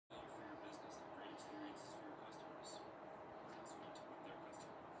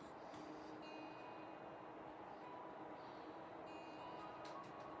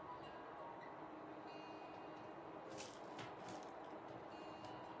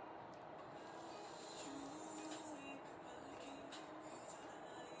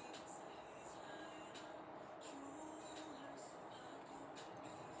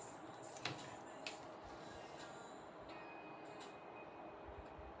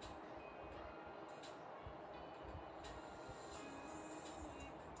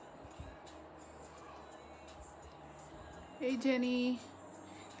Hey Jenny.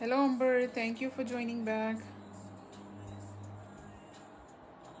 Hello Amber. Thank you for joining back.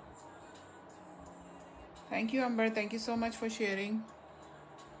 Thank you Amber. Thank you so much for sharing.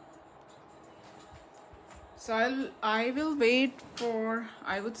 So I will wait for,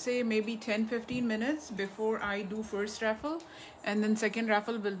 I would say, maybe 10-15 minutes before I do first raffle, and then second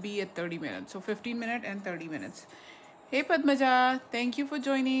raffle will be at 30 minutes. So 15 minutes and 30 minutes. Hey Padmaja, thank you for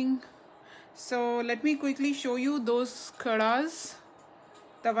joining. So let me quickly show you those kadas,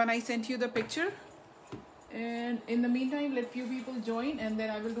 the one I sent you the picture. And in the meantime, let few people join, and then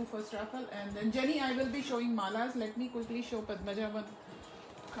I will do first raffle, and then Jenny, I will be showing malas. Let me quickly show Padmaja one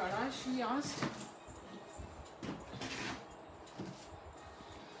kada she asked.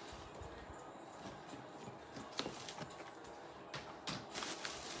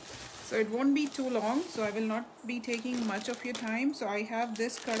 So it won't be too long, so I will not be taking much of your time. So I have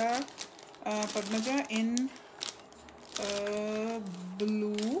this kada Padmaja in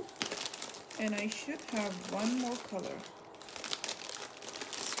blue, and I should have one more color.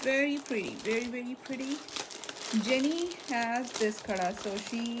 It's very pretty, very pretty. Jenny has this kada, so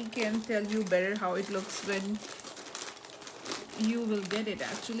she can tell you better how it looks when you will get it.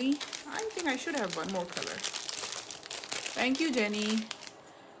 Actually, I think I should have one more color. Thank you, Jenny.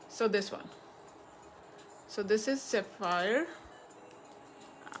 So this one. So this is sapphire.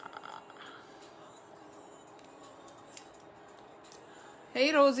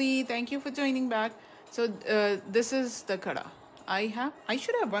 Hey Rosie, thank you for joining back. So this is the kada. I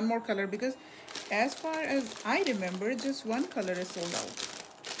should have one more color, because as far as I remember, just one color is sold out.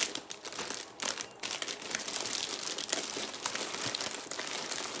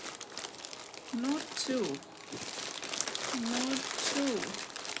 Not two. Not two.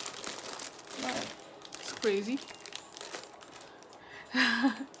 Wow, it's crazy.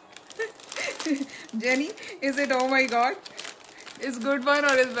 Jenny, is it oh my god? Is good one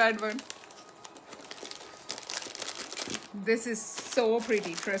or is bad one? This is so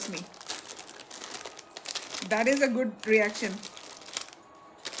pretty, trust me. That is a good reaction.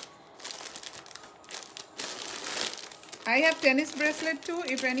 I have tennis bracelet too,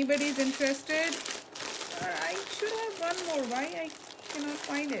 if anybody is interested. I should have one more. Why I cannot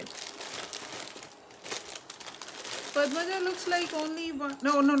find it? Padmaja looks like only one.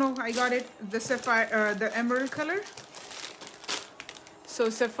 No, I got it. The sapphire, the emerald color. So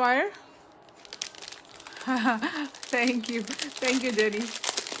sapphire. Thank you, Jenny.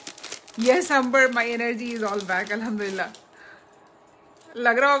 Yes, Amber, my energy is all back. Alhamdulillah.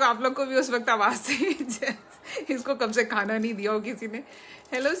 लग रहा होगा आप लोग को भी उस वक्त आवाज से इसको कब से खाना नहीं दिया हो किसी ने.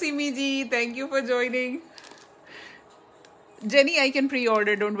 Hello Simi ji, thank you for joining. Jenny, I can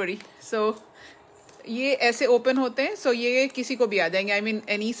pre-order, don't worry. So ये ऐसे open होते हैं, so ये किसी को भी आ जाएंगे. I mean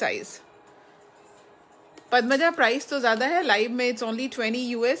any size. Padmaja price तो ज़्यादा है. Live में it's only 20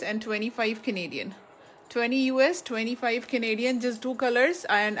 US and 25 Canadian. 20 US, 25 Canadian, just 2 colors,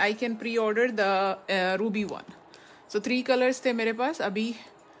 and I can pre-order the ruby one. So 3 colors थे मेरे पास. अभी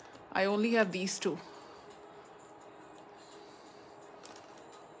I only have these 2.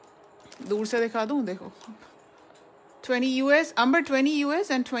 दूर से दिखा दूँ, देखो. 20 US, Amber 20 US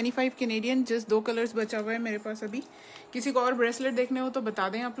and 25 Canadian, just 2 colors बचा हुआ है मेरे पास अभी. किसी को और bracelet देखने हो तो बता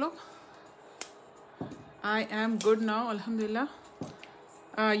दें आप लोग. I am good now, alhamdulillah.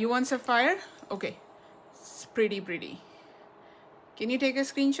 You want sapphire? Okay. It's pretty. Can you take a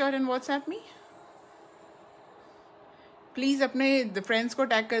screenshot and WhatsApp me? Please अपने the friends को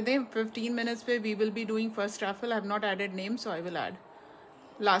tag कर दें. 15 minutes पे we will be doing first raffle. I have not added names, so I will add.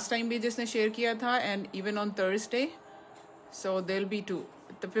 Last time भी जिसने share किया था, and even on Thursday. So there'll be 2.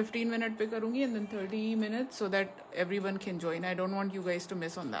 The 15 minute पे करूँगी, and then 30 minutes, so that everyone can join. I don't want you guys to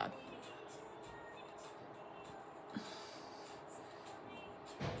miss on that.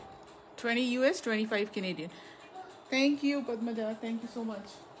 20 US, 25 Canadian. Thank you, Padmaja. Thank you so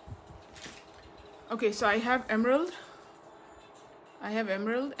much. Okay, so I have emerald.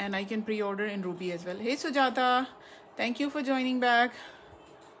 And I can pre-order in ruby as well. Hey Sujata, thank you for joining back.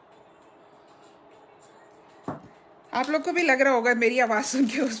 आप लोग को भी लग रहा होगा मेरी आवाज सुन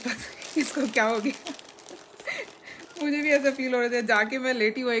के उस पर इसको क्या हो गया. मुझे भी ऐसा फील हो रहा था. जाके मैं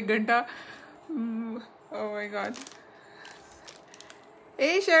लेटी हूँ 1 घंटा. Oh my god.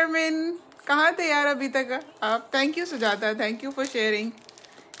 Hey Sherman, कहाँ थे यार अभी तक आप. Thank you Sujata, thank you for sharing.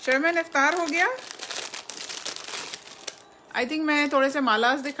 Sherman, इफ्तार हो गया. I think मैं थोड़े से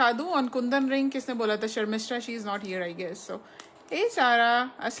मालास दिखा दूँ. On कुंदन रिंग किसने बोला था? Sharmishtha, she is not here I guess. So hey Sara,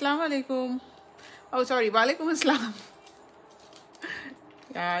 अस्सलाम वालेकुम. Oh sorry, वालेकुम अस्सलाम.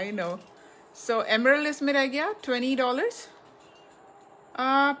 Yeah, I know. So emerald इसमें रह गया $20.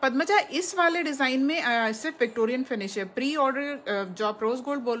 पद्मजा इस वाले डिजाइन में सिर्फ विक्टोरियन फिनिश है. प्री ऑर्डर जो आप रोज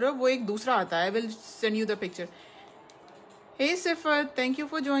गोल्ड बोल रहे हो वो एक दूसरा आता है. I will send you the picture. हे सिफत, थैंक यू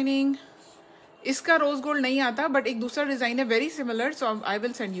फॉर ज्वाइनिंग. इसका रोज गोल्ड नहीं आता बट एक दूसरा डिजाइन है very similar, so I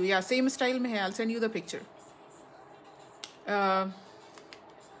will send you. या सेम स्टाइल में है. I will send you the picture. I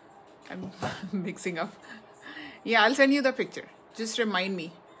am mixing up. या I will send you the picture. Just remind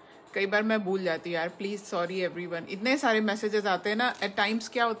me. कई बार मैं भूल जाती हूँ यार, प्लीज सॉरी एवरीवन. इतने सारे मैसेजेस आते हैं ना. एट टाइम्स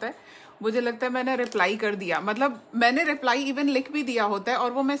क्या होता है, मुझे लगता है मैंने रिप्लाई कर दिया, मतलब मैंने रिप्लाई इवन लिख भी दिया होता है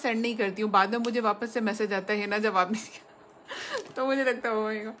और वो मैं सेंड नहीं करती हूँ. बाद में मुझे वापस से मैसेज आता है ना जवाब नहीं दिया. तो मुझे लगता है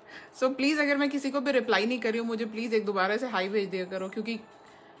होगा. सो प्लीज अगर मैं किसी को भी रिप्लाई नहीं कर रही हूँ, मुझे प्लीज एक दोबारा से हाई भेज दिया करो, क्योंकि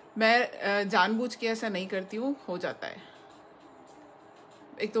मैं जानबूझ के ऐसा नहीं करती हूँ, हो जाता है.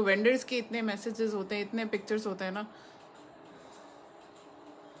 एक तो वेंडर्स के इतने मैसेजेस होते हैं, इतने पिक्चर्स होते हैं ना.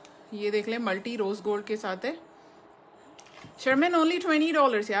 ये देख लें, मल्टी रोज गोल्ड के साथ है. शर्मिन ओनली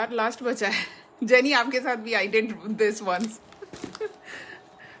 $20 यार, लास्ट बचा है. जेनी आपके साथ भी I did this once.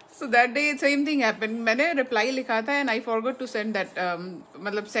 So that day same thing happened. मैंने रिप्लाई लिखा था and I forgot to send that,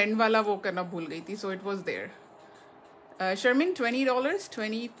 मतलब सेंड वाला वो करना भूल गई थी. So it was there. Sharmin $20,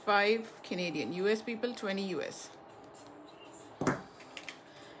 25 Canadian. US people 20 US.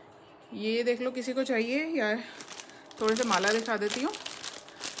 ये देख लो, किसी को चाहिए यार. थोड़े से माला दिखा देती हूँ.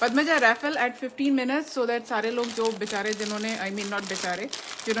 Padmaja raffle eight 15 minutes so that सारे लोग जो बेचारे जिन्होंने, आई मीन नॉट बेचारे,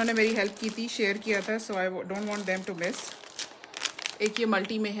 जिन्होंने मेरी हेल्प की थी, शेयर किया था, सो I don't want them to miss. एक ये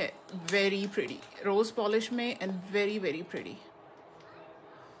मल्टी में है, वेरी प्रिटी, रोज पॉलिश में and very very pretty.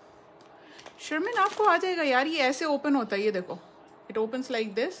 Sharmin आपको आ जाएगा यार. ये ऐसे ओपन होता है, ये देखो, इट ओपन्स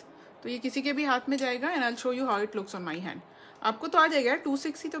लाइक दिस. तो ये किसी के भी हाथ में जाएगा and I will show you how it looks on my hand. आपको तो आ जाएगा.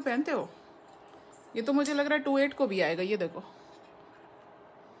 2.6 ही तो पहनते हो. ये तो मुझे लग रहा है 2.8 को भी आएगा. ये देखो,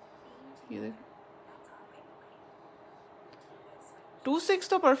 ये देखो, 2.6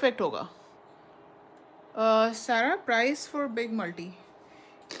 तो परफेक्ट होगा. सारा प्राइस फॉर बिग मल्टी.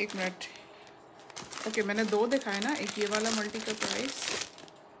 एक मिनट. ओके, मैंने दो दिखाए ना. एक ये वाला मल्टी का price,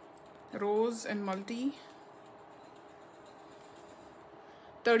 rose and multi,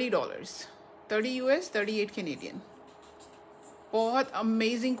 $30. 30 US, 38 Canadian. बहुत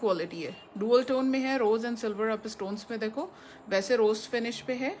अमेजिंग क्वालिटी है. डुअल टोन में है, रोज एंड सिल्वर. आप स्टोन्स में देखो, वैसे रोज फिनिश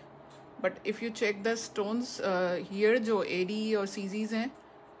पे है, but if you check the stones here जो AD और CZs हैं,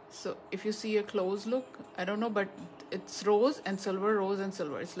 so if you see a close look, I don't know, but it's rose and silver, rose and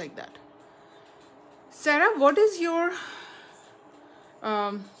silver. It's like that. Sarah, what is your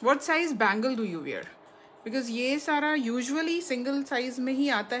what size bangle do you wear? Because ये सारा usually single size में ही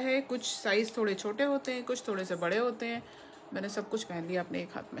आता है. कुछ size थोड़े छोटे होते हैं, कुछ थोड़े से बड़े होते हैं. मैंने सब कुछ पहन लिया अपने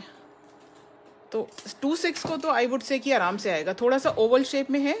एक हाथ में. तो 2.6 को तो आई वुड से कि आराम से आएगा. थोड़ा सा ओवल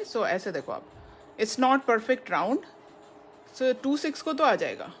शेप में है, सो ऐसे देखो आप, इट्स नॉट परफेक्ट राउंड. सो 2.6 को तो आ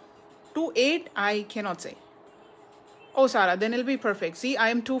जाएगा. 2.8 आई कैन नॉट से. ओ सारा, then ill be perfect. C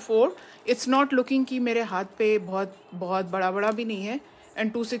I am 2.4. It's not looking कि मेरे हाथ पे बहुत बहुत बड़ा बड़ा भी नहीं है.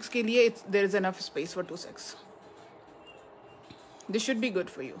 एंड 2.6 के लिए there is enough space for 2.6. This should be good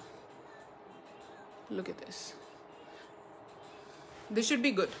for you. Look at this. This should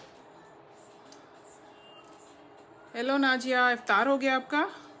be good. Hello Nazia, इफ्तार हो गया आपका?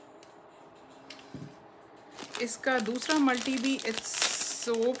 इसका दूसरा मल्टी भी, इट्स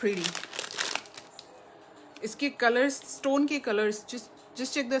सो प्रीटी. इसके कलर्स, स्टोन के colours,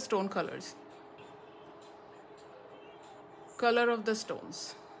 just check the stone colors. Color of the stones.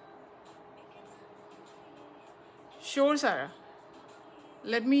 Sure, Sarah.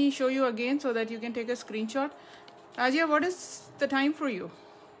 Let me show you again so that you can take a screenshot. Najiya, what is the time for you?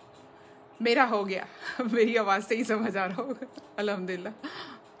 मेरा हो गया. मेरी आवाज से ही समझ आ रहा होगा. अल्हम्दुलिल्लाह.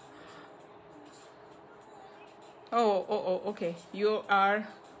 Oh, okay.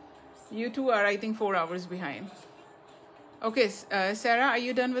 You two are, I think, 4 hours behind. Okay, Sarah, are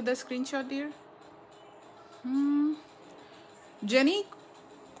you done with the screenshot, dear? Jenny,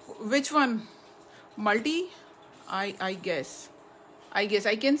 which one? Multi? I guess.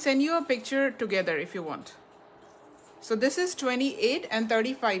 I can send you a picture together if you want. So this is 28 and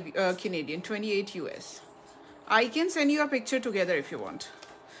 35 Canadian, 28 US. I can send you a picture together if you want.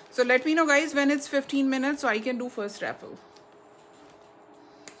 So let me know, guys, when it's 15 minutes so I can do first raffle.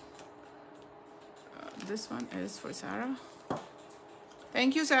 This one is for Sarah.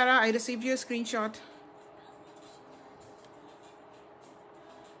 Thank you, Sarah. I received your screenshot.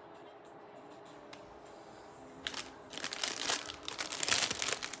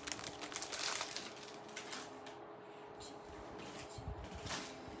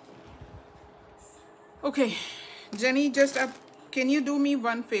 Okay, Jenny, just up. Can you do me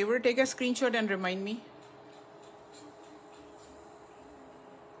one favor? Take a screenshot and remind me.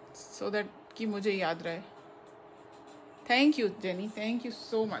 so that कि मुझे याद रहे. Thank you Jenny, thank you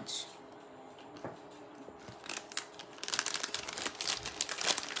so much.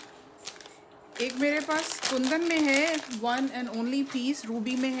 एक मेरे पास कुंदन में है, one and only piece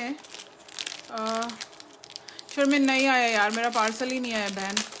Ruby में है. शर्मिन नहीं आया यार, मेरा पार्सल ही नहीं आया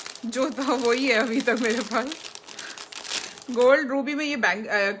बहन. जो था वही है अभी तक मेरे पास. गोल्ड रूबी में ये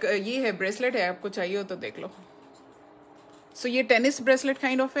ये है ब्रेसलेट है, आपको चाहिए हो तो देख लो. सो ये टेनिस ब्रेसलेट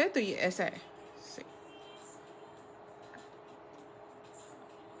काइंड ऑफ है, तो ये ऐसा है.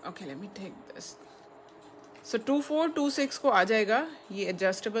 Okay let me take this. सो 2426 को आ जाएगा. ये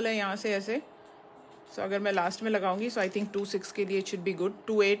एडजस्टेबल है यहाँ से ऐसे. सो अगर मैं लास्ट में लगाऊंगी सो आई थिंक 26 के लिए it should be good.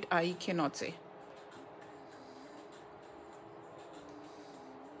 28 I can not से.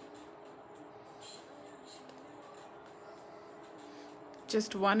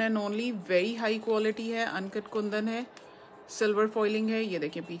 Just one and only, very high quality है, अनकट कुंदन है, सिल्वर फॉइलिंग है. ये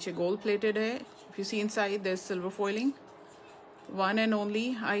देखिए पीछे गोल्ड प्लेटेड है. If you see inside there is silver foiling. One and only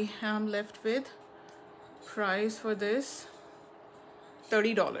I am left with. Price for this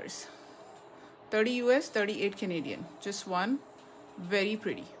 $30. 30 US, 38 Canadian. Just one. Very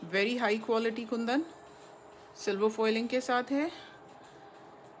pretty, very high quality kundan. Silver foiling के साथ है.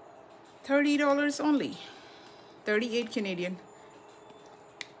 $30 only. 38 Canadian.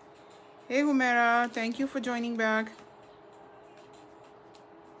 Hey Humera, thank you for joining back.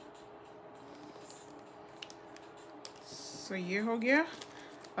 So ये हो गया.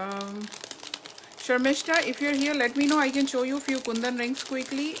 Sharmishta, if you're here, let me know. I can show you few kundan rings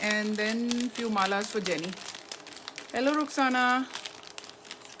quickly and then few malas for Jenny. Hello Ruxana.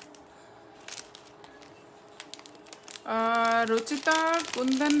 Ruchita,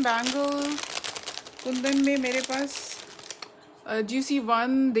 Kundan bangle. Kundan में मेरे पास do you see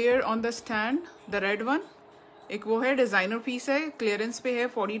one there on the stand, the red one? एक वो है, designer piece है, clearance पे है,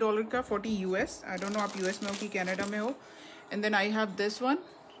 $40 का, 40 US. I don't know आप US में हो कि कनाडा में हो. And then I have this one,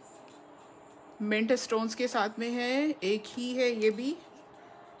 mint stones के साथ में है, एक ही है ये भी.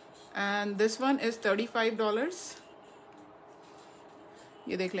 And this one is $35.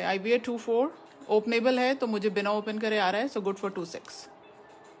 ये देख ले, IBA 24 ओपनेबल है, तो मुझे बिना ओपन करे आ रहा है. So good for 26.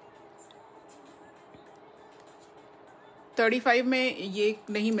 35 में ये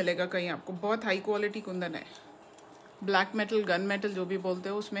नहीं मिलेगा कहीं आपको. बहुत हाई क्वालिटी कुंदन है. ब्लैक मेटल, गन मेटल जो भी बोलते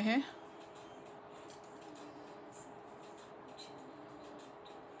हो उसमें है.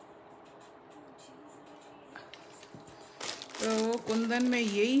 तो कुंदन में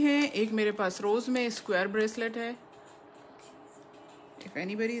यही है. एक मेरे पास रोज में स्क्वायर ब्रेसलेट है. If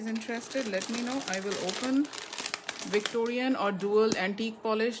anybody is interested let me know. I will open. Victorian और dual antique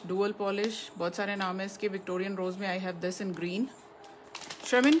polish, dual polish, बहुत सारे नाम है इसके. विक्टोरियन रोज में I have this in green.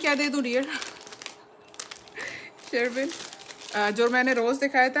 Sharmin क्या दे दूं डियर? शर्मिन जो मैंने रोज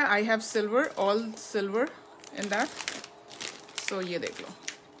दिखाया था, I have silver, all silver in that. सो ये देख लो,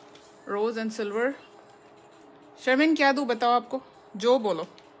 रोज एंड सिल्वर. शर्मिन क्या दूं बताओ आपको, जो बोलो.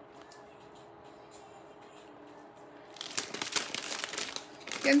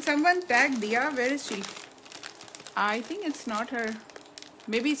 Can someone tag Dia? Where is she? I think it's not her.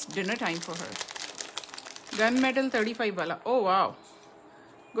 Maybe it's dinner time for her. Gunmetal 35 वाला. Oh wow,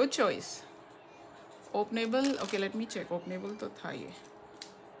 good choice. Openable. Okay, let me check. Openable तो था ये.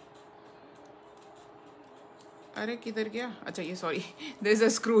 अरे किधर गया? अच्छा ये sorry. There's a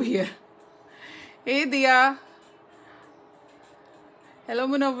screw here. Hey Dia. Hello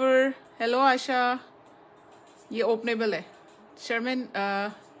Munawar. Hello Asha. ये openable है. Sherman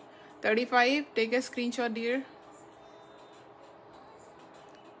 35. Take a screenshot dear.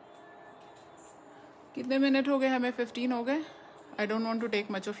 कितने मिनट हो गए हमें? 15 हो गए. I don't want to take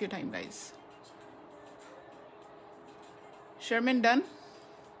much of your time guys. Sherman done.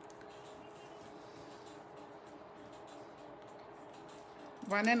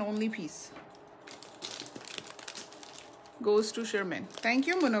 One and only piece goes to Sherman.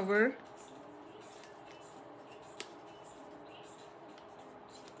 Thank you Munawar.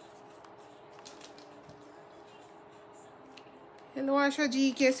 Hello Asha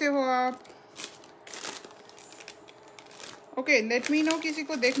ji, कैसे हो आप? ओके लेट मी नो किसी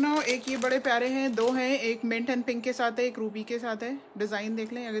को देखना हो. एक ये बड़े प्यारे हैं, दो हैं, एक मिंट एंड पिंक के साथ है, एक रूबी के साथ है. डिज़ाइन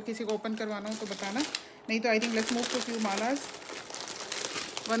देख लें, अगर किसी को ओपन करवाना हो तो बताना. नहीं तो I think let's move to few मालाज.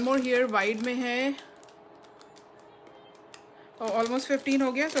 One more here, wide में है. ऑलमोस्ट 15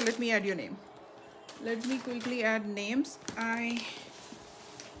 हो गया. So let me add your name. Let me quickly add names. I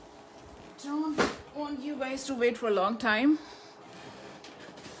don't want you guys to wait for long time.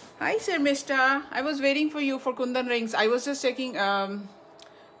 Hi Sharmishta, I was waiting for you for Kundan rings. I was just checking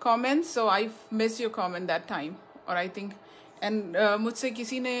comments, so I missed your comment that time. Or I think and मुझसे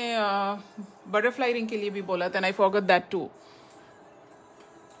किसी ने butterfly ring के लिए भी बोला था, and I forgot that to.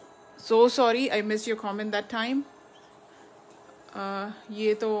 So sorry, I miss your comment that time.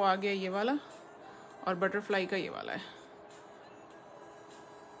 ये तो आ गया ये वाला, और बटरफ्लाई का ये वाला है.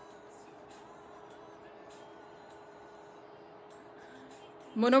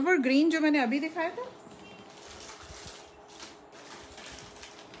 मोनोवर ग्रीन जो मैंने अभी दिखाया था,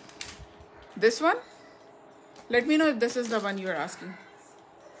 this one. Let me know if this is the one you are asking.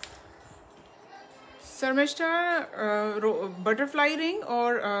 Sharmishtha, butterfly ring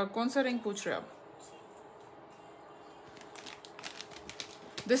और कौन सा रिंग पूछ रहे हो आप?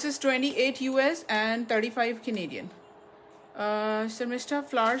 This is 28 US and 35 Canadian. Shamisha,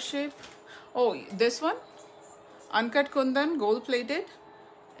 flower shape. Oh, this one, uncut kundan, gold plated,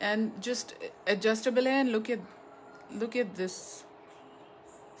 and just adjustable. And look at this,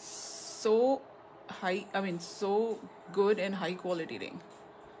 so high. I mean, so good and high quality ring.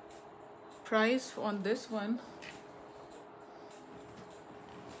 Price on this one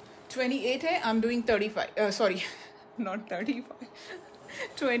 28 hai. I'm doing 35. Sorry, not 35.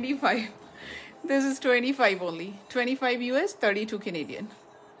 25. This is 25 only. 25 US, 32 Canadian.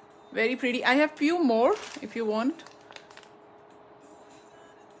 Very pretty. I have few more if you want.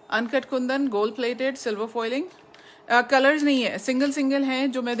 Uncut kundan, gold plated, silver foiling. Colors नहीं है, single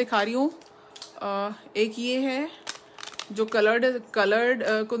हैं जो मैं दिखा रही हूँ. एक ये है जो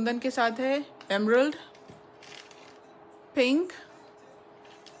colored कुंदन के साथ है, emerald, pink.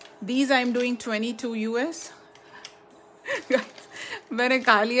 These I am doing 22 US. मैंने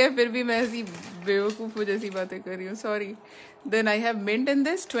खा लिया है, फिर भी मैं ऐसी बेवकूफ़ जैसी बातें कर रही हूँ, sorry. Then I have mint in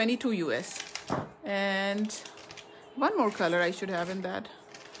this, 22 US. And one more color I should have in that.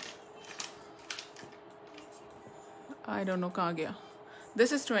 I don't know कहाँ गया.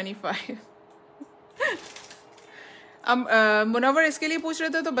 This is 25. अब मुनव्वर इसके लिए पूछ रहे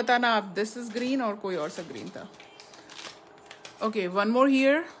थे तो बताना आप, this is green और कोई और सा green था. Okay, one more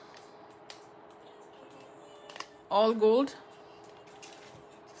here. All gold.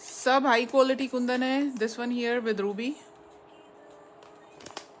 सब हाई क्वालिटी कुंदन है. This one here with Ruby.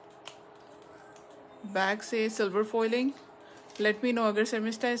 Back से silver foiling. Let me know अगर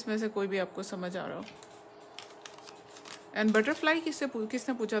शर्मिष्ठा इसमें से कोई भी आपको समझ आ रहा हो. एंड बटरफ्लाई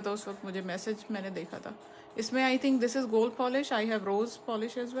किसने पूछा था उस वक्त, मुझे मैसेज मैंने देखा था. इसमें I think this is gold polish. I have rose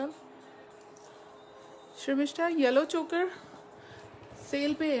polish as well. Sharmishtha, yellow चोकर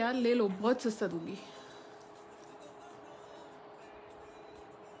सेल पे यार, ले लो, बहुत सस्ता दूंगी.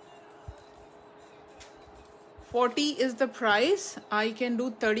 $40 is the price. I can do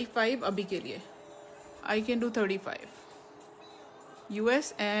 35 अभी के लिए. I can do 35 US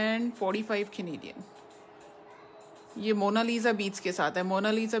and 45 Canadian. ये मोनालिसा बीट्स के साथ है.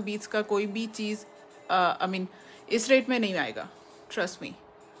 मोनालिसा बीट्स का कोई भी चीज़ I mean इस रेट में नहीं आएगा, ट्रस्ट मी.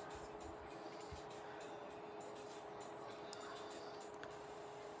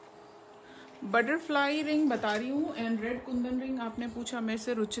 बटरफ्लाई रिंग बता रही हूँ. एंड रेड कुंदन रिंग आपने पूछा मेरे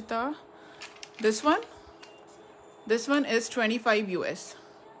से, Ruchita. This one is 25 US.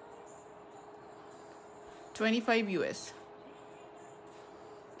 25 US.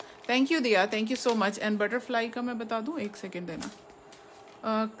 Thank you दिया, thank you so much. And butterfly का मैं बता दूँ, एक सेकेंड देना.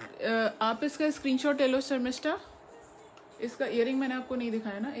 आप इसका स्क्रीनशॉट ले लो शर्मिष्ठा. इसका ईयरिंग मैंने आपको नहीं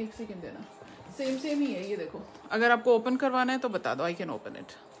दिखाया ना, एक सेकेंड देना. सेम ही है ये, देखो. अगर आपको ओपन करवाना है तो बता दो, I can open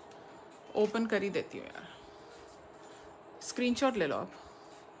it. Open कर ही देती हूँ यार. स्क्रीनशॉट ले लो आप.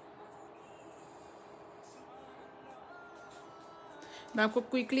 मैं आपको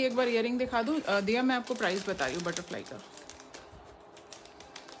क्विकली एक बार ईयरिंग दिखा दूँ. दिया, मैं आपको प्राइस बता रही हूँ बटरफ्लाई का.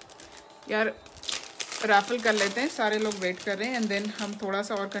 यार रैफल कर लेते हैं, सारे लोग वेट कर रहे हैं. एंड देन हम थोड़ा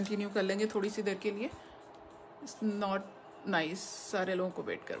सा और कंटिन्यू कर लेंगे थोड़ी सी देर के लिए. इट्स नॉट नाइस सारे लोगों को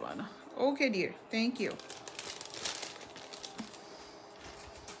वेट करवाना. Okay dear, thank you.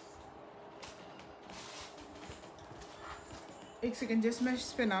 एक सेकेंड, जस्ट मैं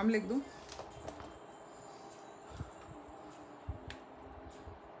इस पे नाम लिख दूँ.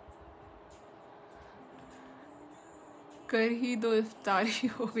 कर ही दो, इफ्तारी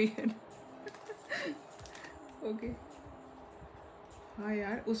हो गई है ना. ओके. हाँ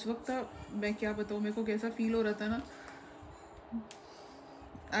यार, उस वक्त मैं क्या बताऊँ, मेरे को कैसा फील हो रहा था ना.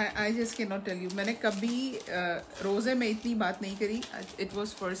 I just can not tell you. मैंने कभी रोज़े में इतनी बात नहीं करी. इट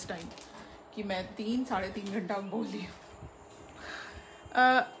वॉज फर्स्ट टाइम कि मैं 3-3.5 घंटा बोल दी.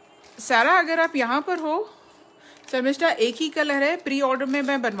 सारा, अगर आप यहाँ पर हो, शर्मिष्ठा एक ही कलर है. प्री ऑर्डर में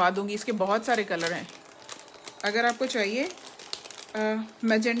मैं बनवा दूँगी. इसके बहुत सारे कलर हैं. अगर आपको चाहिए.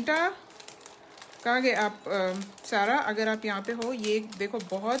 मैजेंटा कहाँ गए आप सारा, अगर आप यहाँ पे हो. ये देखो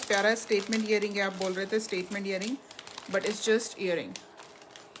बहुत प्यारा स्टेटमेंट ईयरिंग है. आप बोल रहे थे statement earring. but it's just earring.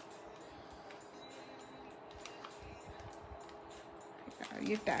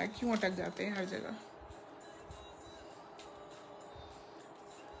 ये टैग क्यों अटक जाते हैं हर जगह?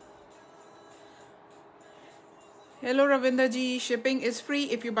 Hello Ravinder ji, shipping is free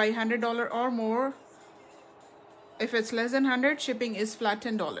if you buy $100 or more. If it's less than 100, shipping is flat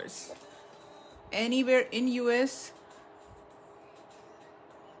 $10. Anywhere in US.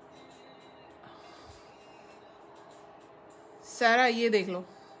 Sarah, ये देख लो.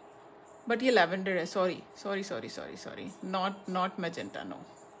 But ये lavender है. Sorry. Not magenta, no.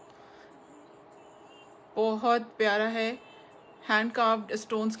 बहुत प्यारा है. हैंड कार्व्ड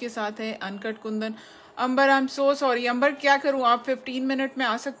स्टोन्स के साथ है. Uncut Kundan. Ambar, I am so sorry. अंबर, क्या करूं? आप 15 मिनट में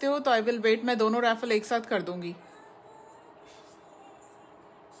आ सकते हो तो आई विल वेट. मैं दोनों रैफल एक साथ कर दूंगी.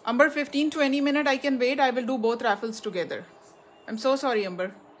 अंबर, 15-20 minute I can wait. I will do both Raffles together. I am so sorry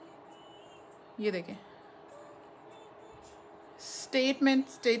अंबर. ये देखें.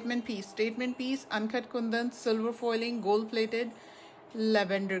 Statement piece, uncut kundan, silver foiling, gold plated,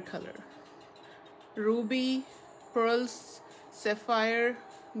 lavender color, ruby, pearls, sapphire,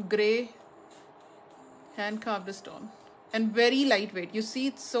 gray, hand carved stone, and very lightweight. You see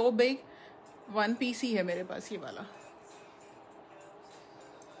it's so big. One piece ही है मेरे पास ये वाला.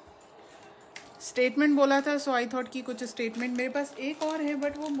 Statement बोला था, सो I thought कि कुछ स्टेटमेंट. मेरे पास एक और है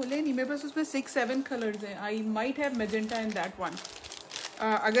बट वो मिले नहीं. मेरे पास उसमें 6-7 कलर्स हैं. I might have magenta in that one.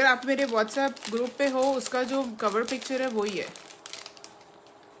 अगर आप मेरे व्हाट्सएप ग्रुप पे हो, उसका जो कवर पिक्चर है वही है.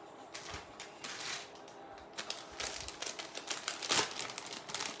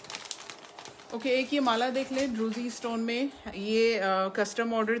 ओके, एक ये माला देख ले ड्रूजी स्टोन में. ये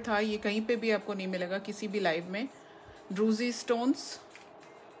कस्टम ऑर्डर था. ये कहीं पे भी आपको नहीं मिलेगा किसी भी लाइव में. ड्रूजी स्टोन्स,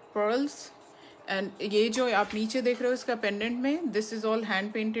 पर्ल्स, एंड ये जो आप नीचे देख रहे हो इसका पेंडेंट में, this is all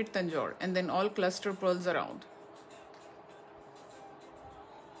hand painted Tanjore and then all cluster pearls around.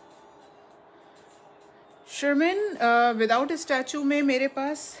 Sharmin, without statue में मेरे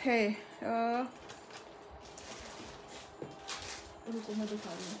पास है. रुको मैं दिखा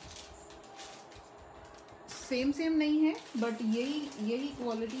रही हूँ. सेम नहीं है बट यही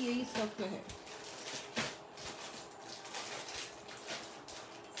क्वालिटी, यही स्टफ का है.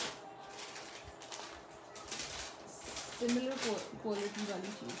 सिमिलर क्वालिटी वाली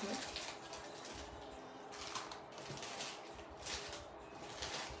चीज है.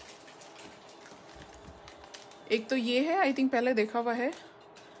 एक तो ये है, आई थिंक पहले देखा हुआ है.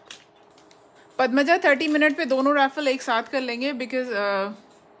 पद्मजा, 30 मिनट पे दोनों रैफल एक साथ कर लेंगे बिकॉज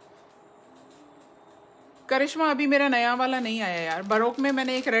करिश्मा अभी मेरा नया वाला नहीं आया यार. बरोक में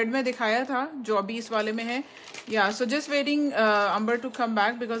मैंने एक रेड में दिखाया था जो अभी इस वाले में है. या so just waiting Ambar to come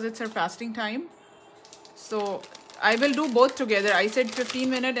back because it's her fasting time. So I will do both together. I said 15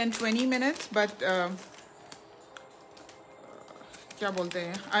 minutes and 20 minutes, but क्या बोलते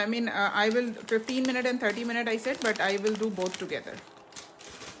हैं? I mean, I will 15 minutes and 30 minutes I said, but I will do both together.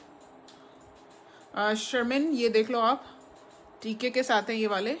 Sharmin, ये देख लो आप. टीके के साथ हैं ये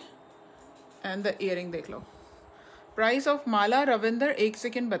वाले. And the earring देख लो. Price of Mala, Ravinder, 1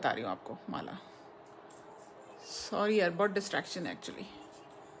 second बता रही हूँ आपको. माला. Sorry यार, बहुत distraction actually.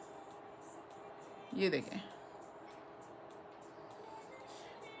 ये देखें.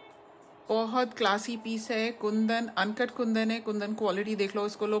 बहुत क्लासी पीस है. कुंदन, अनकट कुंदन है. कुंदन क्वालिटी देख लो.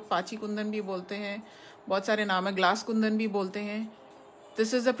 इसको लोग पाची कुंदन भी बोलते हैं. बहुत सारे नाम है. ग्लास कुंदन भी बोलते हैं.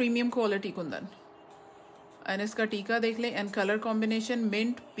 This is a premium quality Kundan. And इसका टीका देख लें. And colour combination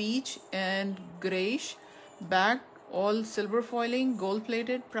mint, peach and greyish. Back all silver foiling, gold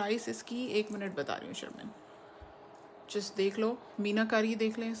plated. Price इसकी 1 मिनट बता रही हूँ शर्मिन. जस्ट देख लो. मीनाकारी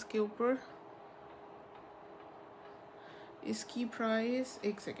देख लें इसके ऊपर. इसकी प्राइस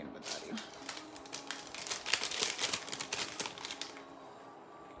 1 सेकेंड बता रही हूँ.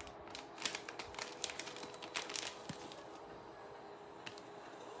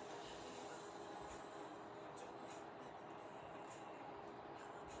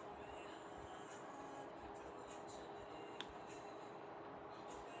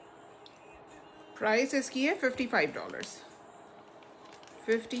 प्राइस इसकी है $55.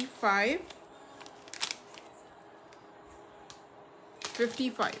 55.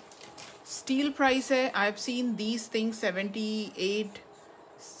 स्टील प्राइस है. I have seen these things 78,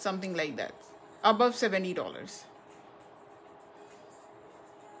 something like that, above $70.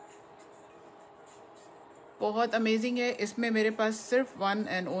 बहुत अमेजिंग है. इसमें मेरे पास सिर्फ 1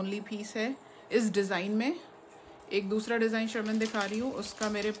 and only पीस है इस डिज़ाइन में. एक दूसरा डिज़ाइन शर्मन दिखा रही हूँ. उसका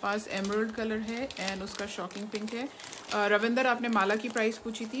मेरे पास एमरल्ड कलर है एंड उसका शॉकिंग पिंक है. रविंदर, आपने माला की प्राइस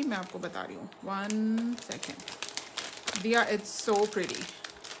पूछी थी, मैं आपको बता रही हूँ. 1 सेकेंड. दिया, इट्स सो प्रिटी.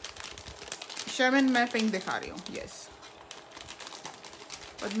 शर्मन, मैं पिंक दिखा रही हूँ. Yes,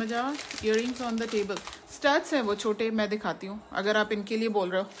 Padmaja, earrings on the table, studs हैं वो छोटे, मैं दिखाती हूँ अगर आप इनके लिए बोल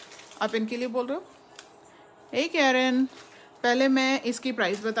रहे हो। आप इनके लिए बोल रहे हो? हे कैरन, पहले मैं इसकी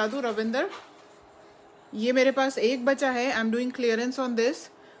प्राइस बता दूँ रविंदर। ये मेरे पास एक बचा है, I am doing clearance on this.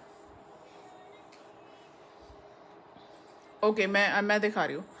 Okay, मैं दिखा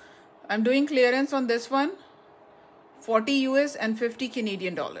रही हूँ। I am doing clearance on this one, 40 US and 50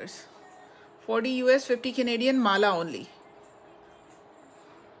 Canadian dollars. 40 US, 50 Canadian, Mala only,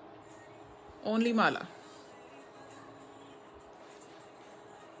 only माला।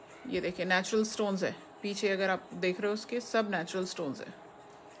 ये देखिए नेचुरल स्टोन्स है पीछे, अगर आप देख रहे हो उसके सब नेचुरल स्टोन्स है।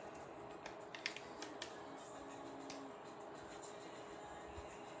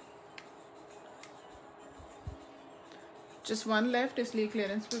 जस्ट वन लेफ्ट, इसलिए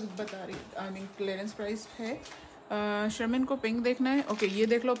क्लियरेंस पे बता रही, आई मीन क्लियरेंस प्राइस है। शर्मिन को पिंक देखना है, ओके ये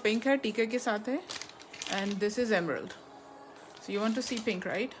देख लो, पिंक है, टीके के साथ है, and this is emerald, so you want to C pink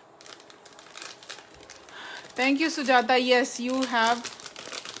right? Thank you Sujata, yes you have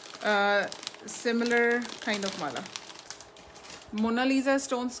similar kind of Mala. Mona Lisa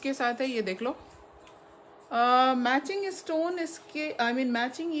stones के साथ है, ये देख लो। मैचिंग स्टोन इसके, आई मीन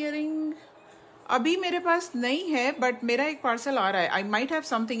मैचिंग ईयरिंग अभी मेरे पास नहीं है, बट मेरा एक पार्सल आ रहा है, I might have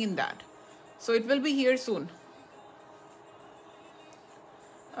something in that, so it will be here सून।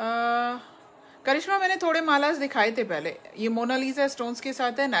 करिश्मा, मैंने थोड़े मालास दिखाए थे पहले, ये मोनालिसा स्टोन्स के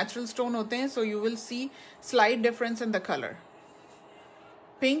साथ है, नेचुरल स्टोन होते हैं, so you will see slight difference in the colour.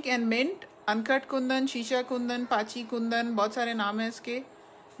 Pink and mint, uncut Kundan, शीशा कुंदन, पाची कुंदन, बहुत सारे नाम हैं इसके,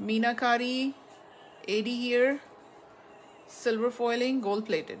 मीनाकारी, AD here, silver foiling, gold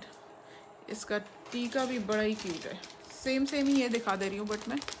plated. इसका टीका भी बड़ा ही क्यूट है, सेम ही ये दिखा दे रही हूँ, बट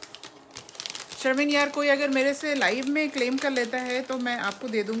मैं शर्मिन यार, कोई अगर मेरे से लाइव में क्लेम कर लेता है तो मैं आपको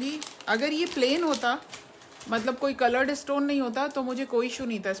दे दूंगी। अगर ये प्लेन होता, मतलब कोई कलर्ड स्टोन नहीं होता, तो मुझे कोई इशू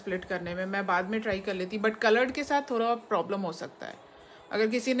नहीं था स्प्लिट करने में, मैं बाद में ट्राई कर लेती, बट कलर्ड के साथ थोड़ा प्रॉब्लम हो सकता है। अगर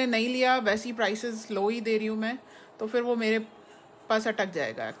किसी ने नहीं लिया, वैसी प्राइसेस लो ही दे रही हूँ मैं, तो फिर वो मेरे पास अटक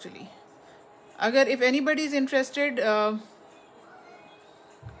जाएगा एक्चुअली। अगर if anybody is interested,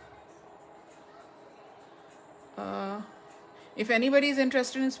 if anybody is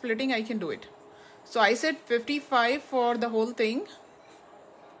interested in splitting, I can do it. So I said 55 for the whole thing.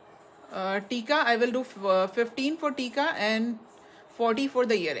 Teeka, I will do 15 for teeka and 40 for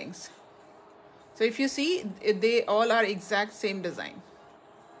the earrings. So if you see, they all are exact same design.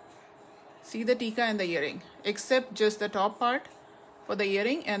 See the teeka and the earring, except just the top part for the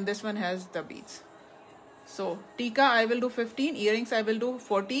earring, and this one has the beads. So teeka I will do 15, earrings I will do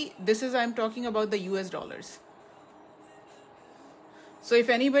 40. This is, I'm talking about the US dollars. So if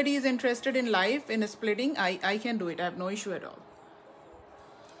anybody is interested in live in splitting, I can do it. I have no issue at all.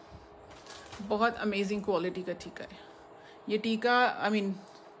 बहुत amazing quality का टीका है ये टीका, I mean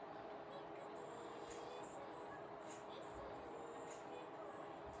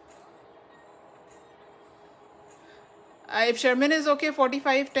if Sherman is okay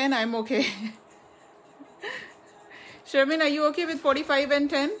 45-10, I'm okay. Sherman, are you okay with 45 and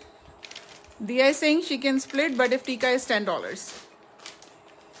 10? Diya is saying she can split, but if tika is $10.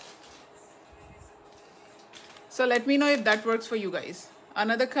 So let me know if that works for you guys.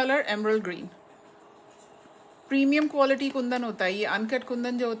 Another color, emerald green. Premium quality kundan hota hai. Ye uncut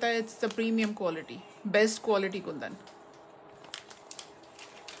kundan jo hota hai, it's the premium quality. Best quality kundan.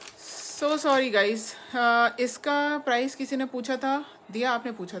 So sorry guys. इसका price किसी ने पूछा था, दिया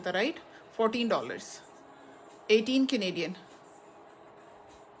आपने पूछा था right? $14. 18 Canadian.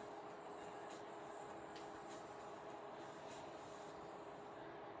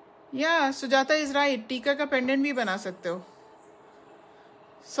 या सुजाता इज राइट, टीका का पेंडेंट भी बना सकते हो.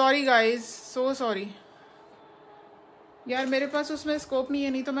 सॉरी गाइज, सो सॉरी यार, मेरे पास उसमें स्कोप नहीं है,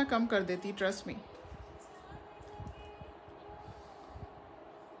 नहीं तो मैं कम कर देती, trust me.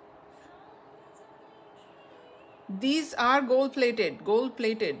 These are gold plated, gold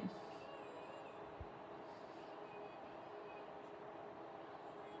plated.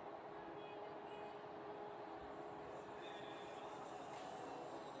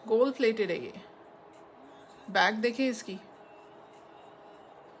 Gold plated है ये. बैक देखिए इसकी.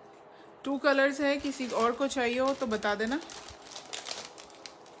 2 कलर्स है, किसी और को चाहिए हो तो बता देना.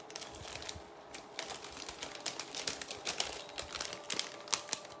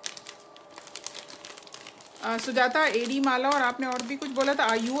 सुजाता एडी माला, और आपने और भी कुछ बोला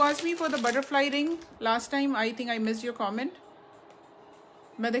था. You asked me for the butterfly ring last time. I think I missed your comment.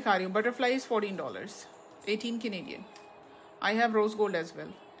 मैं दिखा रही हूँ. Butterfly is $14, 18 Canadian. I have rose gold as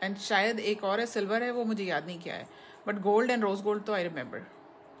well, and शायद एक और है सिल्वर है, वो मुझे याद नहीं क्या है, but gold and rose gold तो आई रिमेंबर.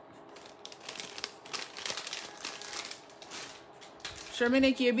 शर्मिन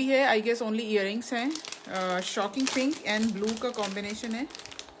एक ये भी है, आई गेस ओनली इयरिंग्स हैं, शॉकिंग पिंक एंड ब्लू का कॉम्बिनेशन है।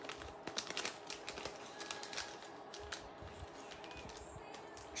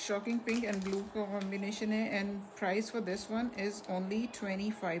 शॉकिंग पिंक एंड ब्लू का कॉम्बिनेशन है and price for this one is only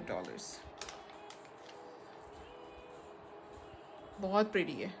 $25। बहुत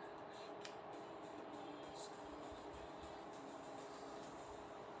प्रिटी है।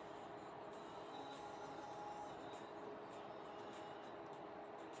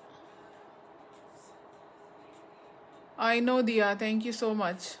 I know, Diya. Thank you so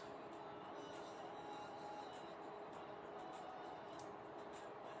much.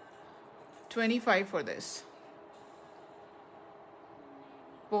 $25 for this.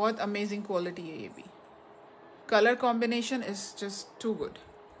 बहुत amazing quality है ये भी। Color combination is just too good.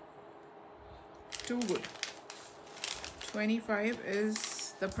 Too good. 25 is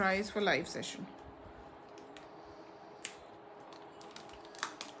the price for live session.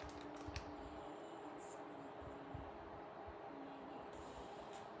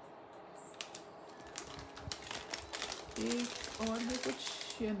 एक और भी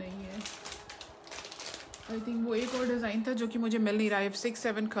कुछ या नहीं है? आई थिंक वो एक और डिज़ाइन था जो कि मुझे मिल नहीं रहा है।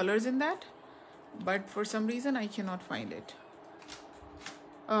 6-7 colours in that, but for some reason I can not find it.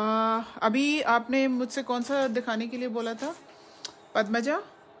 अभी आपने मुझसे कौन सा दिखाने के लिए बोला था Padmaja?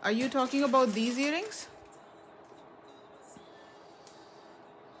 Are you talking about these earrings?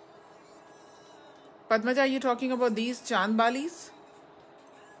 Padmaja, are you talking about these चांद बालीज?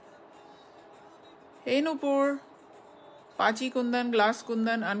 हे नूपुर, पाची Kundan, glass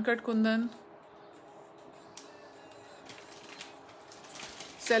Kundan, uncut Kundan,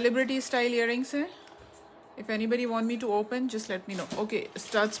 celebrity style earrings हैं। If anybody want me to open just let me know. Okay,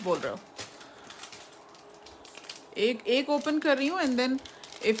 studs बोल रहा हूँ। एक ओपन कर रही हूँ and then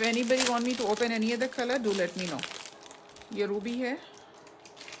if anybody want me to open any other colour do let me know. ये Ruby है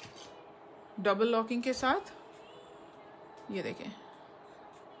डबल लॉकिंग के साथ, ये देखें।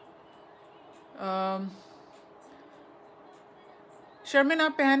 शर्मिन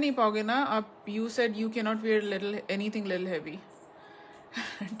आप पहन नहीं पाओगे ना, आप you said you can not where little anything little heavy.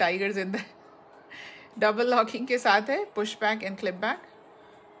 Tiger जिंदा डबल लॉकिंग के साथ है, push back and clip back,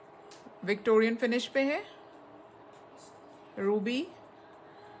 Victorian finish पे है, Ruby.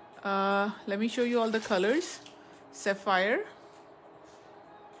 Let me show you all the colours. Sapphire,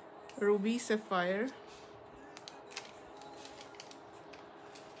 Ruby, sapphire,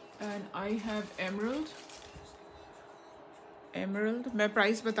 and I have emerald. Emerald, मैं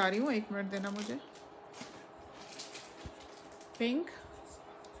price बता रही हूँ, 1 मिनट देना मुझे। Pink,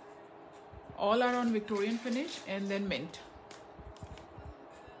 all are on Victorian finish, and then mint.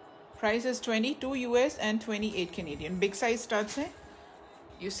 Price is 22 US and 28 Canadian. Big size studs hai,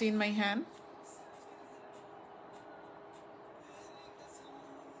 you see in my hand.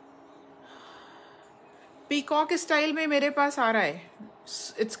 Peacock style में मेरे पास आ रहा है,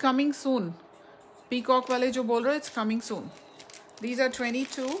 it's coming soon. Peacock वाले जो बोल रहे हो, it's coming soon. These are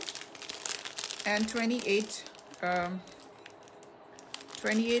 22 and 28.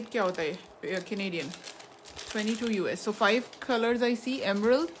 28 क्या होता है Canadian? 22 US. So 5 colors I see: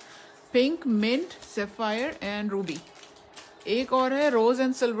 emerald, pink, mint, sapphire and ruby. एक और है rose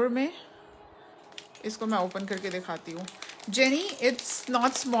and silver में, इसको मैं open करके दिखाती हूँ। Jenny, it's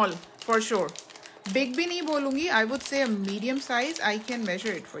not small for sure. Big भी नहीं बोलूँगी, I would say a medium size. I can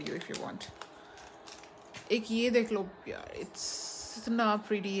measure it for you if you want. एक ये देख लो यार, इतना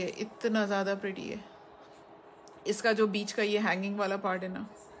pretty है, इतना ज़्यादा pretty है। इसका जो बीच का ये हैंगिंग वाला पार्ट है ना,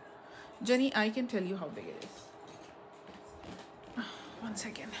 Jenny, I can tell you how big it is. 1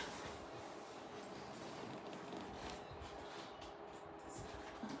 second.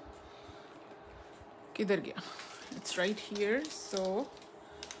 किधर गया? It's right here. So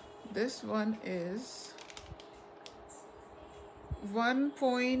this one is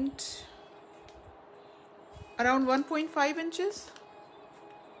around 1.5 inches.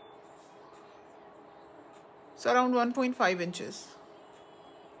 So around 1.5 inches.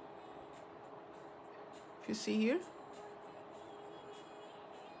 If you see here,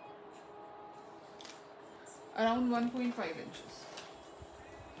 around 1.5 inches.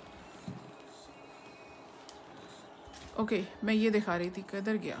 Okay, मैं ये दिखा रही थी,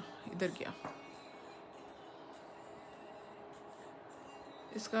 किधर गया? इधर गया।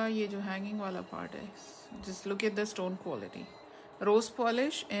 इसका ये जो हैंगिंग वाला पार्ट है, just look at the stone quality. Rose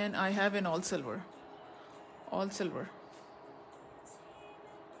polish, and I have in all silver. All silver.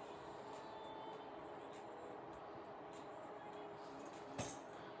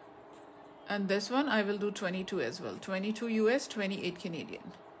 And this one I will do 22 as well. 22 US, 28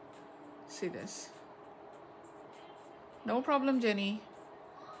 Canadian. See this. No problem, Jenny.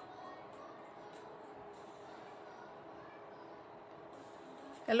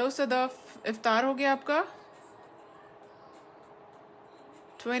 Hello Sadaf, इफ्तार हो गया आपका?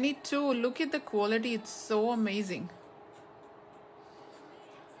 22. Look at the quality, it's so amazing.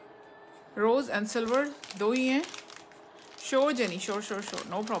 Rose and silver दो ही हैं. Sure jenny, sure,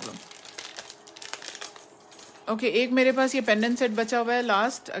 no problem. Okay, एक मेरे पास ये pendant set बचा हुआ है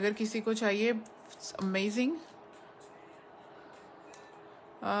लास्ट, अगर किसी को चाहिए. अमेजिंग.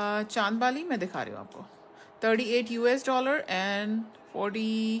 चांद बाली मैं दिखा रही हूँ आपको. $38 एंड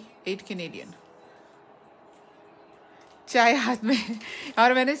 48 कैनेडियन. चाय हाथ में.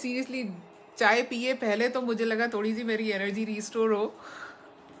 और मैंने सीरियसली चाय पिए पहले तो मुझे लगा थोड़ी सी मेरी एनर्जी रिस्टोर हो.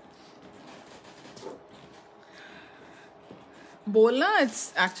 बोलना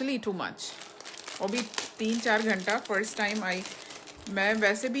इट्स एक्चुअली टू मच. वो भी 3-4 घंटा फर्स्ट टाइम आई. मैं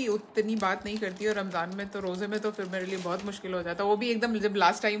वैसे भी उतनी बात नहीं करती और रमज़ान में तो रोज़े में तो फिर मेरे लिए बहुत मुश्किल हो जाता. वो भी एकदम जब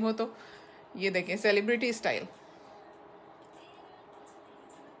लास्ट टाइम हो तो. ये देखें, celebrity style.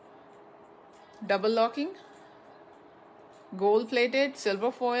 Double locking, gold plated, silver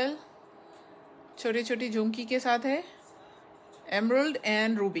foil, छोटी छोटी झुमकी के साथ है. Emerald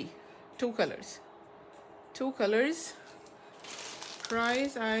and Ruby, two colours.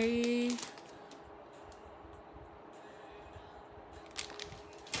 Price I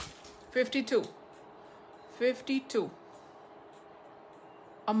 52.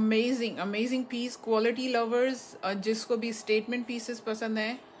 Amazing piece. Quality lovers जिसको भी स्टेटमेंट पीसेस पसंद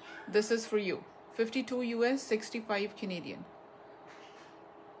है, this is for you. 52 US, 65 Canadian.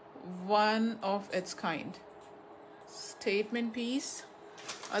 One of its kind. Statement piece.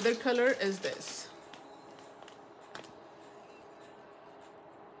 Other color is this.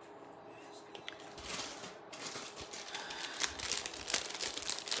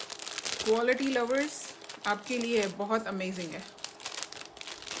 Quality lovers आपके लिए बहुत amazing है.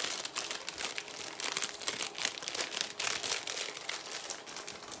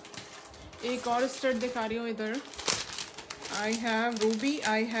 एक और स्टड दिखा रही हूँ इधर. I have Ruby,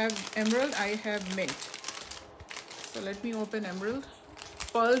 I have emerald, I have mint. So let me open emerald.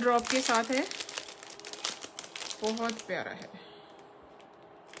 Perl drop के साथ है. बहुत प्यारा है.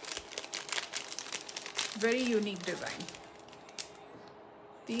 Very unique design.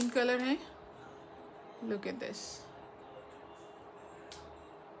 3 कलर हैं. Look at this.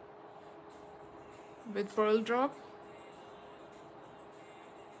 With Perl drop.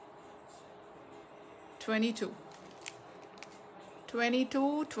 22,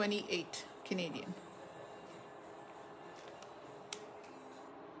 28 Canadian.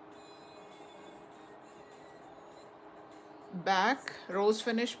 Back rose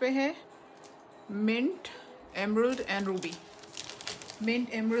finish पे है. Mint, emerald and Ruby. Mint,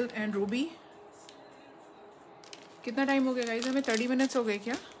 emerald and Ruby. कितना टाइम हो गया गाइस? हमें 30 मिनट्स हो गए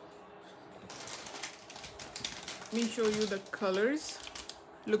क्या? Let me show you the colors.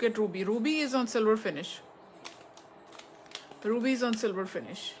 Look at ruby. Ruby is on silver finish. Ruby is on silver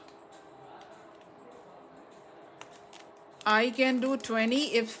finish. I can do 20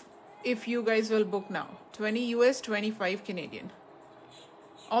 if you guys will book now. 20 US, 25 Canadian.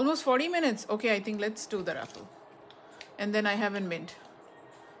 Almost 40 minutes. Okay, I think let's do the raffle. And then I have in mint.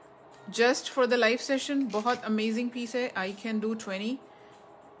 Just for the live session, बहुत amazing piece है. I can do 20.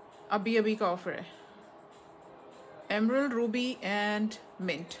 अभी का offer है. Emerald, ruby and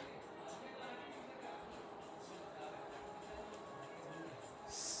mint.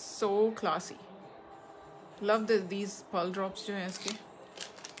 So classy. Love these pearl drops जो हैं इसके.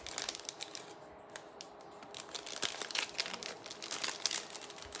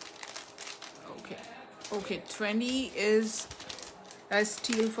 Okay, 20 is a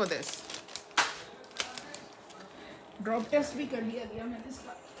steal for this. Drop test भी कर दिया मैंने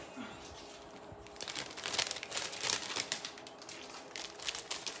इसका.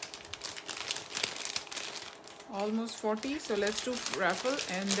 Almost 40. So let's do raffle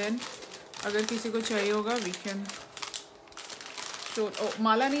and then अगर किसी को चाहिए होगा we can show. Oh,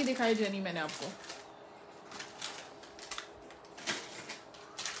 माला नहीं दिखाई जेनी मैंने आपको.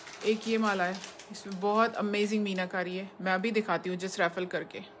 एक ये माला है, इसमें बहुत अमेजिंग मीनाकारी है. मैं अभी दिखाती हूँ जिस raffle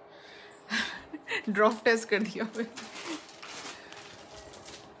करके. ड्रॉप टेस्ट कर दिया.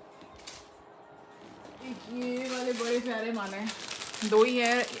 एक ये वाले बड़े प्यारे माला हैं. 2 ही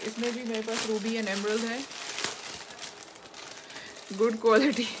है. इसमें भी मेरे पास रूबी एंड एमरल्ड है. Good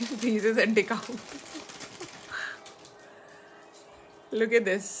quality pieces and टिकाऊ. Look at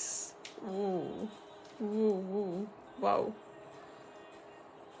this. Wow.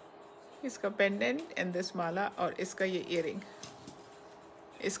 इसका पेंडेंट एंड दिस माला और इसका ये इयरिंग.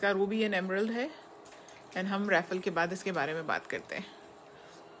 इसका रूबी एंड एमरल्ड है. एंड हम रैफल के बाद इसके बारे में बात करते हैं.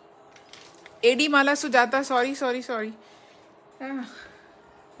 AD Mala Sujata, sorry.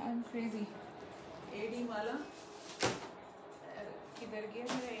 I am crazy. AD वाला किधर गया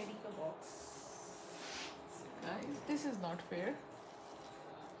मेरा एडी का box? This is not fair.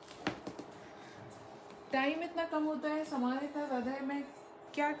 Time इतना कम होता है, सामान इतना ज़्यादा है, मैं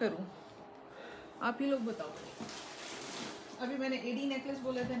क्या करूं? आप ही लोग बताओ। अभी मैंने एडी नेकलेस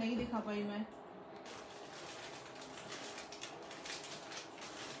बोले थे, नहीं दिखा पाई मैं।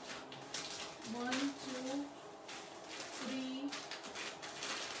 One, to, three,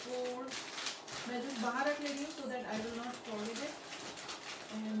 four. मैं जस्ट बाहर रख लेती हूँ so that I will not forget it.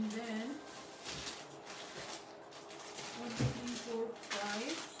 And then 1, 2, 3, 4,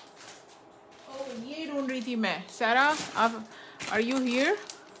 5. Oh, ये ढूंढ रही थी मैं। सारा, आप are you here?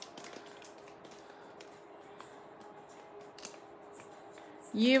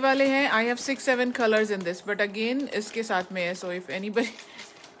 ये वाले हैं। I have 6-7 colors in this, but again इसके साथ में है, so if anybody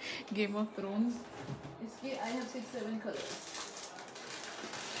Game of Thrones, इसके I have 6-7 colors.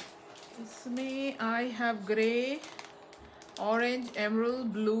 इसमें I have grey, orange,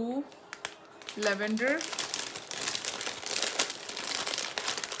 emerald, blue, lavender,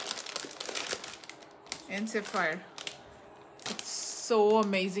 and sapphire. It's so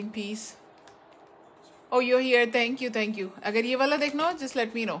amazing piece. Oh, you're here. Thank you, thank you. अगर ये वाला देखना हो, just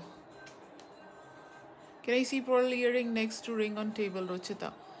let me know. Can I see pearl earring next to ring on table,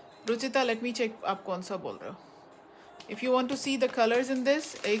 Ruchita? Ruchita, let me check आप कौन सा बोल रहे हो. If you want to see the colors in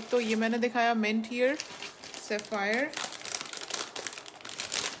this, एक तो ये मैंने दिखाया mint here, sapphire,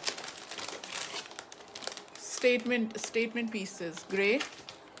 statement pieces, grey,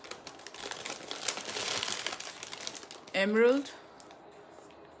 emerald.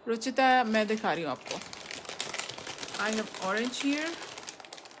 Ruchita मैं दिखा रही हूँ आपको. I have orange here.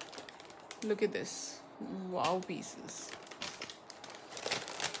 Look at this. Wow, pieces.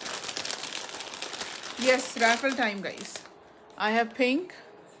 Yes, raffle time, guys. I have pink.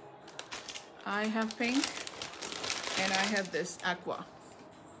 And I have this aqua.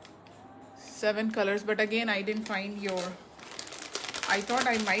 7 colors, but again, I didn't find your... I thought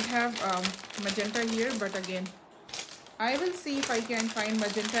I might have magenta here, but again, I will see if I can find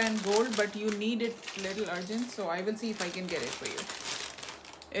magenta and gold, but you need it little urgent, so I will see if I can get it for you.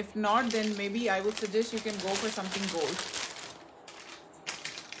 If not, then maybe I would suggest you can go for something gold.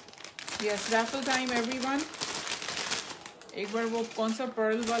 Yes, raffle time, everyone. एक बार वो कौन सा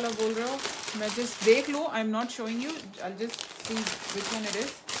pearl वाला बोल रहे हो? मैं just देख लूँ. I'm not showing you. I'll just see which one it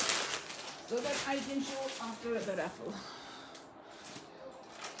is, so that I can show after the raffle.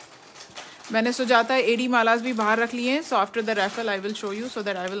 मैंने सुजाता एडी मालास भी बाहर रख लिए हैं, so after the raffle I will show you so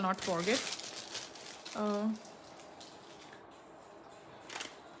that I will not forget.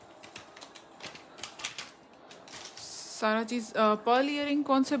 सारा चीज़ Perl earring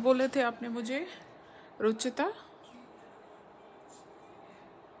कौन से बोले थे आपने मुझे, Ruchita?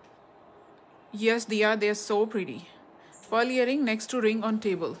 Yes, Diya, they are so pretty. Pearl earring next to ring on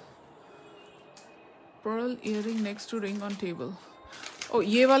table. Pearl earring next to ring on table. Oh,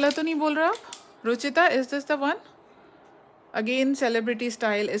 ये वाला तो नहीं बोल रहा आप? Ruchita, is this the one? Again, celebrity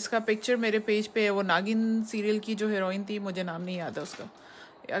style. इसका पिक्चर मेरे पेज पे है. वो नागिन सीरियल की जो हीरोइन थी, मुझे नाम नहीं याद है उसका.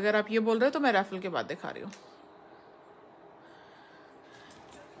 अगर आप ये बोल रहे हो तो मैं रैफल के बाद दिखा रही हूँ.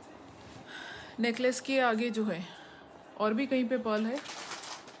 नेकलेस के आगे जो है और भी कहीं पे पर्ल है,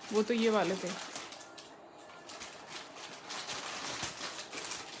 वो तो ये वाले थे.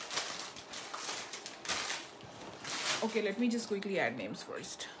 Okay, let me just quickly add names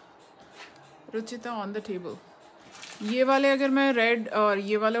first. Ruchita on the table. ये वाले अगर मैं रेड और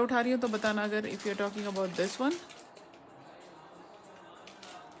ये वाले उठा रही हूँ तो बताना अगर if you're talking about this one.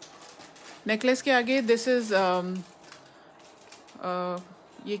 Necklace के आगे this is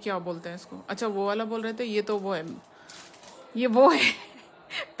ये क्या बोलते हैं इसको? अच्छा वो वाला बोल रहे थे. ये तो वो है, ये वो है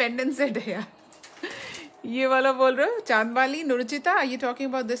पेंडेंट सेट है यार. ये वाला बोल रहे हो चांद वाली. Ruchita, are you talking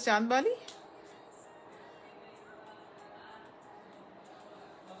about this चांद वाली?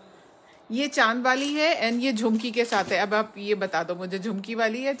 ये चांद वाली है एंड ये झुमकी के साथ है. अब आप ये बता दो मुझे, झुमकी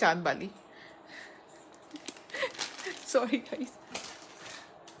वाली है चांद वाली? सॉरी गाइस,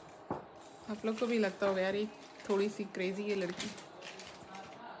 आप लोग को भी लगता होगा यार ये थोड़ी सी क्रेजी है लड़की,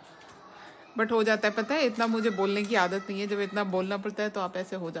 बट हो जाता है. पता है इतना मुझे बोलने की आदत नहीं है. जब इतना बोलना पड़ता है तो आप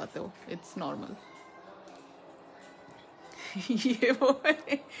ऐसे हो जाते हो. It's normal. ये वो है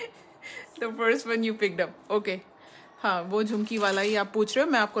the first one you picked up. Okay, हाँ वो झुमकी वाला ही आप पूछ रहे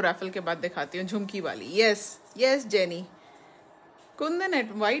हो. मैं आपको राफल के बाद दिखाती हूँ झुमकी वाली. Yes yes jenny. Kundan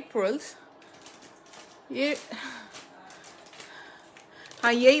at white pearls. ये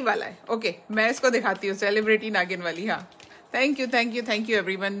हाँ यही वाला है. ओके, मैं इसको दिखाती हूँ सेलिब्रिटी नागिन वाली. हाँ थैंक यू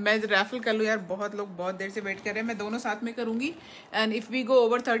एवरीवन। मैं रैफल कर लूँ यार, बहुत लोग बहुत देर से वेट कर रहे हैं। मैं दोनों साथ में करूँगी and if we go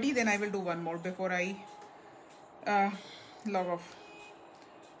over 30 then I will do one more before I log of.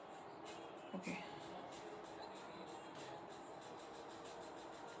 Okay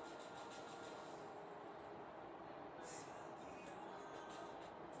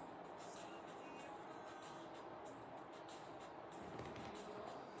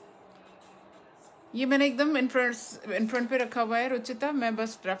ये मैंने एकदम इन फ्रंट पे रखा हुआ है रुचिता। मैं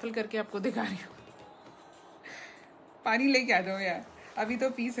बस रैफल करके आपको दिखा रही हूँ। पानी लेके आ जाओ यार, अभी तो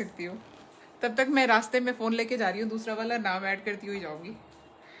पी सकती हो। तब तक मैं रास्ते में फ़ोन लेके जा रही हूँ, दूसरा वाला नाम ऐड करती हुई जाऊँगी।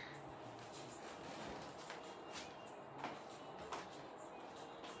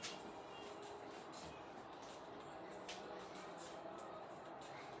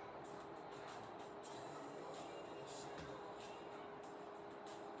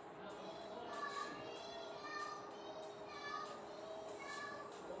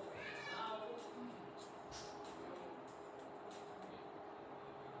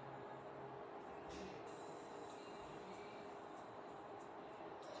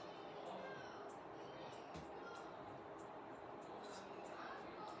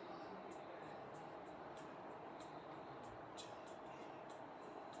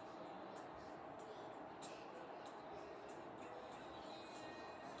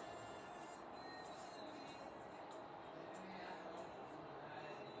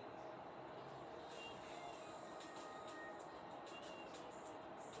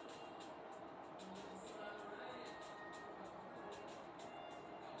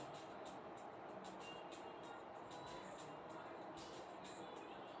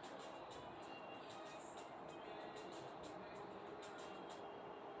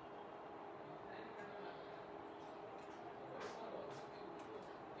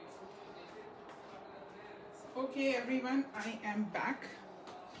 Okay everyone, I am back.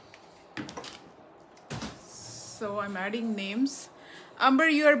 So I'm adding names. Amber,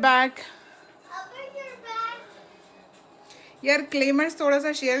 you are back. Amber, you're back. यार क्लेमर्स थोड़ा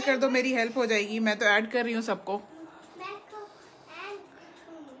सा शेयर कर दो, मेरी हेल्प हो जाएगी। मैं तो ऐड कर रही हूँ सबको।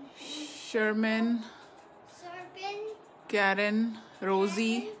 शर्मिन, कैरन,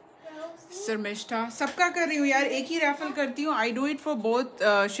 रोजी, शर्मिष्ठा, सबका कर रही हूँ यार। एक ही रैफल करती हूँ। I do it for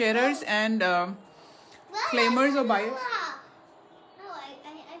both sharers and claimers or buyers. No,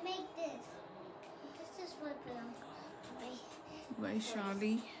 I make this. This is what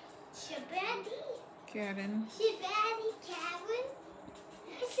Vaishali, Shabadi, Karen,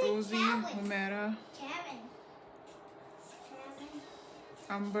 Rosie, Humera, Karen,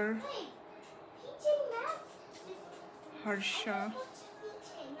 Amber, hey, PJ Masks. Harsha, PJ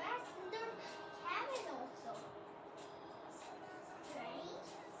Masks and then Karen also. Right?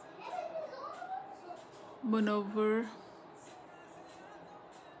 Karen is also. Munawar,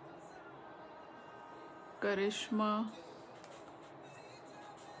 Karishma,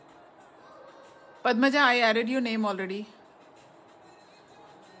 Padmaja, I added your name already.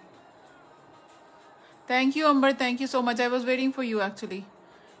 Thank you, Amber. Thank you so much. I was waiting for you actually.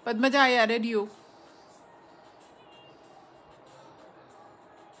 Padmaja, I added you.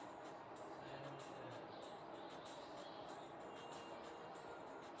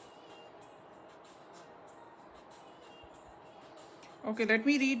 Okay, let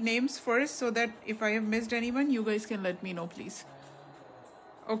me read names first so that if I have missed anyone, you guys can let me know, please.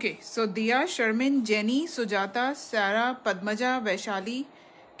 Okay, so Diya, Sharmin, Jenny, Sujata, Sarah, Padmaja, Vaishali,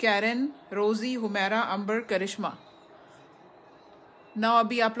 Karen, Rosie, Humera, Amber, Karishma. Now,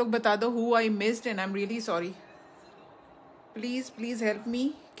 abhi aap log bata do who I missed and I'm really sorry. Please help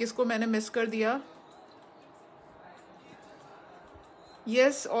me. Kisko maine miss kar diya?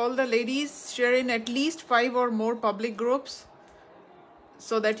 Yes, all the ladies share in at least 5 or more public groups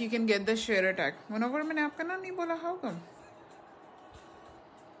so that you can get the share tag. Munawar, maine aapka naam nahi bola, how come?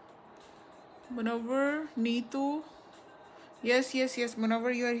 Munawar, Neetu. Yes,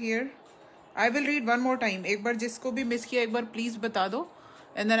 Munawar, you are here. I will read one more time. एक बार जिसको भी miss किया एक बार please बता दो.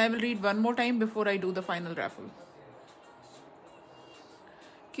 And then I will read one more time before I do the final raffle.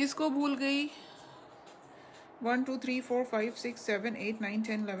 किसको भूल गई? 1, 2, 3, 4, 5, 6, 7, 8, 9,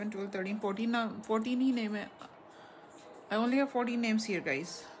 10, 11, 12, 13, 14 ही name है. I only have 14 names here,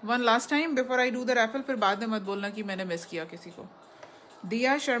 guys. One last time before I do the raffle, फिर बाद में मत बोलना कि मैंने मिस किया किसी को.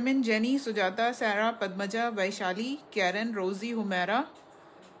 Diya, Sharmin, Jenny, Sujata, Sarah, Padmaja, Vaishali, Karen, Rosie, Humera,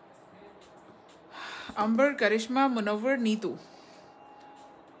 Amber, Karishma, Munawar, Neetu,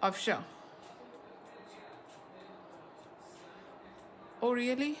 Afsha. Oh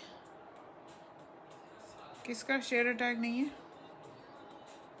really? किसका शेयर टैग नहीं है?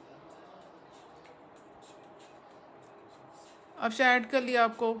 अफशा ऐड कर लिया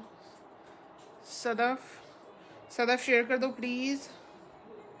आपको. सदफ शेयर कर दो प्लीज़.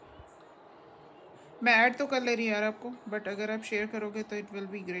 मैं ऐड तो कर ले रही यार आपको, बट अगर आप शेयर करोगे तो it will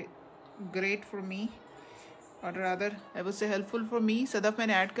be great for me, और rather I would say helpful for me. Sadaf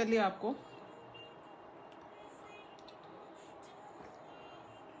मैंने ऐड कर लिया आपको.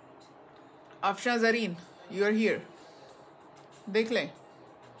 Afsha Zareen, you are here. देख लें.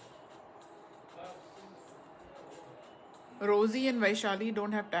 Rosie and Vaishali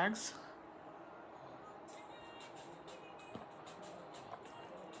don't have tags.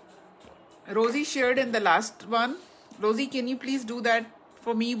 Rosie shared in the last one. Rosie, can you please do that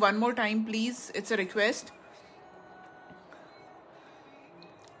for me one more time, please? It's a request.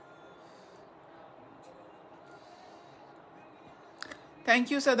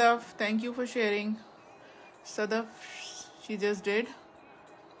 Thank you, Sadaf. Thank you for sharing. Sadaf, she just did.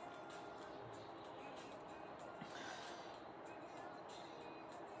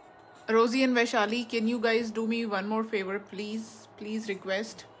 Rosie and Vaishali, can you guys do me one more favor, please? Please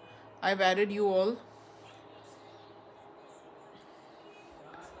request. I've added you all.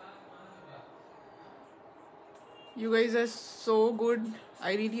 You guys are so good.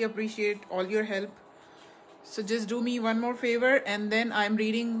 I really appreciate all your help. So just do me one more favor, and then I'm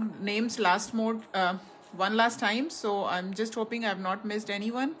reading names one last time. So I'm just hoping I've not missed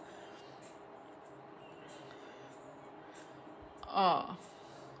anyone.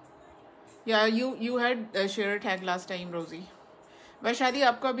 Yeah, you had shared a tag last time, Rosie. Vaishali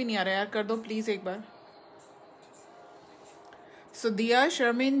आपको अभी नहीं आ रहा यार, कर दो please एक बार. So Diya,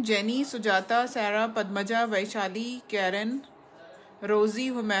 Sharmin, Jenny, Sujata, Sarah, Padmaja, Vaishali, Karen, Rosie,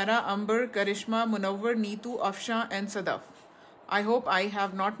 Humaira, Amber, Karishma, Munawwar, Neetu, Afsha, and Sadaf. I hope I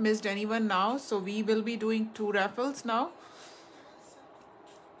have not missed anyone now. So we will be doing 2 raffles now.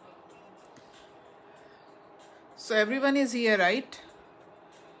 So everyone is here, right?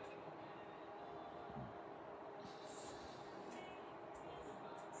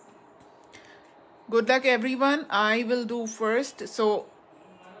 Good luck everyone. I will do first. So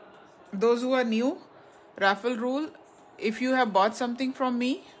those who are new, raffle rule, if you have bought something from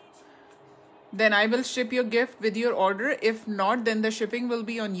me, then I will ship your gift with your order. If not, then the shipping will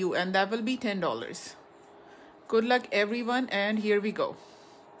be on you, and that will be $10. Good luck everyone, and here we go.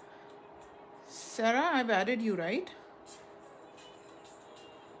 Sarah, I've added you, right?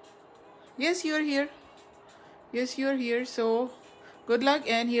 Yes, you're here. Yes, you're here. So good luck,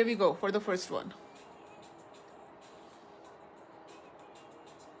 and here we go for the first one.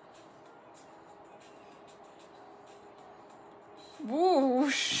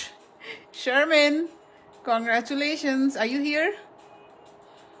 Whoosh! Sherman, congratulations. Are you here?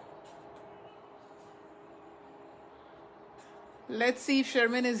 Let's see if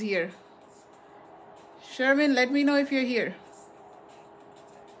Sherman is here. Sherman, let me know if you're here.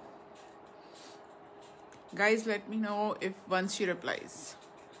 Guys, let me know if once she replies.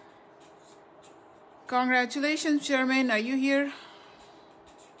 Congratulations, Sherman. Are you here?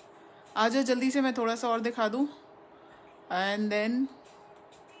 आजा जल्दी से, मैं थोड़ा सा और दिखा दूँ. And then,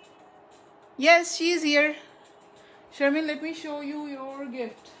 yes, she's here. Sherman, let me show you your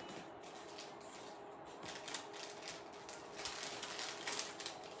gift.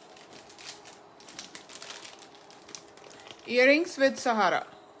 Earrings with Sahara.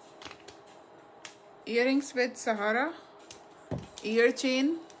 Earrings with Sahara. Ear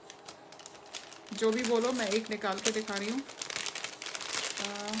chain. जो भी बोलो, मैं एक निकाल के दिखा रही हूँ.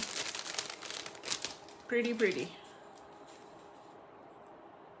 Pretty.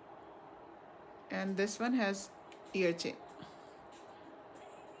 And this one has ear chain.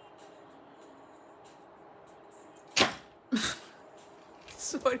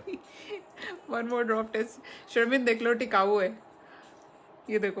 Sorry, one more drop test. Sharmin देख लो, टिकाऊ है.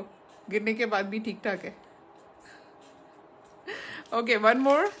 ये देखो, गिरने के बाद भी ठीक ठाक है. Okay, one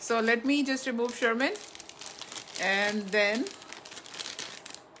more. So let me just remove Sherman, and then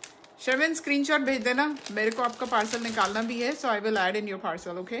Sherman screenshot भेज देना. मेरे को आपका पार्सल निकालना भी है, so I will add in your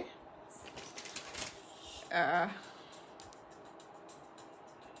parcel. Okay.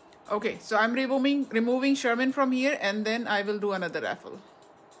 Okay, so I'm removing Sherman from here, and then I will do another raffle.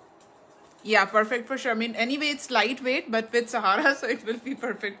 Yeah, perfect for Sherman. Anyway, it's lightweight, but with Sahara, so it will be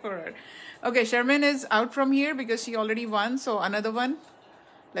perfect for her. Okay, Sherman is out from here because she already won, so another one.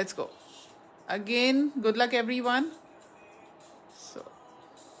 Let's go. Again, good luck everyone. So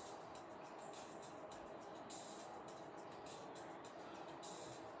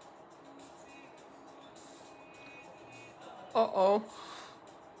uh-oh.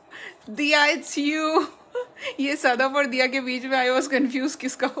 Diya, it's you. ये सदफ और दिया के बीच में I was confused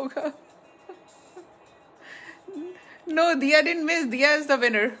किसका होगा. No, Diya didn't miss. Diya is the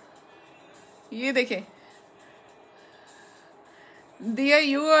winner. ये देखें. Diya,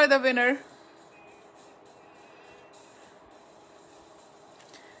 you are the winner.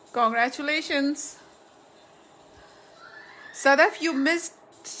 Congratulations. Sadaf, you missed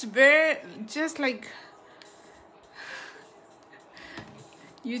where just like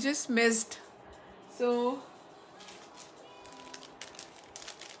you just missed. So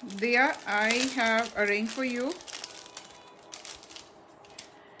Diya, I have a ring for you.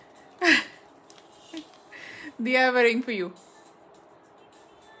 Diya, I have a ring for you.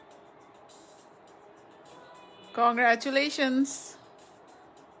 Congratulations.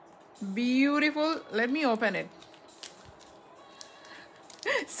 Beautiful. Let me open it.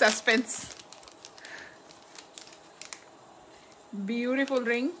 Suspense. Beautiful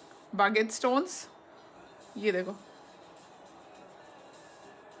ring. Baguette stones. ये देखो.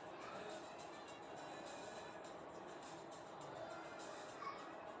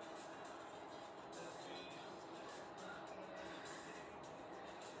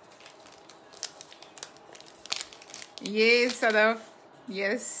 Yes, Sadaf.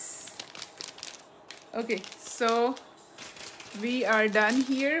 Yes. Okay, so we are done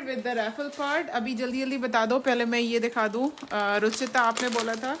here with the raffle part. अभी जल्दी जल्दी बता दो. पहले मैं ये दिखा दूँ. रुचिता आपने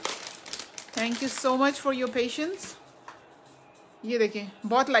बोला था. Thank you so much for your patience. ये देखें.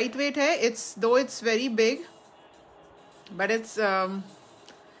 बहुत light weight है. Though it's very big, but it's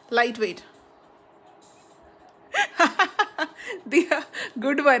lightweight. दिया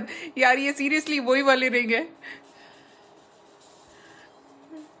good one. यार ये seriously वही वाली रिंग है.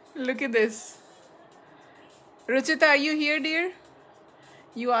 Look at this. Ruchita, are you here, dear?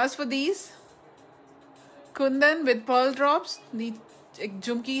 You asked for these. Kundan with pearl drops. एक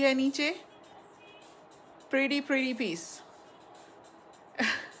झुमकी है नीचे. Pretty piece.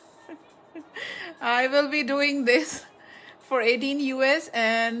 I will be doing this for 18 US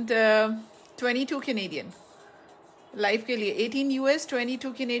and 22 Canadian. Live के लिए 18 US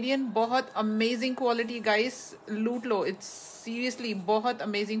 22 Canadian. बहुत amazing quality, guys. लूट लो. It's seriously बहुत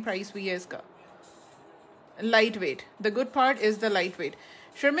amazing price हुई है इसका. Lightweight. The good part is the lightweight.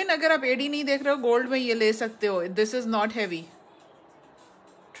 Sharmin, अगर आप एडी नहीं देख रहे हो, गोल्ड में ये ले सकते हो. This is not heavy.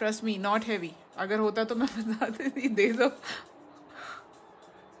 Trust me, not heavy. अगर होता तो मैं बता देती. दे दो.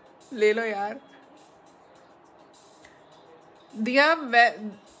 ले लो यार. दिया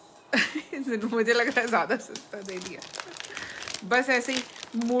मुझे लग रहा है ज्यादा सस्ता दे दिया. बस ऐसे ही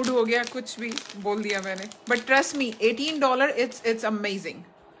मूड हो गया, कुछ भी बोल दिया मैंने. But trust me, $18. It's amazing.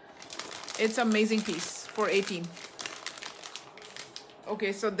 It's amazing piece for 18.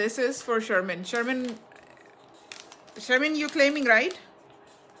 Okay, so this is for Sherman. Sherman, you claiming, right?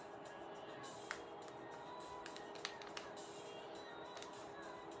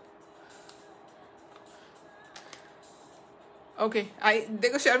 Okay,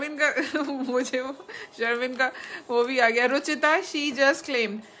 देखो शर्मिन का मुझे वो शर्मिन का वो भी आ गया. Ruchita, she just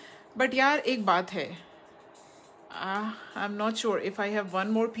claimed. But यार एक बात है. I'm not sure if I have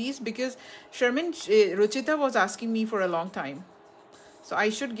one more piece because Ruchita was asking me for a long time. So I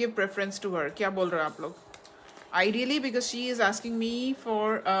should give preference to her. क्या बोल रहे हो आप लोग? Ideally, because she is asking me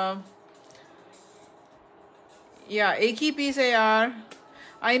for yeah, एक ही piece है यार.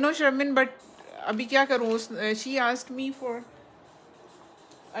 I know Shermin, but अभी क्या करूँ? She asked me for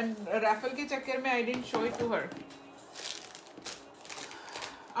raffle के चक्कर में I didn't show it to her.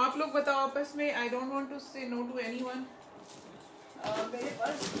 आप लोग बताओ आपस में. I don't want to say no to anyone. मेरे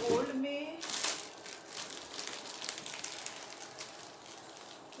पास गोल्ड में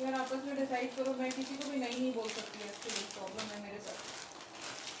यार आपस में डिसाइड करो. मैं किसी को भी नहीं बोल सकती. एक्चुअली प्रॉब्लम है मेरे साथ.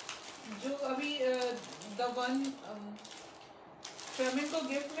 जो अभी द वन शर्मिन को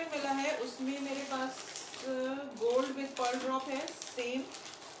गिफ्ट में मिला है उसमें मेरे पास गोल्ड विद पर्ल ड्रॉप है same.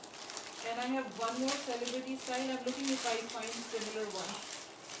 And I have one more celebrity style. I'm looking if I find similar one,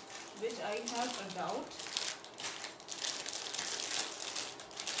 which I have a doubt.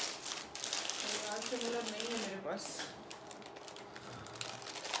 यार similar नहीं है मेरे पास.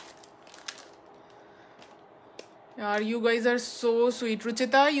 यार you guys are so sweet.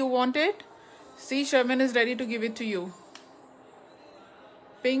 Ruchita, you want it? See, Sherman is ready to give it to you.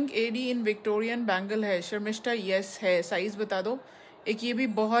 Pink AD in Victorian bangle है. Sharmishtha, yes है. Size बता दो. एक ये भी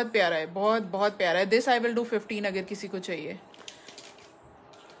बहुत प्यारा है. बहुत प्यारा है. This I will do 15 अगर किसी को चाहिए.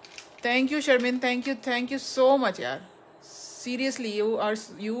 Thank you Shermin. Thank you so much यार. Seriously,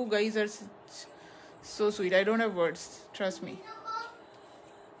 you guys are so sweet. I don't have words. Trust me.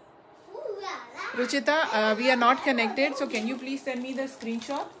 Ruchita, we are not connected, so can you please send me the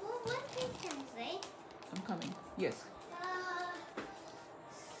screenshot? I'm coming. Yes.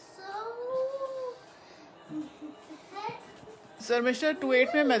 Sir mister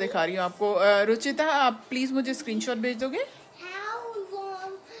 28 में मैं दिखा रही हूँ आपको। रुचिता आप please मुझे screenshot भेज दोगे? How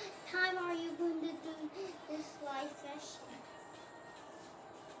long time are you going to do this live fashion?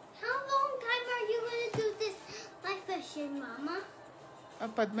 How long time are you going to do this live fashion, Mama?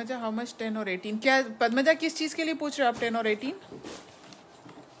 अब पद्मजा हाउ मच 10 और 18? क्या पद्मजा किस चीज के लिए पूछ रहे हो आप 10 और 18?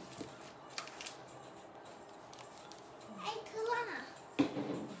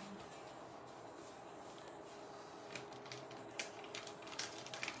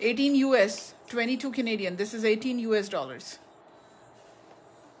 $18 US, 22 Canadian. This is $18 US.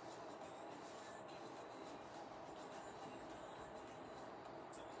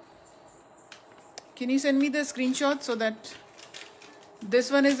 Can you send me the screenshot so that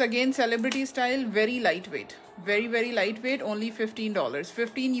this one is again celebrity style, very lightweight, very lightweight, only $15.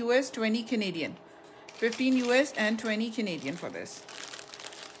 15 US, 20 Canadian. 15 US and 20 Canadian for this.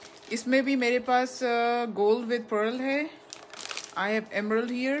 इसमें भी मेरे पास gold with pearl है. I have emerald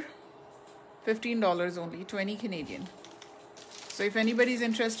here. $15 only, 20 Canadian. So if anybody is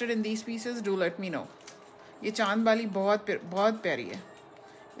interested in these pieces, do let me know. ये चांद वाली बहुत प्यारी है.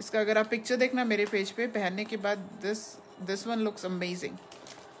 इसका अगर आप पिक्चर देखना मेरे पेज पे पहनने के बाद, this one looks amazing.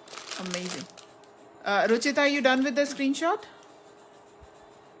 Ruchita, are you done with the screenshot?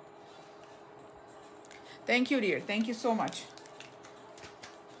 Thank you dear, thank you so much.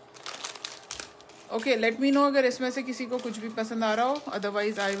 Okay, let me know अगर इसमें से किसी को कुछ भी पसंद आ रहा हो.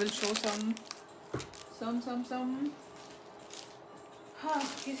 Otherwise I will show some. हाँ,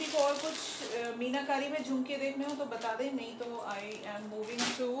 किसी को और कुछ मीनाकारी में झुमके देखने हो तो बता दें, नहीं तो I am moving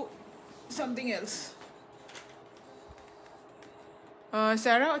to something else.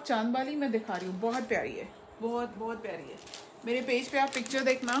 सारा चांदबाली मैं दिखा रही हूँ, बहुत प्यारी है, बहुत प्यारी है. मेरे पेज पे आप पिक्चर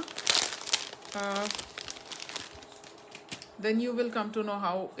देखना, then you will come to know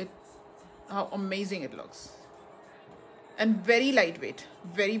how amazing it looks. And very lightweight,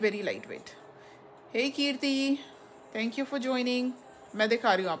 very lightweight. Hey Kirti, thank you for joining. मैं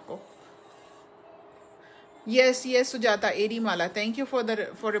दिखा रही हूँ आपको. Yes, Sujata, AD Mala, thank you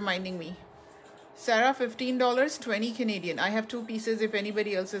for reminding me. Sarah, $15, 20 Canadian. I have 2 pieces if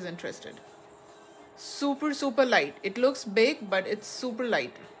anybody else is interested. Super light. It looks big, but it's super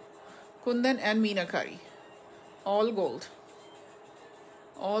light. Kundan and Meenakari. All gold.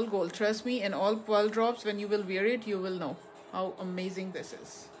 All gold. Trust me, and all pearl drops, when you will wear it, you will know how amazing this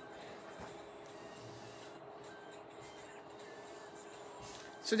is.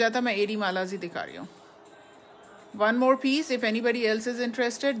 Sujata, मैं AD Malas ही दिखा रही हूँ. One more piece, if anybody else is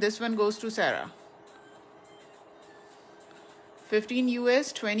interested. This one goes to Sarah. 15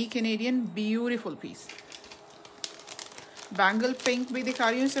 US, 20 Canadian. Beautiful piece. Bangle pink भी दिखा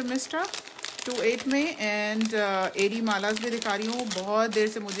रही हूँ sir mister 28 में. And AD मालास भी दिखा रही हूँ. बहुत देर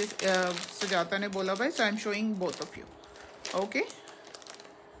से मुझे सुजाता ने बोला भाई, so I'm showing both of you. Okay.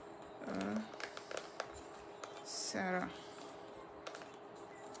 Sarah.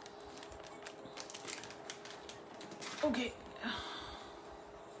 Okay.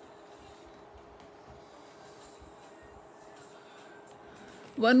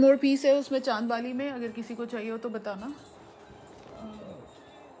 One more piece है उसमें चांद वाली में, अगर किसी को चाहिए हो तो बताना.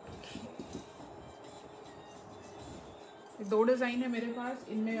 दो डिज़ाइन है मेरे पास,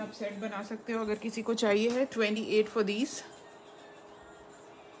 इनमें आप सेट बना सकते हो अगर किसी को चाहिए है. 28 for these.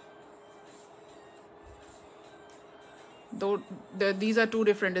 These are 2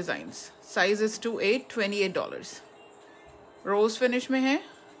 different designs. Size is 28, $28. Rose finish में है.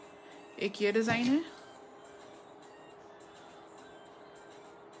 एक ये डिज़ाइन है.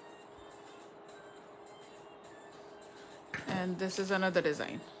 And this is another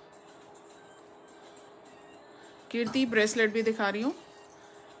design. Kirti bracelet भी दिखा रही हूँ,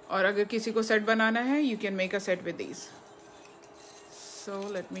 और अगर किसी को सेट बनाना है, you can make a set with these. So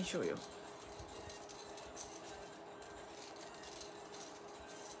let me show you.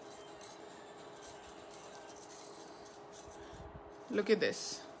 Look at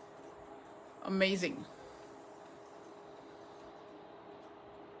this. Amazing.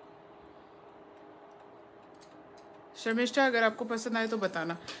 Sharmishtha, अगर आपको पसंद आए तो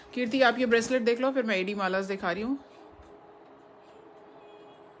बताना. कीर्ति, आप ये ब्रेसलेट देख लो, फिर मैं एडी मालास दिखा रही हूँ.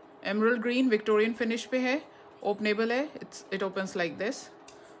 एमरल्ड ग्रीन विक्टोरियन फिनिश पे है. ओपनेबल है. It opens like this.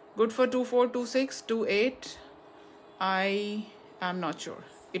 Good for 24, 26, 28. I am not sure.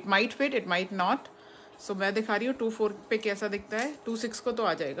 It might fit, it might not. सो मैं दिखा रही हूँ 24 पे कैसा दिखता है. 26 को तो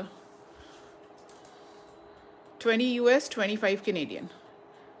आ जाएगा. 20 US, 25 Canadian.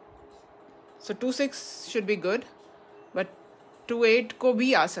 So 26 should be good, but 28 को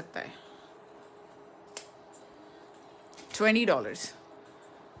भी आ सकता है. $20.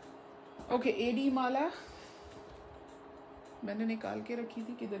 Okay, AD माला. मैंने निकाल के रखी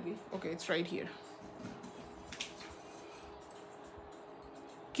थी, किधर गई? Okay, it's right here.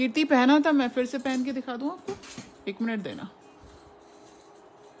 कीर्ति पहना था, मैं फिर से पहन के दिखा दूँ आपको, 1 मिनट देना।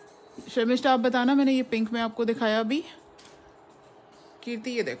 शर्मिष्ठा आप बताना, मैंने ये पिंक में आपको दिखाया अभी।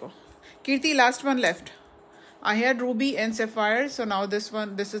 कीर्ति ये देखो, कीर्ति last one left. I had ruby and sapphire, so now this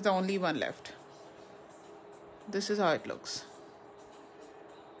is the only one left. This is how it looks.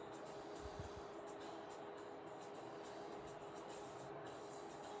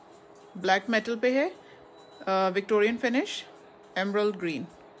 Black metal पे है, Victorian finish, emerald green,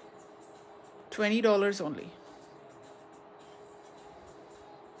 $20 only.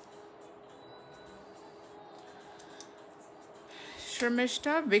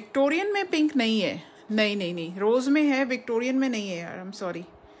 Sharmishtha Victorian में पिंक नहीं है, नहीं, रोज में है, विक्टोरियन में नहीं है यार, I am sorry.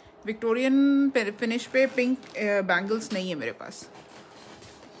 Victorian finish पे पिंक बैंगल्स नहीं है मेरे पास।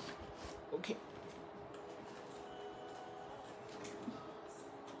 ओके,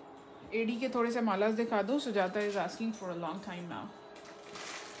 एडी के थोड़े से मालास दिखा दो। Sujata is asking for a long time now.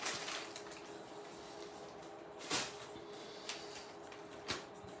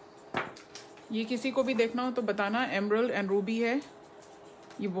 ये किसी को भी देखना हो तो बताना, एमरल्ड एंड रूबी है।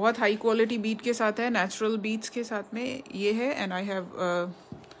 ये बहुत हाई क्वालिटी बीट के साथ है, नेचुरल बीट्स के साथ में ये है। And I have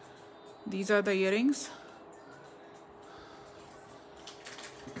these are the earrings.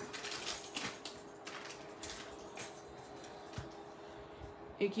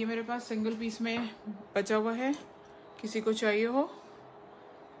 एक ये मेरे पास सिंगल पीस में बचा हुआ है, किसी को चाहिए हो।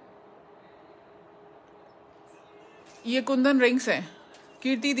 ये कुंदन रिंग्स हैं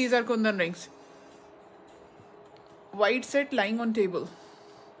कीर्ति, these are Kundan rings, white set lying on table,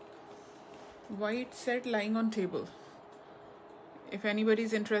 white set lying on table. If anybody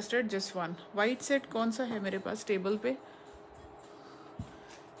is interested, just one white set कौन सा है मेरे पास टेबल पे?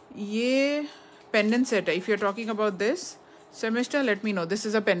 ये pendant set है। If you're talking about this, Semester, let me know. This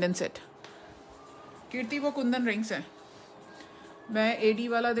is a pendant set. कीर्ति वो Kundan rings हैं। मैं एडी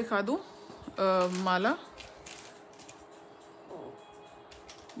वाला दिखा दूँ माला।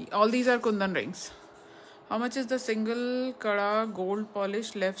 All these are kundan rings. How much is the single kada gold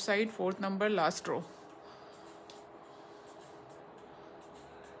polish left side 4th number last row?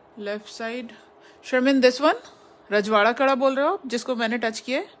 Left side. Sharmin, this one? रजवाड़ा कड़ा बोल रहे हो आप, जिसको मैंने टच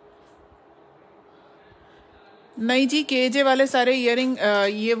किया? नहीं जी, केजे वाले सारे इयरिंग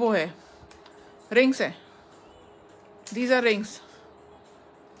ये वो है, रिंग्स है। These are rings.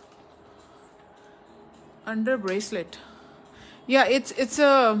 Under bracelet. Yeah,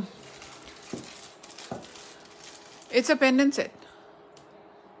 it's a pendant set.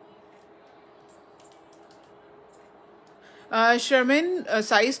 Sharmin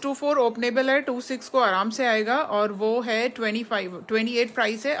size 24 openable है, 26 को आराम से आएगा और वो है 28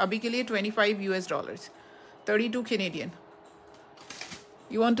 प्राइस है अभी के लिए, $25, 32 Canadian.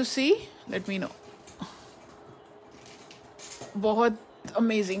 You want to C? Let me know. बहुत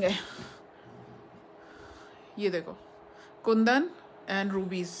अमेजिंग है ये देखो, कुंदन एंड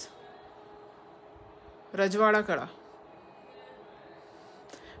रूबीज, रजवाड़ा कड़ा।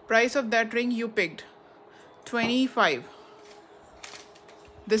 Price of that ring you picked 25.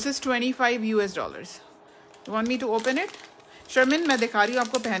 This is $25. You want me to open it? Sharmin मैं दिखा रही हूँ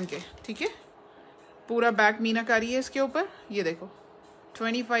आपको पहन के, ठीक है? पूरा बैक मीनाकारी है इसके ऊपर, ये देखो,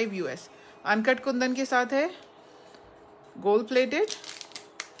 $25। अनकट कुंदन के साथ है, गोल्ड प्लेटेड,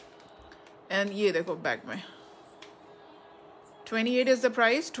 एंड ये देखो बैक में 28 इज द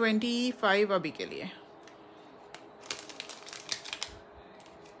प्राइस, 25 अभी के लिए।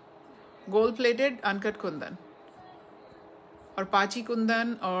 गोल्ड प्लेटेड अनकट कुंदन और पाची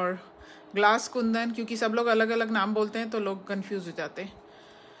कुंदन और ग्लास कुंदन, क्योंकि सब लोग अलग अलग नाम बोलते हैं तो लोग कंफ्यूज हो जाते हैं।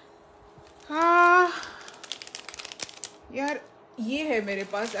 यार ये है मेरे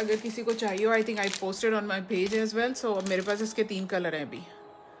पास, अगर किसी को चाहिए हो। I think I posted on my page as well. सो मेरे पास इसके 3 कलर हैं अभी,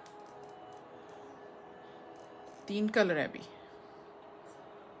 3 कलर हैं अभी।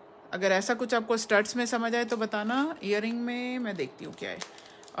 अगर ऐसा कुछ आपको स्टड्स में समझ आए तो बताना। ईयरिंग में मैं देखती हूँ क्या है,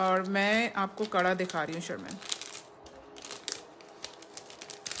 और मैं आपको कड़ा दिखा रही हूँ शर्मिन।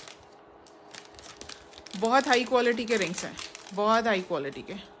 बहुत हाई क्वालिटी के रिंग्स हैं, बहुत हाई क्वालिटी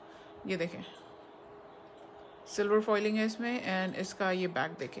के। ये देखें, सिल्वर फॉइलिंग है इसमें, एंड इसका ये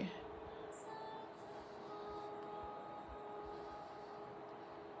बैक देखें।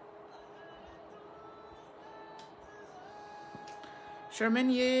 शर्मिन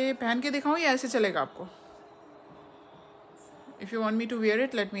ये पहन के दिखाऊं या ऐसे चलेगा आपको? If you want me to where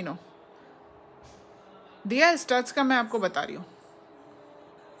it, let me know. दिया स्टड्स का मैं आपको बता रही हूँ।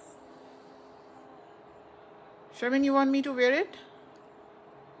 Sharmin, you want me to wear it?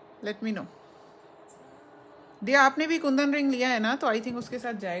 Let me know. दिया आपने भी कुंदन रिंग लिया है ना, तो आई थिंक उसके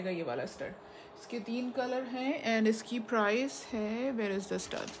साथ जाएगा ये वाला स्टड. इसके 3 कलर हैं एंड इसकी प्राइस है, where is the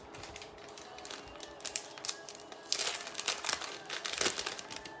stud,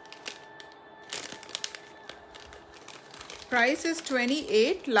 price is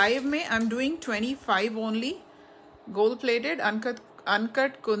 28. Live में I am doing 25 only. Gold plated,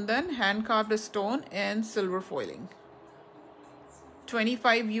 uncut Kundan, hand carved stone and silver foiling.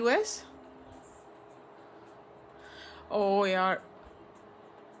 25 US. Oh यार,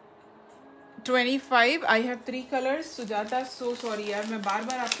 25. I have 3 colors. Sujata, so sorry यार, मैं बार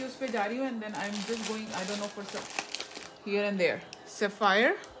बार आपके उस पे जा रही हूँ and then I'm just going, I don't know, for some here and there.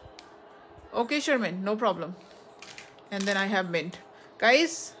 Sapphire. Okay Sherman, no problem. And then I have mint.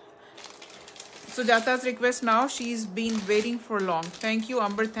 Guys, Sujata's request now. She's been waiting for long. Thank you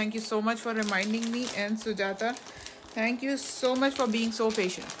Amber, thank you so much for reminding me, and Sujata, thank you so much for being so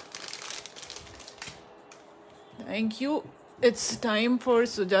patient. Thank you. It's time for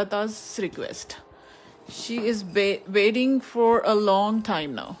Sujata's request. She is waiting for a long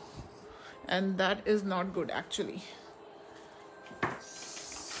time now, and that is not good actually.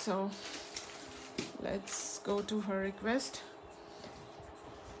 So let's go to her request.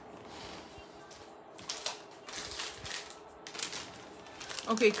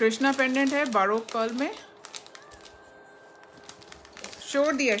 Okay, Krishna pendant है baroque pearl में.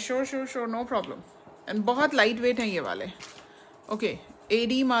 Sure dear, sure, no problem. And बहुत light weight हैं ये वाले. Okay,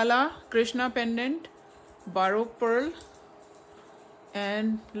 AD Mala, Krishna pendant, Barog Perl,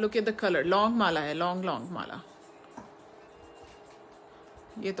 and look at the colour. Long माला है, long माला.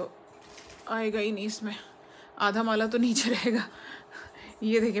 ये तो आएगा ही नहीं इसमें, आधा माला तो नीचे रहेगा.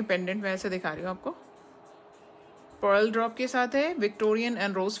 ये देखिए पेंडेंट मैं ऐसे दिखा रही हूँ आपको. पर्ल ड्रॉप के साथ है, विक्टोरियन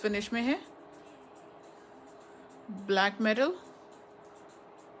एंड रोज फिनिश में है, ब्लैक मेटल,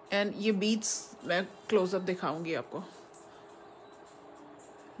 एंड ये बीड्स मैं क्लोजअप दिखाऊंगी आपको.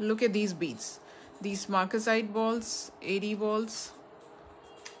 Look at these beads, these मार्कसाइट balls, AD balls,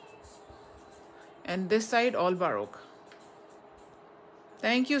 and this side all Barog.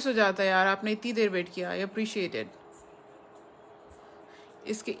 Thank you Sujata यार, आपने इतनी देर वेट किया, आई अप्रिशिएट इट.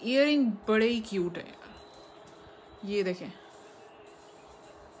 इसके ईयरिंग बड़े ही क्यूट हैं, ये देखें.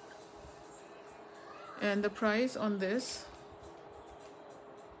 And the price on this,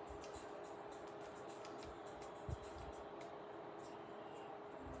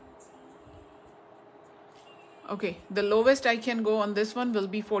 okay, the lowest I can go on this one will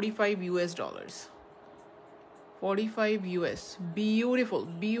be $45 US. 45 US.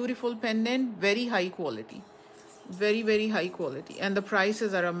 Beautiful pendant, very high quality, very high quality, and the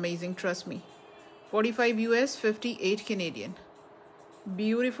prices are amazing, trust me. 45 US, 58 Canadian.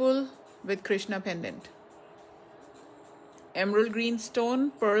 Beautiful with Krishna pendant, emerald green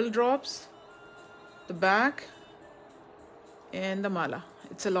stone, pearl drops, the back, and the mala.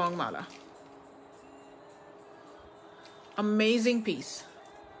 It's a long mala. Amazing piece.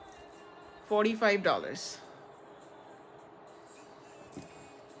 $45.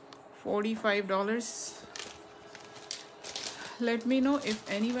 $45. Let me know if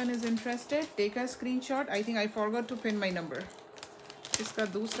anyone is interested. Take a screenshot. I think I forgot to pin my number. इसका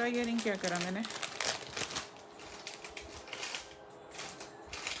दूसरा earring क्या करा मैंने?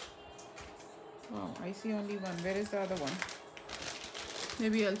 Oh, I see only one. Where is the other one?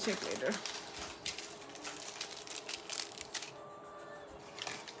 Maybe I'll check later.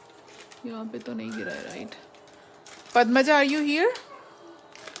 यहाँ पे तो नहीं गिरा है, right? Padmaja, are you here?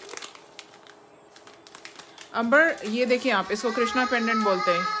 अंबर, ये देखिए आप, इसको कृष्णा पेंडेंट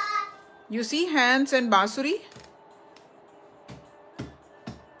बोलते हैं. यू सी हैंड्स एंड बांसुरी.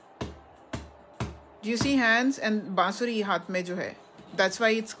 यू सी हैंड्स एंड बांसुरी हाथ में जो है, that's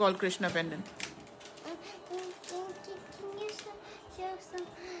why it's called Krishna pendant.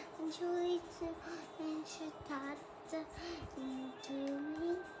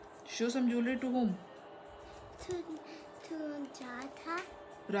 Show some jewelry to whom? To Jatha.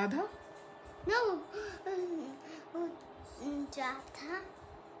 Radha? No, Jatha.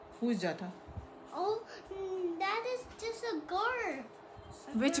 Who is Jatha? Oh, that is just a girl.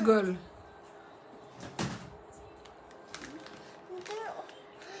 Which girl?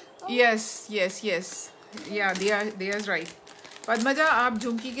 Yes. Yeah, they are right. Padmaja, आप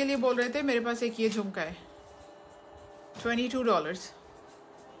झुमकी के लिए बोल रहे थे, मेरे पास एक ये झुमका है. $22.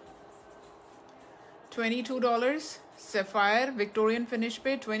 $22. Sapphire Victorian finish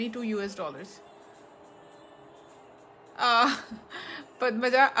पे $22 US.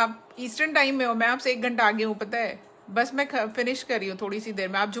 पद्मजा, आप ईस्टर्न टाइम में हो, मैं आपसे 1 घंटा आगे हूँ, पता है. बस मैं फिनिश कर रही हूँ थोड़ी सी देर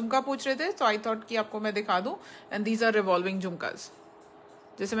में. आप झुमका पूछ रहे थे, तो आई थॉट कि आपको मैं दिखा दूँ. And these are revolving झुमकाज.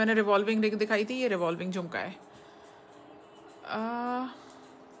 जैसे मैंने रिवॉल्विंग रिंग दिखाई थी, ये रिवॉल्विंग झुमका है.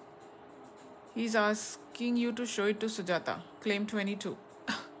 He's asking you to show it to Sujata. Claim 22.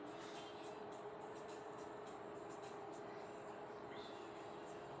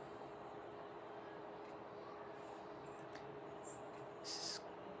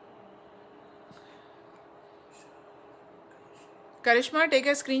 Karishma, take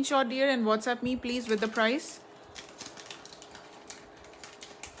a screenshot, dear, and WhatsApp me, please, with the price.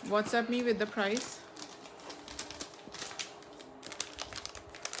 WhatsApp me with the price.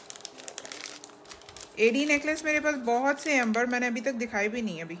 AD necklace मेरे पास बहुत से हैं amber, मैंने अभी तक दिखाए भी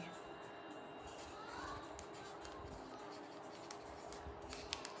नहीं अभी.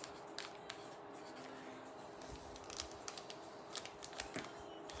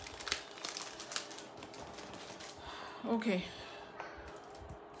 ओके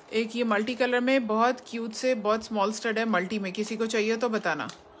एक ये मल्टी कलर में बहुत क्यूट से बहुत स्मॉल स्टड है मल्टी में, किसी को चाहिए तो बताना.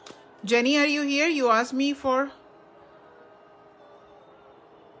 Jenny, are you here? You ask me for.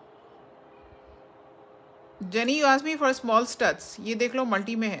 Jenny, you ask me for small studs. ये देख लो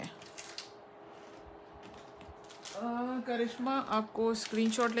मल्टी में है. करिश्मा, आपको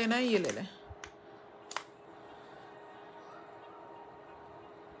स्क्रीनशॉट लेना है, ये ले लें.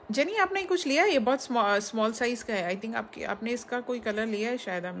 जेनी, आपने कुछ लिया? ये बहुत स्मॉल साइज का है. आई थिंक आपने इसका कोई कलर लिया है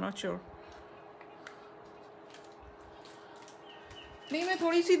शायद. I am not sure. नहीं, मैं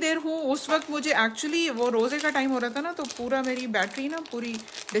थोड़ी सी देर हूँ. उस वक्त मुझे एक्चुअली वो रोज़े का टाइम हो रहा था ना, तो पूरा मेरी बैटरी ना पूरी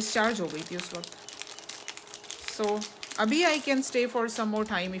डिस्चार्ज हो गई थी उस वक्त. सो अभी I can stay for some more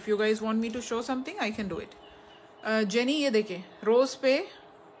time. If you guys want me to show something I can do it. Jenny, ये देखें रोज़ पे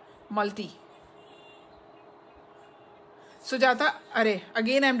मल्टी. सुजाता, अरे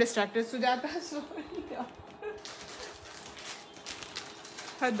again I am distracted. Sujata, sorry,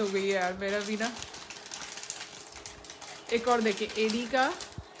 हद हो गई है यार मेरा भी ना. एक और देखिए एडी का.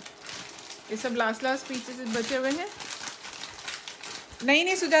 ये सब लास्ट पीसेस बचे हुए हैं.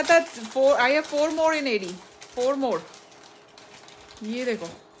 नहीं Sujata, I have 4 more in AD. 4 मोर. ये देखो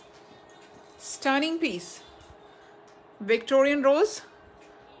stunning piece. Victorian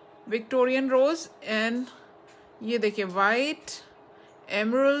rose and ये देखिए white,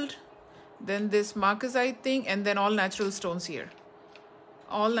 emerald, then this मार्कसाइट thing, and then all natural stones here.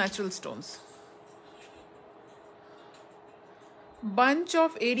 All natural stones. Bunch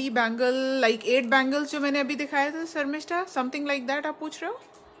of AD bangle, like 8 bangles जो मैंने अभी दिखाया था शर्मिष्ठा, समथिंग लाइक दैट. आप पूछ रहे हो?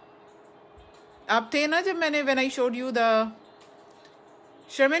 आप थे ना जब मैंने when I showed you the.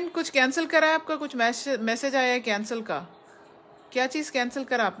 Sharmin, कुछ कैंसिल करा है आपका? कुछ मैसेज आया है कैंसिल का? क्या चीज़ कैंसिल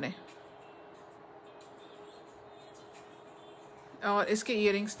करा आपने? और इसके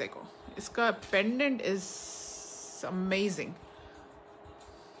इयरिंग्स देखो. इसका pendant is amazing.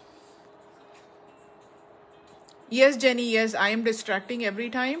 Yes, Jenny, yes, I am distracting every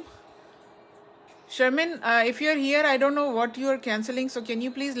time. Shermin, if you're here, I don't know what you're canceling, so can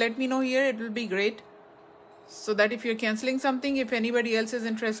you please let me know here? It will be great. So that if you're canceling something, if anybody else is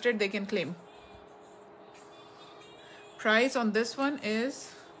interested, they can claim. Price on this one is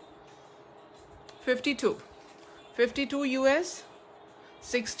 52. 52 US,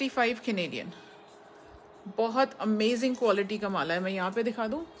 65 Canadian. बहुत amazing quality का माला है. मैं यहाँ पे दिखा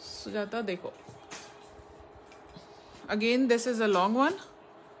दूँ सुजाता, देखो. Again, this is a long one.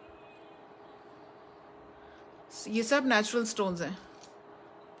 ये सब natural stones हैं.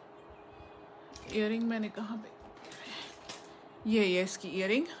 Earring मैंने कहाँ पे? ये इसकी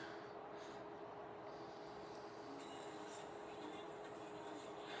earring.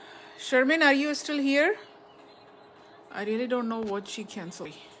 Shermin, are you still here? I really don't know what she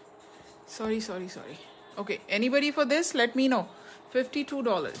canceled. Sorry. Okay, anybody for this? Let me know.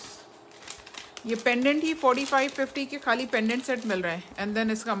 $52. ये पेंडेंट ही 45-50 के खाली पेंडेंट सेट मिल रहे हैं. एंड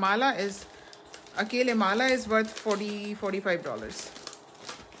देन इसका माला इज, अकेले माला is worth $40-45.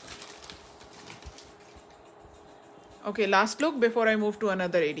 Okay, last look before I move to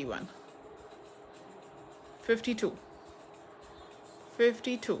another 81. 52.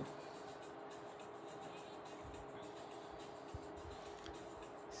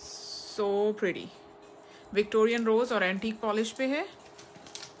 So pretty. Victorian रोज और antique polish पे है.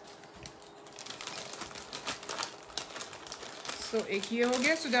 तो एक ये हो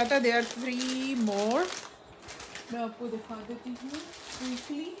गया सुजाता. दे आर 3 मोर. मैं आपको दिखा देती हूँ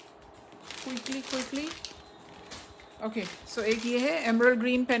क्विकली. ओके, सो एक ये है एमरल्ड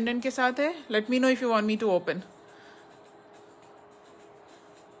ग्रीन पेंडेंट के साथ है. Let me know if you want me to open.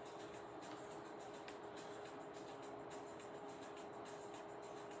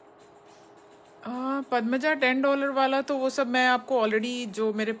 Padmaja $10 वाला तो वो सब मैं आपको ऑलरेडी,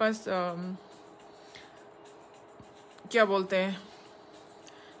 जो मेरे पास क्या बोलते हैं,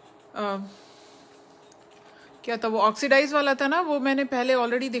 क्या था वो? ऑक्सीडाइज वाला था ना वो, मैंने पहले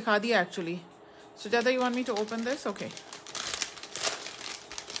ऑलरेडी दिखा दिया actually. Sujata, you want me to open this? Okay.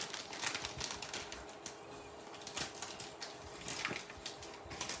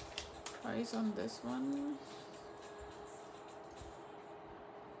 Price on this one.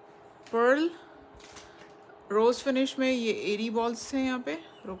 Pearl rose finish में ये एरी बॉल्स हैं यहाँ पे.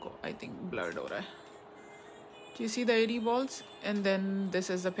 रुको, आई थिंक ब्लर्ड हो रहा है. Do you see the eri balls? And then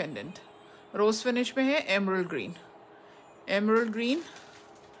this is the pendant. Rose finish में है, emerald green. Emerald green.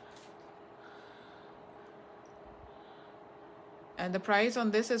 And the price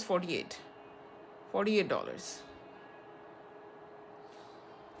on this is $48.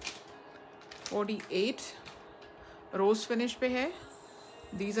 $48. Rose finish पे है.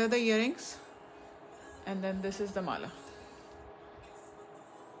 These are the earrings. And then this is the mala.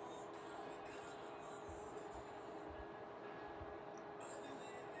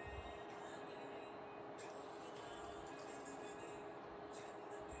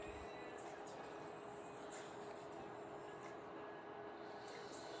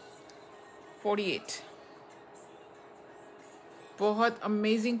 $48. बहुत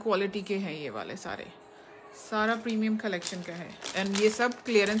amazing quality के हैं ये वाले सारे. सारा प्रीमियम कलेक्शन का है. एंड ये सब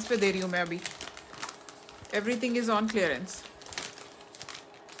क्लियरेंस पे दे रही हूँ मैं अभी. Everything is on clearance.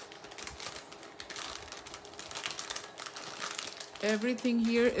 Everything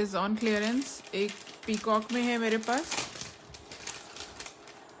here is on clearance. एक पीकॉक में है मेरे पास.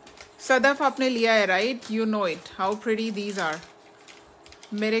 सदफ आपने लिया है, right? You know it how pretty these are.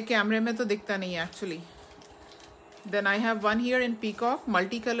 मेरे कैमरे में तो दिखता नहीं है actually. Then I have one here in peacock,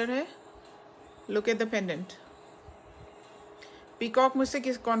 multi colour है. Look at the pendant. Peacock मुझसे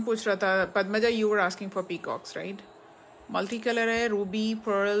कौन पूछ रहा था? Padmaja, you were asking for peacocks, right? Multi colour है, Ruby,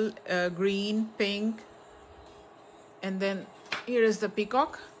 Perl, green, pink, and then here is the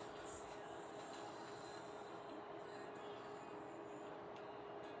peacock.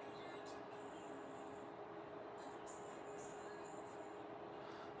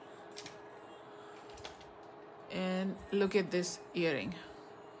 And look at this earring.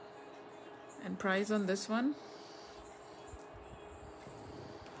 And price on this one,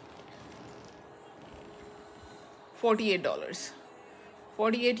 $48.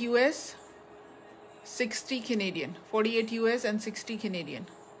 48 US, 60 Canadian. 48 US and 60 Canadian.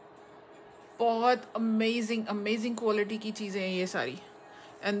 बहुत amazing quality की चीज़ें हैं ये सारी.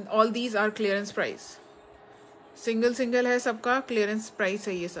 And all these are clearance price. Single है सबका, clearance price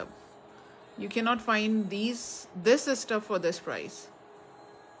है ये सब. You cannot find this stuff for this price.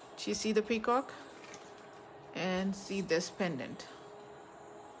 You see the peacock and see this pendant.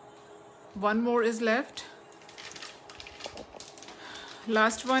 One more is left.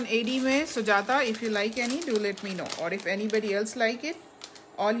 Last one, AD में. Sujata, if you like any, do let me know. Or if anybody else like it,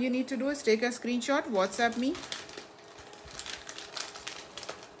 all you need to do is take a screenshot, WhatsApp me.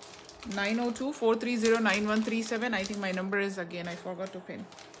 902-430-9137. I think my number is, again, I forgot to pin.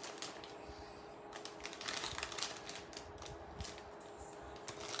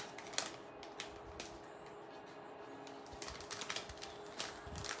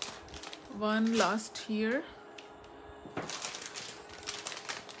 One last here.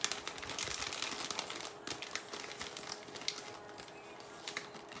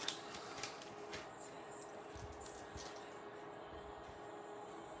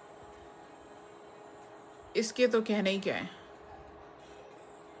 इसके तो कहने ही क्या है,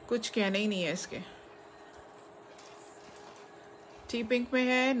 कुछ कहने ही नहीं है इसके. टी पिंक में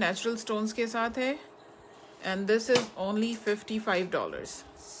है, नेचुरल स्टोन्स के साथ है. And this is only $55.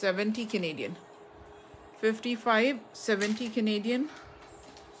 70 Canadian. 55, 70 Canadian.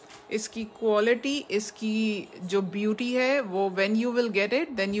 इसकी क्वालिटी, इसकी जो ब्यूटी है वो when you will get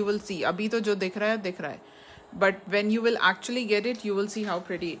it, then you will see. अभी तो जो दिख रहा है. But when you will actually get it, you will see how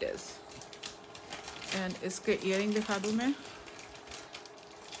pretty it is. And इसके earring दिखा दूँ मैं.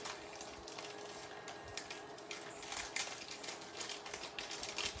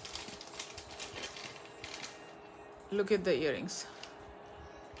 Look at the earrings.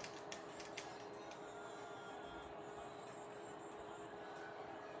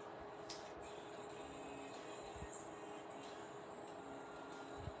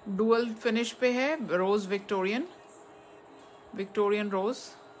 Dual finish पे है, rose Victorian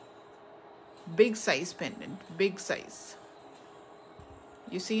rose. Big size pendant, big size.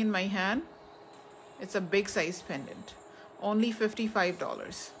 You see in my hand, it's a big size pendant. Only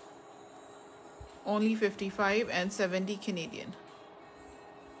 $55. Only 55 and 70 Canadian.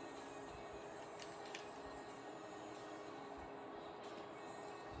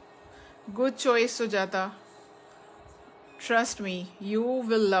 Good choice, Sujata. Trust me, you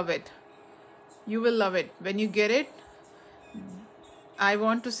will love it. You will love it. When you get it, I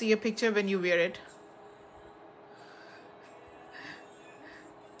want to see a picture when you wear it.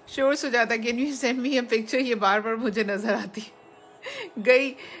 Sure, Sujata, can you send me a picture? ये बार बार मुझे नजर आती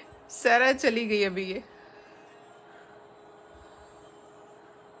गई. सारा चली गई अभी ये.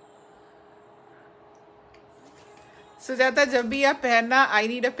 सुजाता, जब भी आप पहनना, I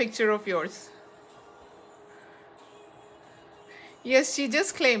need a picture of yours. Yes, she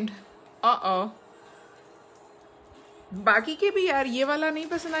just claimed. बाकी के भी यार, ये वाला नहीं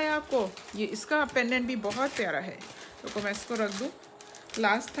पसंद आया आपको? ये इसका पेंडेंट भी बहुत प्यारा है. तो मैं इसको रख दूं.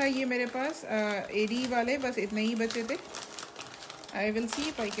 लास्ट था ये मेरे पास एडी वाले, बस इतने ही बचे थे. I will see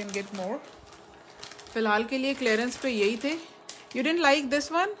if I can get more. फिलहाल के लिए क्लियरेंस पे यही थे. You didn't like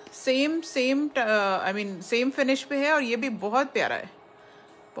this one? Same I mean same finish पे है और ये भी बहुत प्यारा है,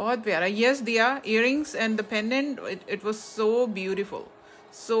 बहुत प्यारा. यस दिया, earrings and the pendant, it was so beautiful,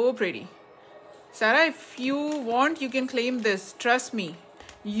 so pretty. Sarah, if you want, you can claim this. Trust me,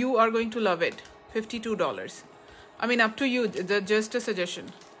 you are going to love it. $52. I mean, up to you. Just a suggestion.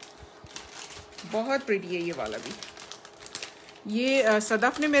 बहुत pretty है ये वाला भी. ये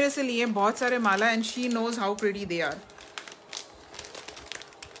सदफ ने मेरे से लिए बहुत सारे माला, and she knows how pretty they are.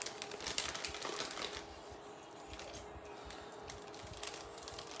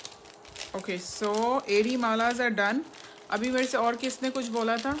 Okay, so 80 malas are done. अभी मेरे से और किसने कुछ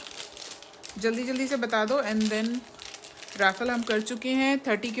बोला था? जल्दी जल्दी से बता दो. एंड देन रैफल हम कर चुके हैं.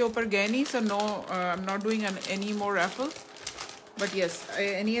 30 के ऊपर गए नहीं, so no, I am not doing any more raffle. But yes,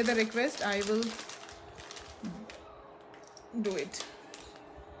 any other request I will do it.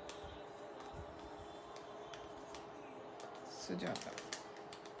 Sujata,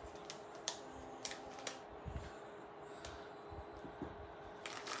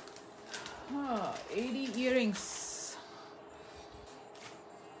 हाँ, 80 इयरिंग्स.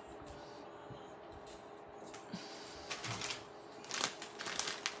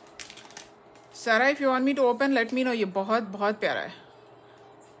 सारा, if you want me to open, let me know. ये बहुत बहुत प्यारा है.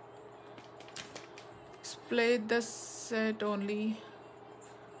 Split the set only.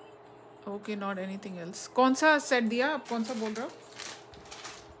 Okay, not anything else. कौन सा set दिया आप? कौन सा बोल रहे हो?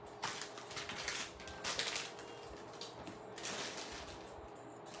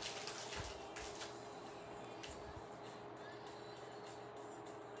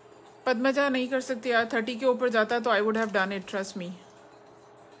 पद्मजा नहीं कर सकती यार. 30 के ऊपर जाता तो I would have done it, trust me.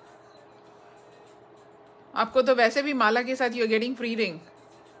 आपको तो वैसे भी माला के साथ you are getting free ring.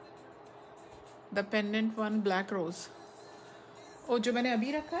 The pendant one black रोज. ओ, जो मैंने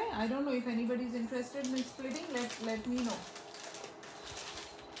अभी रखा है. I don't know if anybody is interested in splitting. Let me know.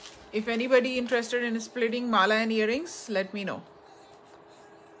 If anybody interested in splitting Mala and earrings, let me know.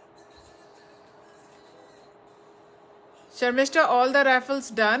 Sharmishta, all the raffles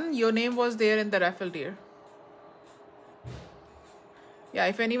done. Your name was there in the raffle, dear. Yeah,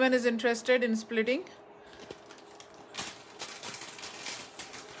 if anyone is interested in splitting.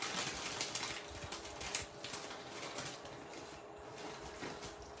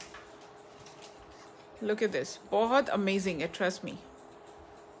 Look at this. बहुत amazing है, trust me.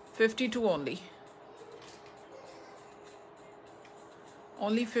 52 only.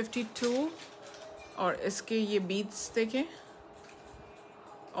 Only 52. और इसके ये beads देखें.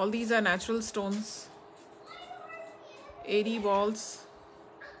 All these are natural stones. 80 balls.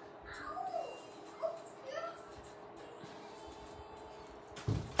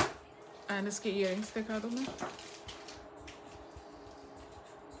 And इसके earrings दिखा दूँ मैं.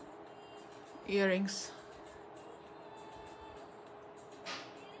 Earrings.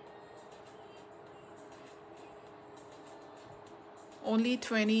 Only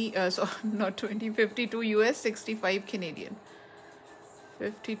 20, so not 20, 52 US, 65 Canadian.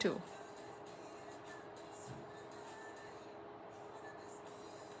 52.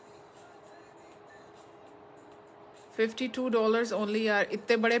 $52 only यार.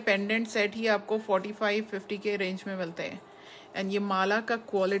 इतने बड़े पेंडेंट सेट ही आपको 45-50 के रेंज में मिलते हैं. एंड ये माला का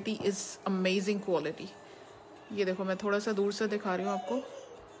क्वालिटी इज़ अमेजिंग क्वालिटी. ये देखो, मैं थोड़ा सा दूर से दिखा रही हूँ आपको.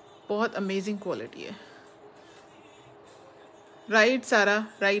 बहुत अमेजिंग क्वालिटी है. राइट सारा,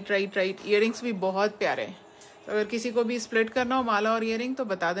 राइट. इयरिंग्स भी बहुत प्यारे हैं. तो अगर किसी को भी स्प्लिट करना हो माला और इयरिंग तो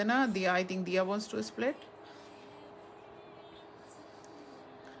बता देना. दिया, आई थिंक दिया वांट्स टू स्प्लिट.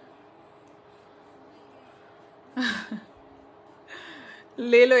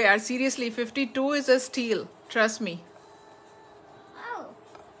 ले लो यार, seriously. 52 is a steel, trust me.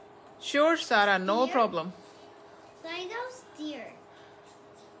 Sure, Sarah, no problem.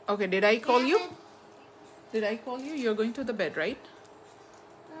 Okay, did I call you? Did I call you? You're going to the bed, right?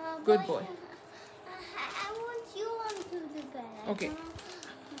 Good boy. I want you onto the bed. Okay.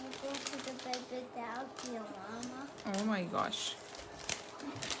 I go to the bed without you, Mama. Oh my gosh.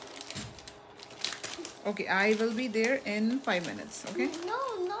 Okay, I will be there in 5 minutes. Okay. No,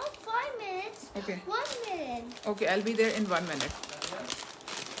 not 5 minutes. Okay. 1 minute. Okay, I'll be there in 1 minute.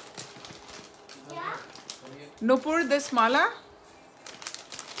 Yeah. Nupur, this mala.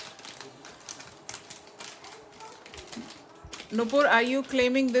 Nupur, are you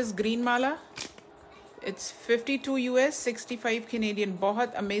claiming this green mala? It's 52 US, 65 Canadian.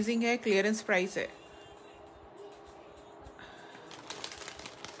 बहुत amazing है, clearance price है.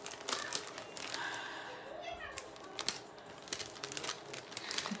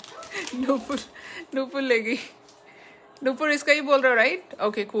 नूपुर ले गई. नूपुर इसका ही बोल रहा हो, right?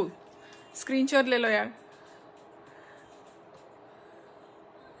 Okay, cool. Screenshot ले लो यार.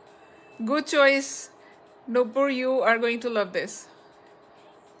 Good choice. Nupur, you are going to love this.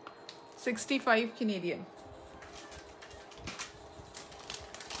 65 Canadian.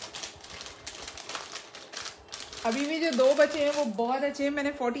 अभी भी जो 2 बचे हैं वो बहुत अच्छे हैं.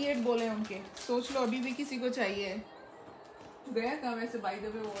 मैंने 48 बोले हैं उनके. सोच लो अभी भी किसी को चाहिए. गया कहाँ वैसे बाय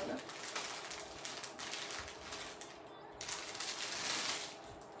द वे वो वाला.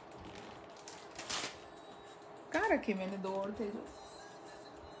 कहाँ रखे मैंने? 2 और थे जो.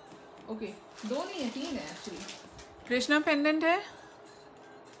 ओके, 2 नहीं है, 3 है एक्चुअली. कृष्णा पेंडेंट है.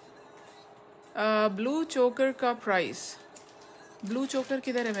 ब्लू चोकर का प्राइस. ब्लू चोकर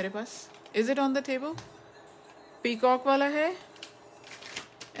किधर है मेरे पास? Is it on the table? Peacock वाला है.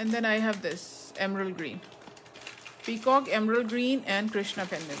 And then I have this emerald green. Peacock, emerald green and Krishna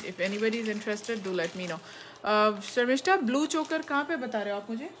pendant. If anybody is interested, do let me know. Sharmishtha, blue choker कहाँ पे बता रहे हो आप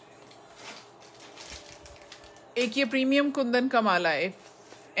मुझे? एक ये प्रीमियम कुंदन का माला है. If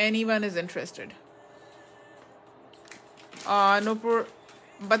anyone is interested. Nupur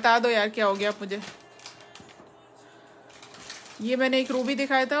बता दो यार क्या हो गया आप मुझे. ये मैंने एक रूबी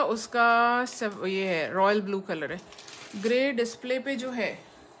दिखाया था, उसका ये है रॉयल ब्लू कलर है. ग्रे डिस्प्ले पे जो है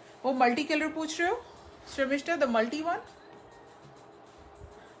वो मल्टी कलर पूछ रहे हो Shramishta, the multi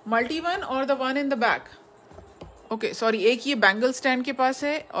one or the one in the back? Okay, sorry, एक ये बैंगल स्टैंड के पास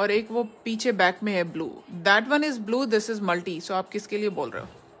है और एक वो पीछे बैक में है blue. That one is blue, this is multi. So आप किसके लिए बोल रहे हो?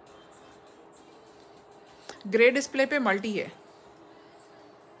 ग्रे डिस्प्ले पे मल्टी है.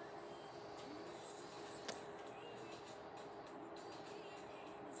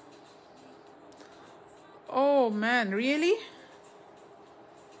 Oh man, really?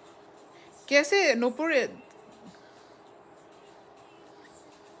 कैसे नूपुर?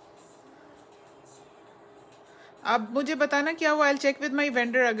 अब मुझे बताना क्या हुआ. I check with my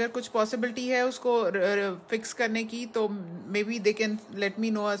vendor. अगर कुछ पॉसिबिलिटी है उसको फिक्स करने की तो may be they can let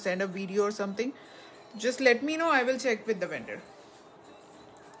me know, send a video और something. Just let me know, I will check with the vendor.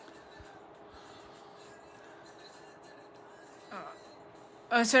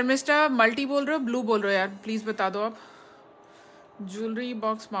 Sharmishtha, multi बोल रहे हो ब्लू बोल रहे हो यार? प्लीज बता दो. आप ज्वेलरी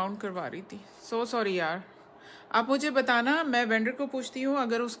बॉक्स माउंट करवा रही थी. सो सॉरी यार. आप मुझे बताना, मैं वेंडर को पूछती हूँ.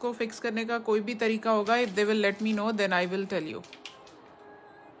 अगर उसको फिक्स करने का कोई भी तरीका होगा, if they will let me know, then I will tell you.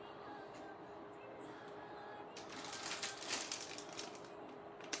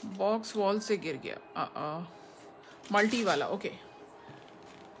 Box wall से गिर गया. मल्टी वाला. Okay.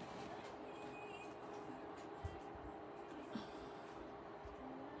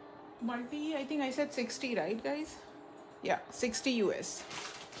 Multi, I think I said 60, right, guys? Yeah, 60 US.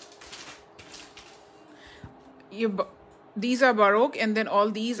 These are Baroque, and then all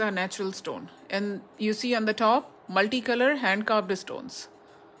these are natural stone. And you see on the top, multicolor hand-carved stones.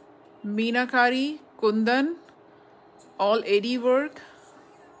 Meenakari, Kundan, all AD work.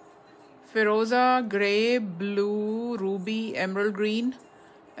 Feroza, grey, blue, ruby, emerald green,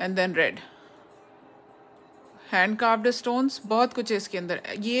 and then red. Hand carved stones, बहुत कुछ है इसके अंदर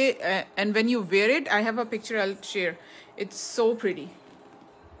ये. And when you wear it, I have a picture I'll share. It's so pretty.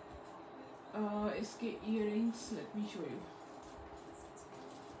 इसके earrings, let me show you.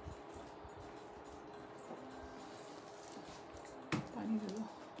 पानी दे दो,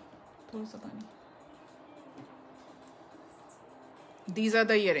 थोड़ा सा पानी. These are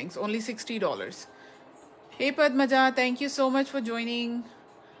the earrings, only $60. Hey Padmaja, thank you so much for joining.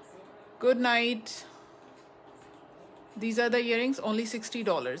 Good night. These are the earrings, only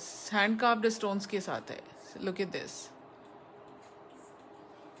 $60. Hand carved stones के साथ है. Look at this.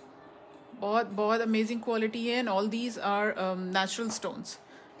 बहुत बहुत amazing quality है, and all these are natural stones.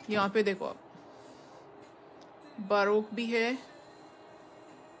 यहाँ पे देखो आप, बारोक भी है,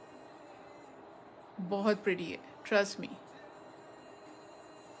 बहुत pretty है. Trust me.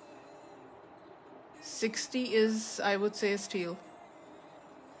 60 is, I would say, steal.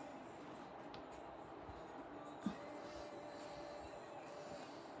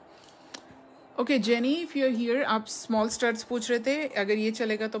 Okay jenny, if you are here, आप स्मॉल स्टड्स पूछ रहे थे, अगर ये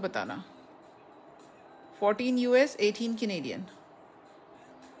चलेगा तो बताना. 14 US, 18 Canadian.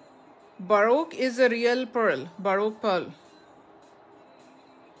 Baroque is a real pearl. Baroque pearl.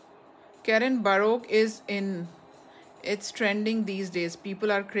 Karen, Baroque is in. It's trending these days.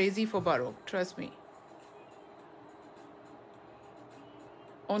 People are crazy for Baroque. Trust me.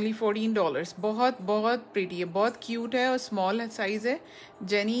 Only $14. बहुत बहुत pretty है, बहुत cute है और small size है.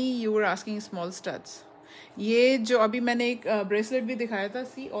 Jenny, you were asking small studs. ये जो अभी मैंने एक bracelet भी दिखाया था.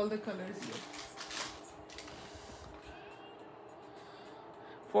 See all the colors here.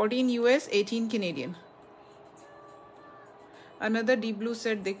 14 US, 18 Canadian. Another deep blue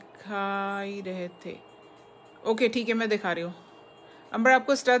set दिखाई रहे थे. ओके ठीक है, मैं दिखा रही हूँ. अंबर,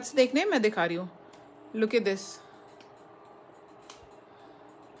 आपको स्टड्स देखने, मैं दिखा रही हूँ. Look at this.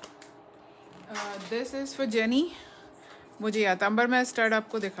 This is for jenny. मुझे याद था. अंबर, मैं स्टड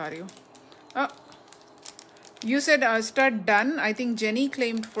आपको दिखा रही हूँ. You said stud done. I think jenny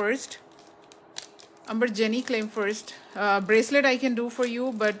claimed first. Amber, Jenny claimed first. Bracelet I can do for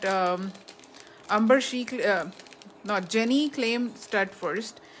you, but Amber, not Jenny claimed stud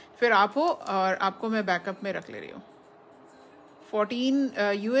first. फिर आप हो और आपको मैं बैकअप में रख ले रही हूँ. 14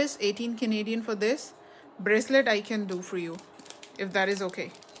 US, 18 Canadian for this. Bracelet I can do for you, if that is okay.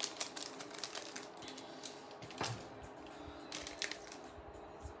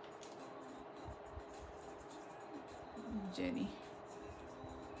 Jenny.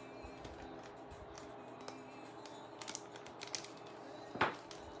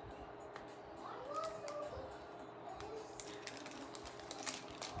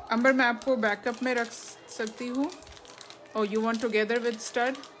 अंबर, मैं आपको बैकअप में रख सकती हूँ. Oh, you want together with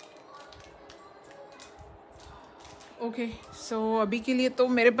stud? Okay, so अभी के लिए तो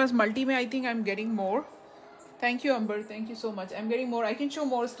मेरे पास मल्टी में I think I'm getting more. Thank you, Amber. Thank you so much. I'm getting more. I can show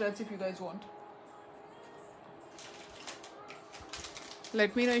more studs if you guys want.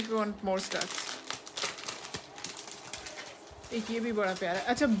 Let me know if you want more studs. एक ये भी बड़ा प्यारा है.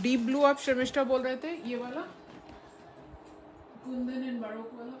 अच्छा, deep blue आप शर्मिष्ठा बोल रहे थे, ये वाला कुंदन एंड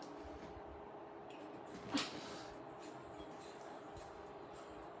बारोक वाला.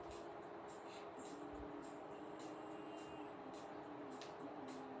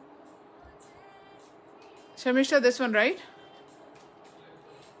 Sharmishta, this one, right?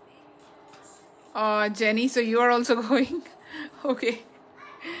 Jenny, so you are also going? Okay.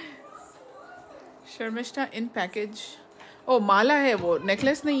 Sharmishta in package. Oh, माला है वो,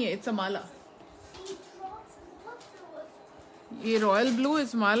 necklace नहीं है, it's a माला. ये royal blue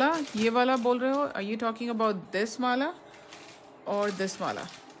is माला. ये वाला बोल रहे हो? Are you talking about this Mala or this Mala?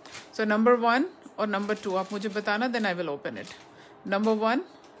 So number 1 और number 2 आप मुझे बताना, then I will open it. Number 1,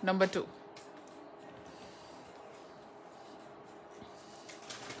 number 2.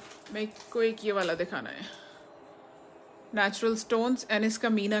 मेरे को एक ये वाला दिखाना है. Natural stones and इसका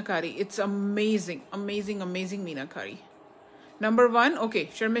मीनाकारी. It's amazing, amazing, amazing meenakari. Number 1, okay,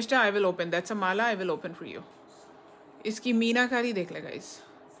 Sharmishta, I will open. That's a mala, I will open for you. इसकी मीनाकारी देख ले guys.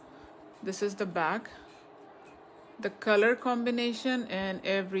 This is the back. The color combination and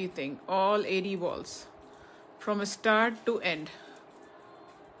everything. All 80 walls. From start to end.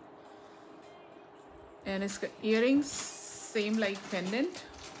 And इसका earrings, same like pendant.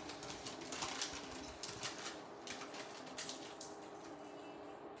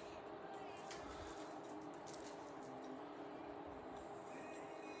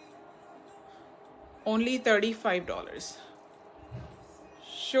 Only $35.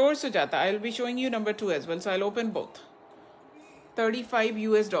 Sure, Sujata. I'll be showing you number 2 as well. So I'll open both. $35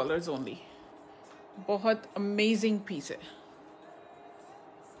 US only. बहुत amazing piece है.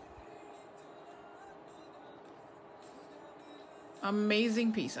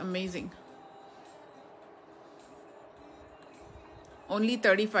 Amazing piece. Amazing. Only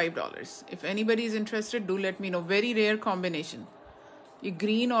 $35. If anybody is interested, do let me know. Very rare combination. ये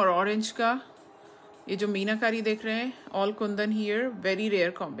green और orange का, ये जो मीनाकारी देख रहे हैं, all kundan here, very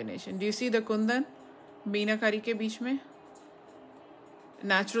rare combination. Do you see the kundan मीनाकारी के बीच में?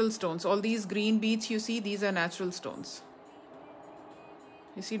 Natural stones. All these green beads you see, these are natural stones.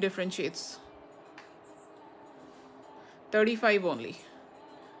 You see different shades. 35 only.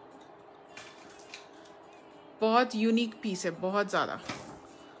 बहुत यूनिक पीस है, बहुत ज़्यादा.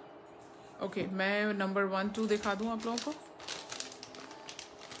 ओके, मैं number 1, 2 दिखा दूँ आप लोगों को.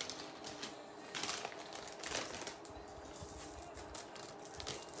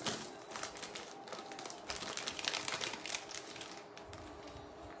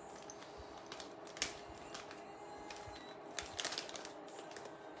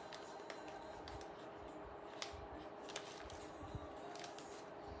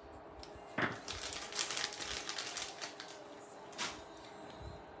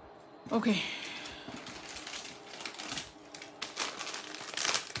 Okay.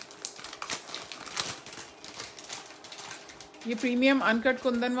 ये प्रीमियम अनकट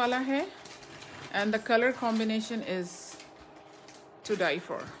कुंदन वाला है and the color combination is to die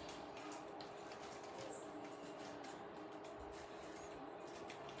for.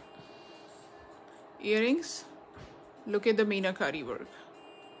 Earrings, look at the meenakari work.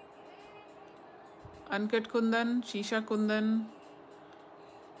 Uncut kundan, shisha kundan,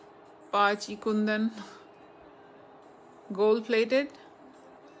 pachi kundan, gold plated,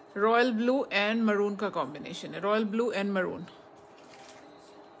 royal blue and maroon का combination है, royal blue and maroon.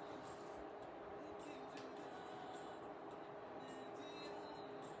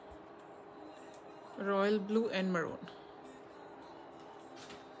 Royal blue and maroon.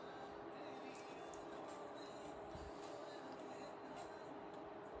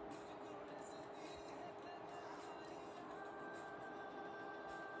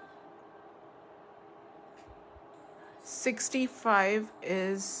 $65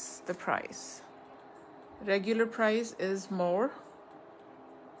 is the price. Regular price is more.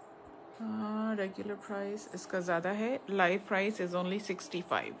 Regular price इसका ज़्यादा है. Live price is only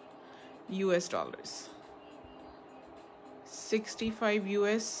 $65 US dollars. 65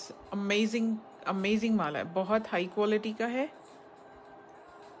 US. Amazing माल है. बहुत high quality का है.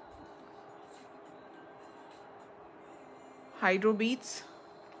 Hydro beads.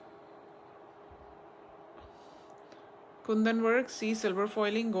 Kundan work, see silver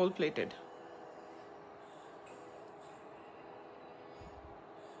foiling, gold plated.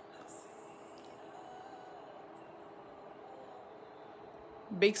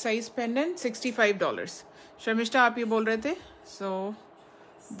 Big size pendant, $65. Sharmishta, आप ये बोल रहे थे. So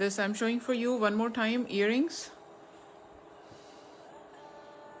this I'm showing for you one more time. Earrings.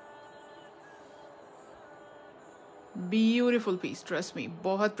 Beautiful piece, trust me.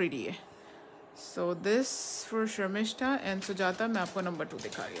 बहुत pretty है. So this for Sharmishta and Sujata. मैं आपको number 2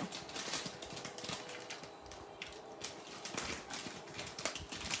 दिखा रही हूँ.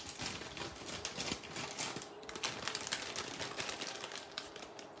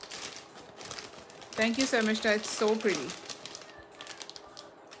 Thank you, Sharmishta. It's so pretty.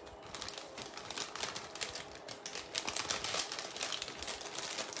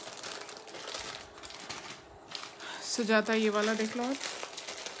 Sujata, ये वाला देख लो आप.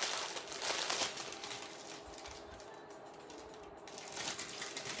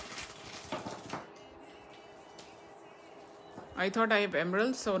 I thought I have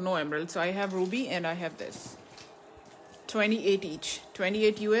emeralds, so no emeralds. So I have ruby and I have this. 28 each.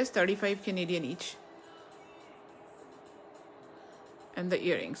 28 US, 35 Canadian each. And the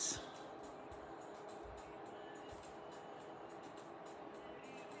earrings.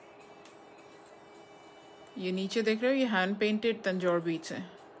 ये नीचे देख रहे हो, ये hand painted Tanjore beads हैं.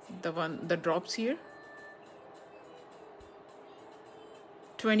 The drops here.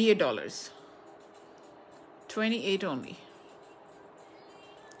 $28. 28 only.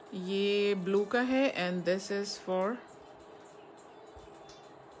 ये blue का है and this is for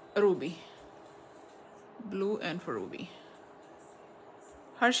ruby. Blue and for ruby.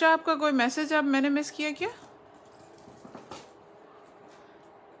 Harsha, आपका कोई मैसेज आप मैंने मिस किया क्या?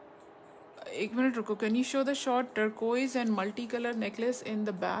 एक मिनट रुको. Can you show the short turquoise and multicolor necklace in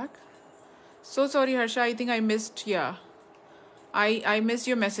the back? So sorry Harsha, I think I missed. Yeah, I missed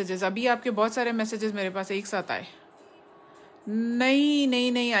your messages. अभी आपके बहुत सारे messages मेरे पास एक साथ आए.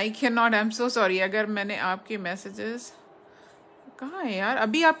 नहीं I cannot. I'm so sorry. अगर मैंने आपके messages कहाँ है यार?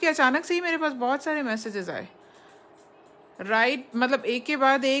 अभी आपके अचानक से ही मेरे पास बहुत सारे messages आए. Right, मतलब एक के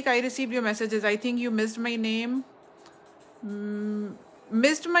बाद एक. I received your messages. I think you missed my name.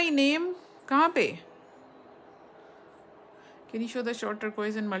 Missed my name. कहाँ पे? Can you show the short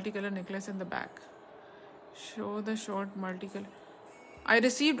turquoise and multicolor necklace in the back? Show the short multicolor. I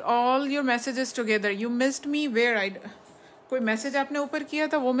received all your messages together. You missed me where? कोई message आपने ऊपर किया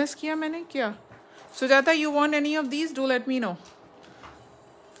था वो miss किया मैंने क्या? Sujata, you want any of these? Do let me know.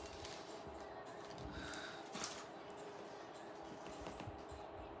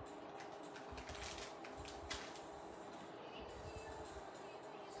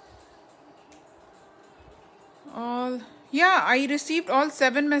 Yeah, I received all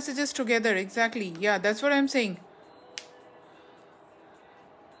 7 messages together. Exactly. Yeah, that's what I'm saying.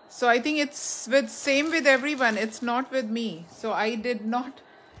 So I think it's same with everyone. It's not with me. So I did not,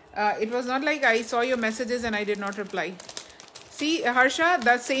 it was not like I saw your messages and I did not reply. See, Harsha,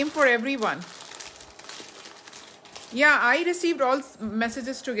 that's same for everyone. Yeah, I received all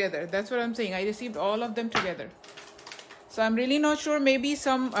messages together. That's what I'm saying. I received all of them together. So I'm really not sure. Maybe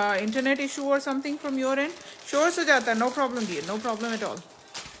some internet issue or something from your end. Sure, Sujata. No problem, dear. No problem at all.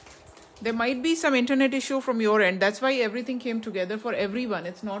 There might be some internet issue from your end. That's why everything came together for everyone.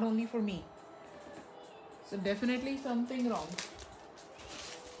 It's not only for me. So definitely something wrong.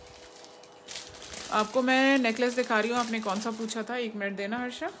 आपको मैं necklace दिखा रही हूँ. आपने कौन सा पूछा था? 1 मिनट देना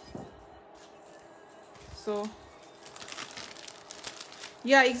Harsha. So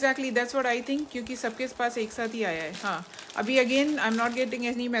yeah, exactly. That's what I think. क्योंकि सबके पास एक साथ ही आया है. हाँ. अभी again, I'm not getting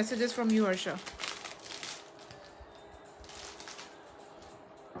any messages from you, Harsha.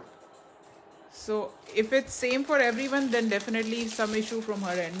 So if it's same for everyone, then definitely some issue from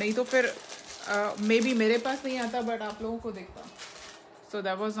her end. नहीं तो फिर maybe मेरे पास नहीं आता, but आप लोगों को दिखता. So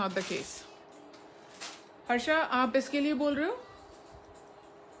that was not the case. Harsha, आप इसके लिए बोल रहे हो?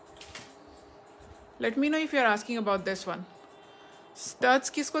 Let me know if you are asking about this one. Studs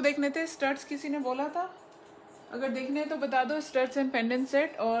किसको देखने थे? Studs किसी ने बोला था? अगर देखने हैं तो बता दो. Studs and pendant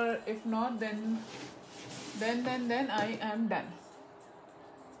set, or if not, then I am done.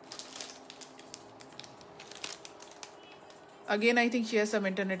 Again, I think she has some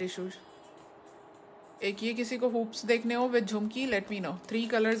internet issues. एक ये किसी को hoops देखने हो with Jhumki, let me know. 3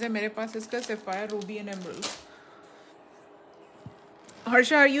 colors है मेरे पास इसका, sapphire, ruby and emerald.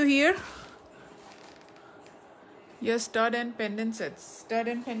 Harsha, are you here? Yes, stud and pendant sets. Stud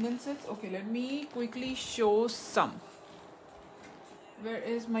and pendant sets. Okay, let me quickly show some. Where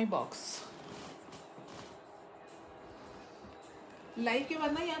is my box? Live के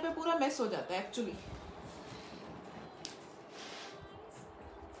बाद ना यहाँ पे पूरा mess हो जाता है actually.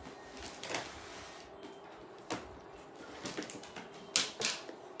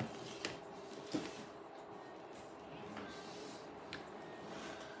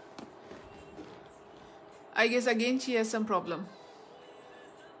 I guess again she has some problem.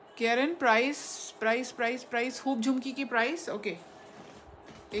 Karen, price. Hoop झुमकी की price. Okay.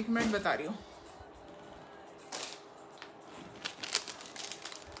 1 मिनट बता रही हूँ.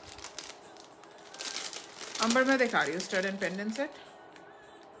 अंबर में दिखा रही हूँ stud and pendant set.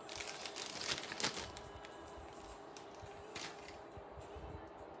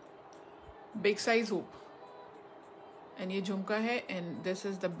 Big size hoop. And ये झुमका है, and this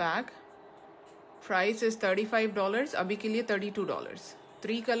is the bag. Price is $35. अभी के लिए $32.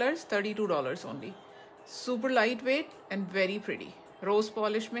 3 colors, $32 only. Super lightweight and very pretty. Rose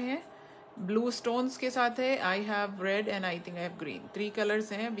polish में है. Blue stones के साथ है. I have red and I think I have green. 3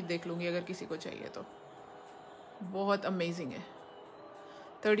 colors हैं. अभी देख लूँगी अगर किसी को चाहिए तो. बहुत amazing है.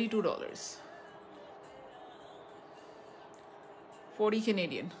 $32. 40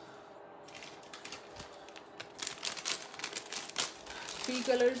 Canadian. 3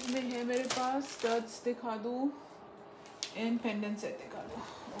 colors में है मेरे पास. Studs दिखा दूँ and pendant set दिखा दूँ.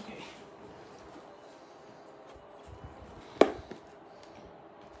 Okay.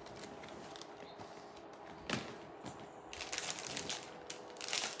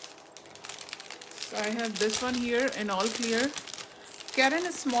 So I have this one here in all clear.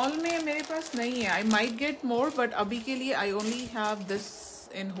 Karen, small में मेरे पास नहीं है. I might get more, but अभी के लिए I only have this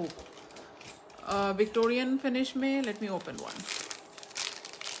in hoop. Victorian finish में, let me open one.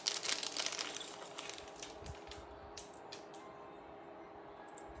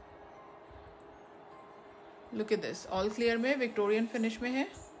 Look at this. All clear में Victorian finish में है.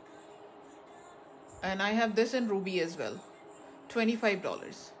 And I have this in ruby as well. $25.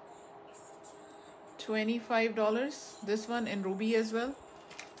 $25. This one in ruby as well.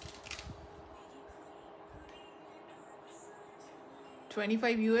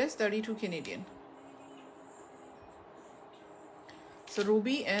 25 US, 32 Canadian. So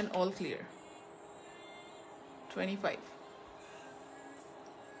ruby and all clear. 25.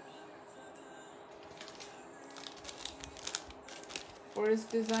 For his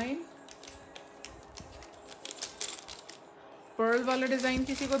design, pearl वाला design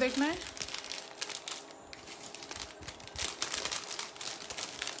किसी को देखना है?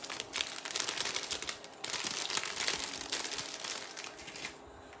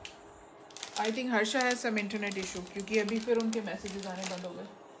 I think Harsha has some internet issue क्योंकि अभी फिर उनके messages आने बंद हो गए.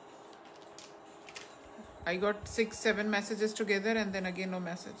 I got 6-7 messages together and then again no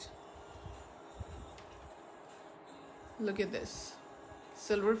message. Look at this.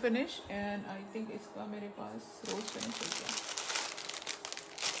 Silver finish and I think इसका मेरे पास rose finish है क्या?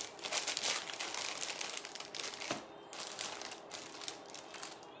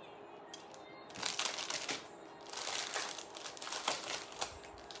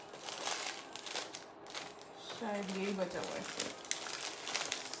 शायद यही बचा हुआ है.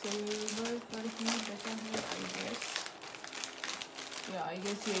 सिल्वर पर ही बचा है I guess. या I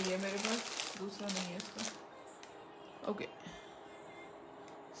guess यही है मेरे पास, दूसरा नहीं है इसका. Okay.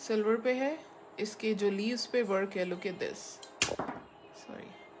 सिल्वर पे है. इसके जो लीव्स पे वर्क है. Look at this. Sorry.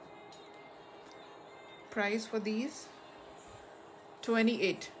 price for these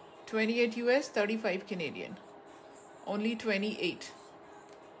 28 US, 35 Canadian, only 28.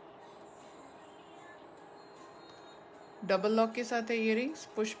 Double lock के साथ है earrings,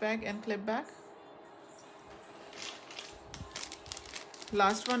 push back and clip back.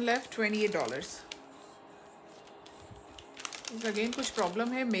 Last one left, $28. Again कुछ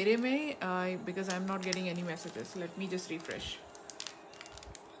प्रॉब्लम है मेरे में, because I am not getting any messages. Let me just refresh.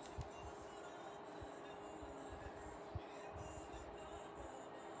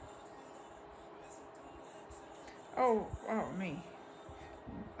 नहीं.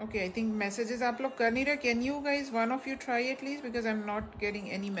 Okay, I think messages आप लोग कर नहीं रहे. Can you guys, one of you try at least, because I'm not getting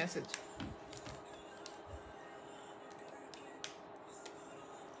any message.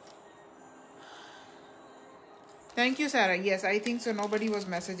 Thank you, Sarah. Yes, I think so. Nobody was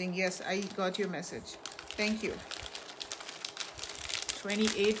messaging. Yes, I got your message. Thank you.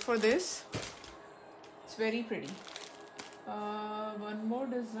 28 for this. It's very pretty. One more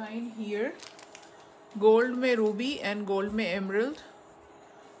design here. Gold में ruby and gold में emerald.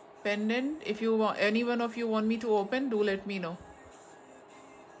 Pendant. If you want, any one of you want me to open, do let me know.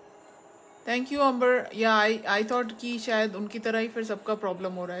 Thank you, Amber. Yeah, I thought कि शायद उनकी तरह ही फिर सबका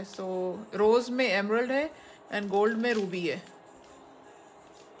problem हो रहा है. So रोज में emerald है and gold में ruby है.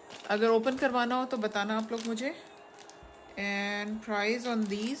 अगर ओपन करवाना हो तो बताना आप लोग मुझे. And price on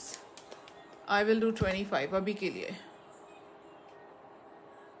these, I will do 25 अभी के लिए.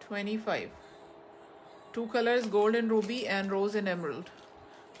 25. Two colors, gold and ruby and rose and emerald.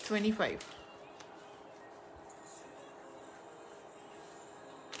 25.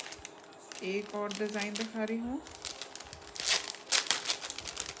 एक और डिजाइन दिखा रही हूँ.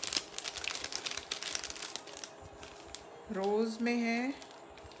 रोज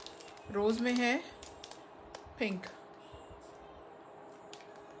में है पिंक.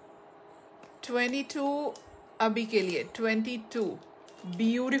 22 अभी के लिए. 22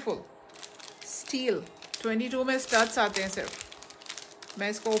 ब्यूटीफुल स्टील. 22 में स्टड्स आते हैं सिर्फ. मैं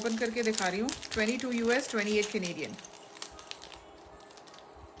इसको ओपन करके दिखा रही हूँ. 22 US, 28 Canadian.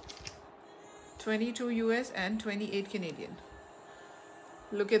 22 US and 28 Canadian.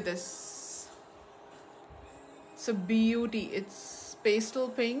 Look at this. It's a beauty. It's pastel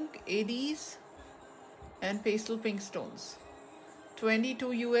pink, ADs and pastel pink stones.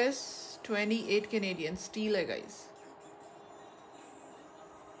 22 US, 28 Canadian. Steel है guys.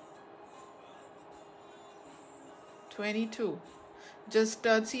 $22. जस्ट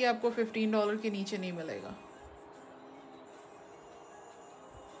स्टड्स ही आपको $15 के नीचे नहीं मिलेगा.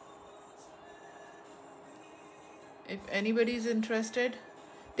 If anybody is interested,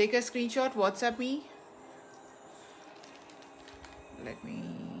 take a screenshot, WhatsApp me. Let me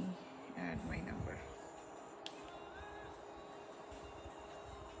add my number.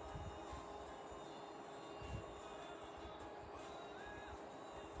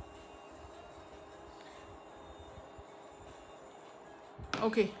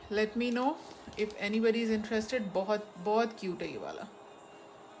 Okay, let me know if anybody is interested. बहुत cute है ये वाला.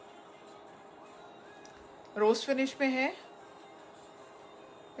 रोज फिनिश में है.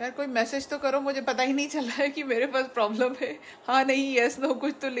 यार कोई मैसेज तो करो, मुझे पता ही नहीं चल रहा है कि मेरे पास प्रॉब्लम है. हाँ नहीं, यस नो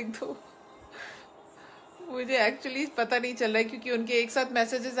कुछ तो लिख दो. मुझे एक्चुअली पता नहीं चल रहा है क्योंकि उनके एक साथ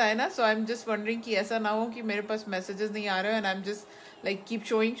मैसेजेस आए ना. सो आई एम जस्ट वंडरिंग कि ऐसा ना हो कि मेरे पास मैसेजेस नहीं आ रहे and I am just like keep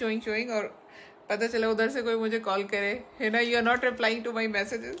showing और पता चला उधर से कोई मुझे कॉल करे. Hina, you are not replying to my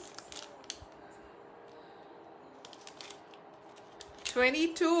messages.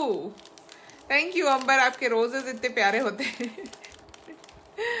 22. Thank you अंबर. आपके रोजेस इतने प्यारे होते हैं.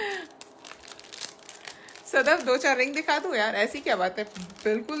 सदफ 2-4 रिंग दिखा दूँ यार. ऐसी क्या बात है,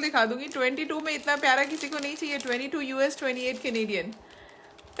 बिल्कुल दिखा दूंगी. 22 में इतना प्यारा किसी को नहीं चाहिए. 22 US, 28 Canadian.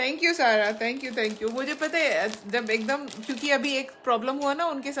 थैंक यू सारा. Thank you. मुझे पता है जब एकदम, क्योंकि अभी एक प्रॉब्लम हुआ ना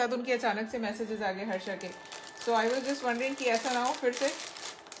उनके साथ, उनके अचानक से मैसेजेस आ गए हर्षा के. सो आई वाज जस्ट वंडरिंग कि ऐसा ना हो फिर से.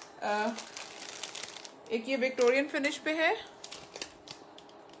 एक ये विक्टोरियन फिनिश पे है.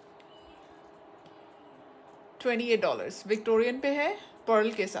 $28 विक्टोरियन पे है,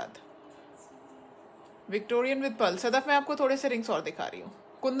 पर्ल के साथ. Victorian with Perl. सदफ मैं आपको थोड़े से रिंग्स और दिखा रही हूँ.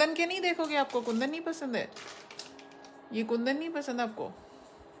 कुंदन के नहीं देखोगे? आपको कुंदन नहीं पसंद है? ये कुंदन नहीं पसंद आपको?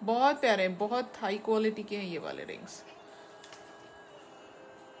 बहुत प्यारे हैं, बहुत हाई क्वालिटी के हैं ये वाले रिंग्स.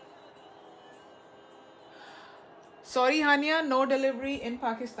 सॉरी हानिया, नो डिलीवरी इन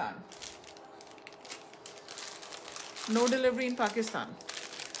पाकिस्तान. नो डिलीवरी इन पाकिस्तान.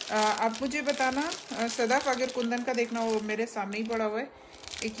 आप मुझे बताना सदाफ, अगर कुंदन का देखना हो, मेरे सामने ही पड़ा हुआ है.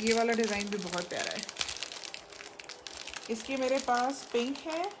 एक ये वाला डिज़ाइन भी बहुत प्यारा है. इसकी मेरे पास पिंक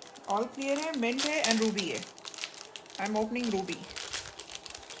है, ऑल क्लियर है, मिंट है एंड रूबी है. I am opening Ruby.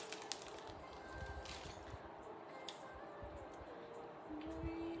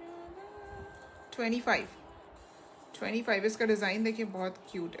 25 इसका डिज़ाइन देखिए, बहुत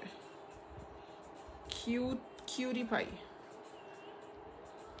क्यूट है, क्यूरी पाई।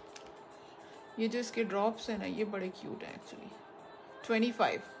 ये जो इसके ड्रॉप्स हैं ना, ये बड़े क्यूट हैं एक्चुअली।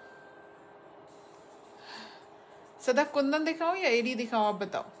 25। सदफ कुंदन दिखाओ या एडी दिखाओ, आप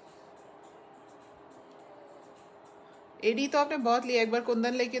बताओ। एडी तो आपने बहुत लिया, एक बार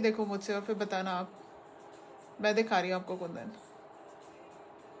कुंदन लेके देखो मुझसे और फिर बताना आप। मैं दिखा रही हूँ आपको Kundan.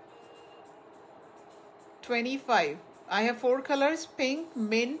 25। I have 4 colors: pink,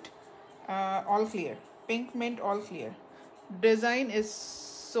 mint, all clear. Pink, mint, all clear. Design is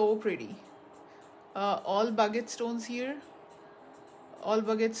so pretty. All baguette stones here. All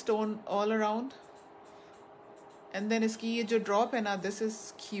baguette stone all around. And then इसकी ये जो drop है ना, this is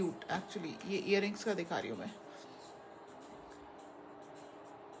cute actually. ये earrings का दिखा रही हूँ मैं।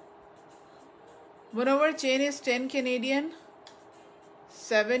 Moreover, chain is 10 Canadian,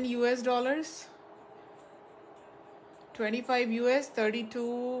 7 US dollars. 25 US,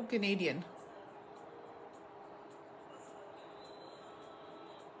 32 Canadian.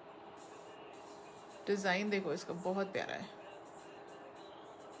 Design देखो इसका, बहुत प्यारा है।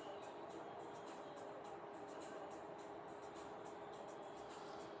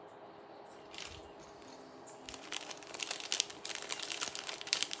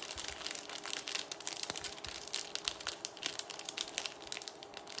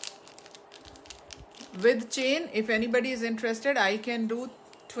 With chain, if anybody is interested, I can do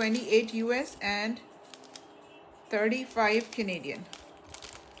 28 US and 35 Canadian.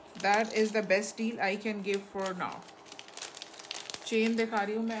 That is the best deal I can give for now. Chain दिखा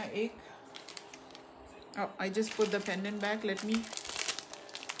रही हूँ मैं एक। Oh, I just put the pendant back. Let me.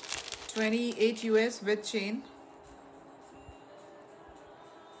 28 US with chain.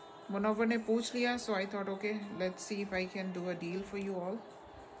 Munawar ने पूछ लिया, so I thought, okay, let's see if I can do a deal for you all.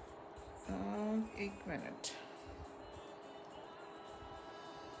 एक minute.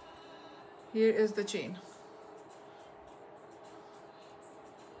 Here is the chain.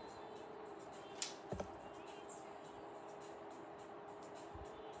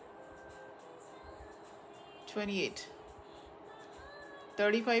 $28.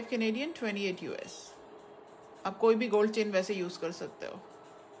 35 Canadian, 28 US. आप कोई भी gold chain वैसे use कर सकते हो.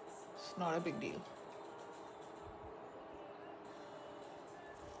 It's not a big deal.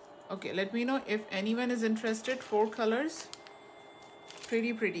 Okay, let me know if anyone is interested. 4 colors.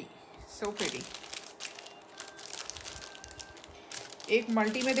 Pretty. So pretty. एक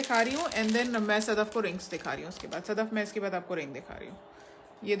multi में दिखा रही हूँ एंड देन मैं सदफ को रिंग्स दिखा रही हूँ उसके बाद. सदफ मैं इसके बाद आपको रिंग दिखा रही हूँ.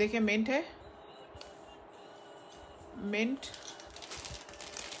 ये देखिए मिंट है. Mint,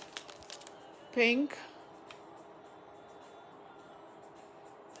 pink,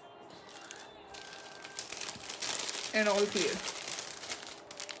 and all clear.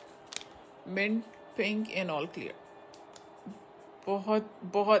 Mint, pink and all clear.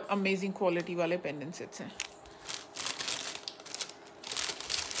 बहुत अमेजिंग क्वालिटी वाले पेंडेंट सेट्स हैं.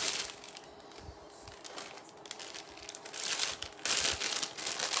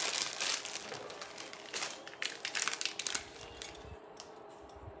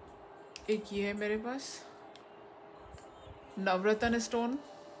 एक ये है मेरे पास नवरत्न stone.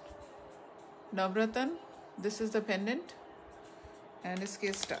 Navratna, this is the pendant and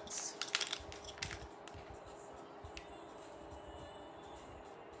इसके स्टड्स.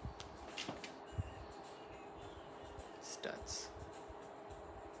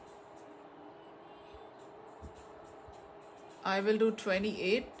 I will do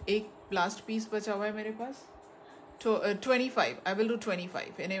 28. एक लास्ट पीस बचा हुआ है मेरे पास. 25. I will do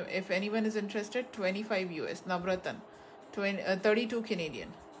 25. And if anyone is interested, 25 US. Navratna, 32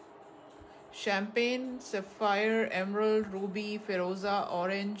 Canadian. Champagne, sapphire, emerald, ruby, feroza,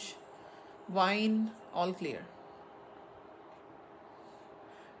 orange, wine, all clear.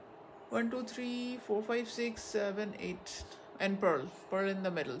 1, 2, 3, 4, 5, 6, 7, 8, and pearl in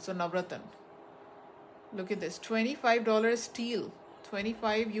the middle. So Navratna. Look at this. $25 steal.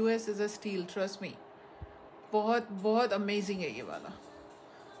 25 US is a steal. Trust me. बहुत amazing है ये वाला.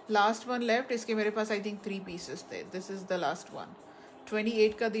 Last one left. इसके मेरे पास I think 3 pieces थे. This is the last one.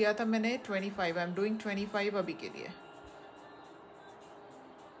 28 का दिया था मैंने. 25. आई एम डूइंग 25 अभी के लिए.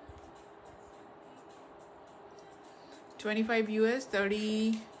 $25 US,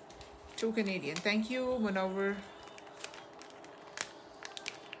 32 Canadian. Thank you, Munawar.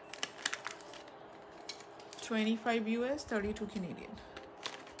 25 US, 32 Canadian.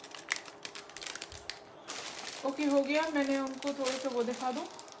 Okay हो गया. मैंने उनको थोड़े से वो दिखा दूँ.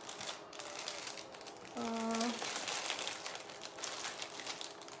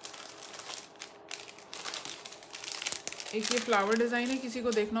 एक ये फ्लावर डिज़ाइन है. किसी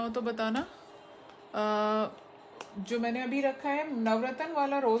को देखना हो तो बताना. जो मैंने अभी रखा है नवरत्न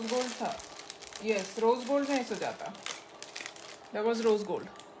वाला रोज गोल्ड था. यस, रोज गोल्ड में ऐसा जाता. That was rose gold.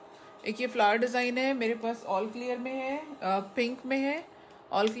 एक ये फ्लावर डिज़ाइन है मेरे पास, ऑल क्लियर में है, पिंक में है,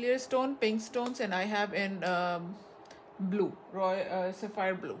 all clear stone, pink stones, and I have in blue, royal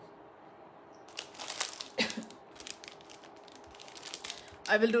sapphire blue.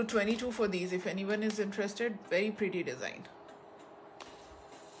 I will do 22 for these if anyone is interested. Very pretty design.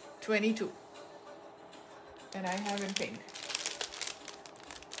 22. And I have in pink.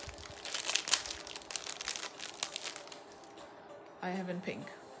 I have in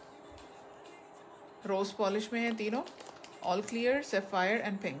pink. Rose polish में है तीनों. All clear, sapphire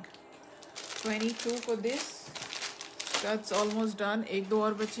and pink. 22 for this. That's almost done. एक दो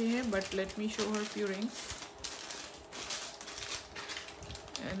और बचे हैं, but let me show her few rings.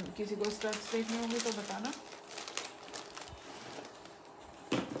 And किसी को स्टड्स देखने होंगे तो बताना.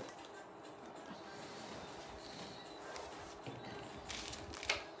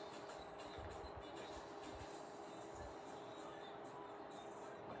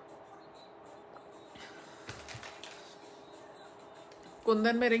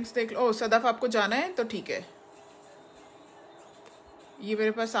 कुंदन में रिंग्स देख लो. ओह सदफ, आपको जाना है तो ठीक है. ये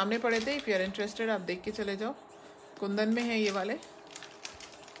मेरे पास सामने पड़े थे. इफ़ यू आर इंटरेस्टेड आप देख के चले जाओ. कुंदन में है ये वाले.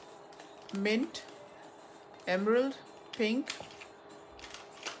 Mint, emerald, pink.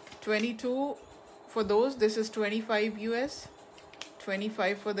 22 for those. This is 25 US.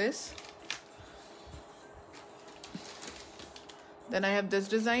 25 for this. Then I have this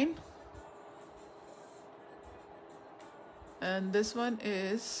design, and this one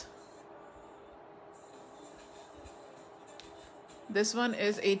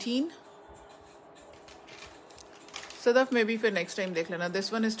is 18. Sadaf में भी फिर नेक्स्ट टाइम देख लेना.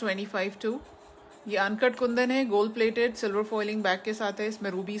 This one is 25 to. ये अनकट कुंदन है, gold plated, silver foiling back के साथ है. इसमें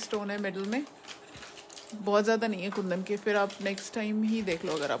रूबी स्टोन है मिडल में. बहुत ज़्यादा नहीं है कुंदन के. फिर आप नेक्स्ट टाइम ही देख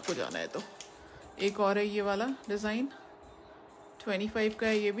लो अगर आपको जाना है तो. एक और है ये वाला डिज़ाइन, 25 का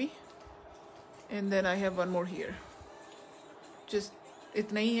है ये भी. And then I have one more here. Just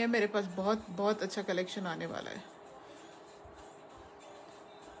इतना ही है मेरे पास. बहुत बहुत अच्छा कलेक्शन आने वाला है.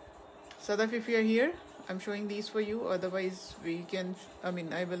 Sadaf, if you are here, I'm showing these for you, otherwise we can,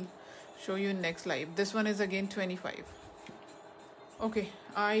 I will show you in next live. This one is again 25. Okay,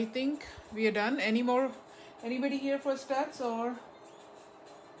 I think we are done. Anybody here for studs, or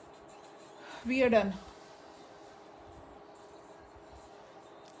we are done?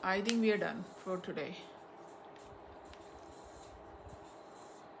 I think we are done for today.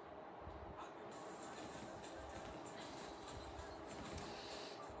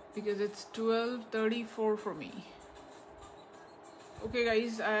 Because it's 12:34 for me. Okay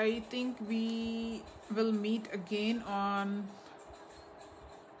guys, I think we will meet again on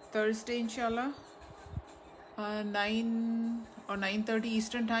Thursday inshallah, 9 or 9:30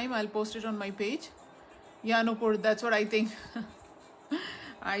 Eastern time. I'll post it on my page. Yeah, Nupur, that's what I think.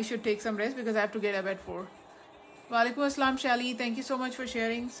 I should take some rest because I have to get up at 4. Walaikum assalam Shali, thank you so much for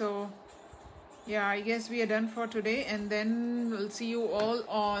sharing. So yeah, I guess we are done for today, and then we'll see you all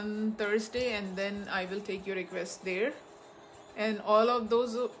on Thursday, and then I will take your requests there. And all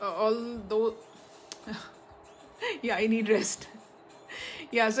those yeah, I need rest.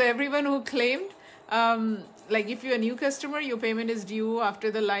 Yeah, so everyone who claimed, like if you're a new customer, your payment is due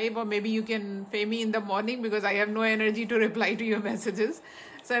after the live, or maybe you can pay me in the morning because I have no energy to reply to your messages.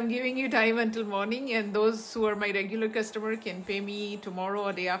 So I'm giving you time until morning, and those who are my regular customer can pay me tomorrow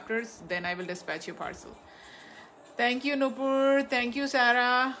or day after. Then I will dispatch your parcel. Thank you, Nupur. Thank you,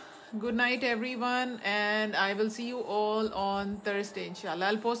 Sarah. Good night, everyone, and I will see you all on Thursday, inshallah.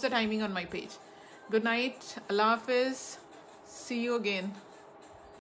 I'll post the timing on my page. Good night. Allah Hafiz. See you again.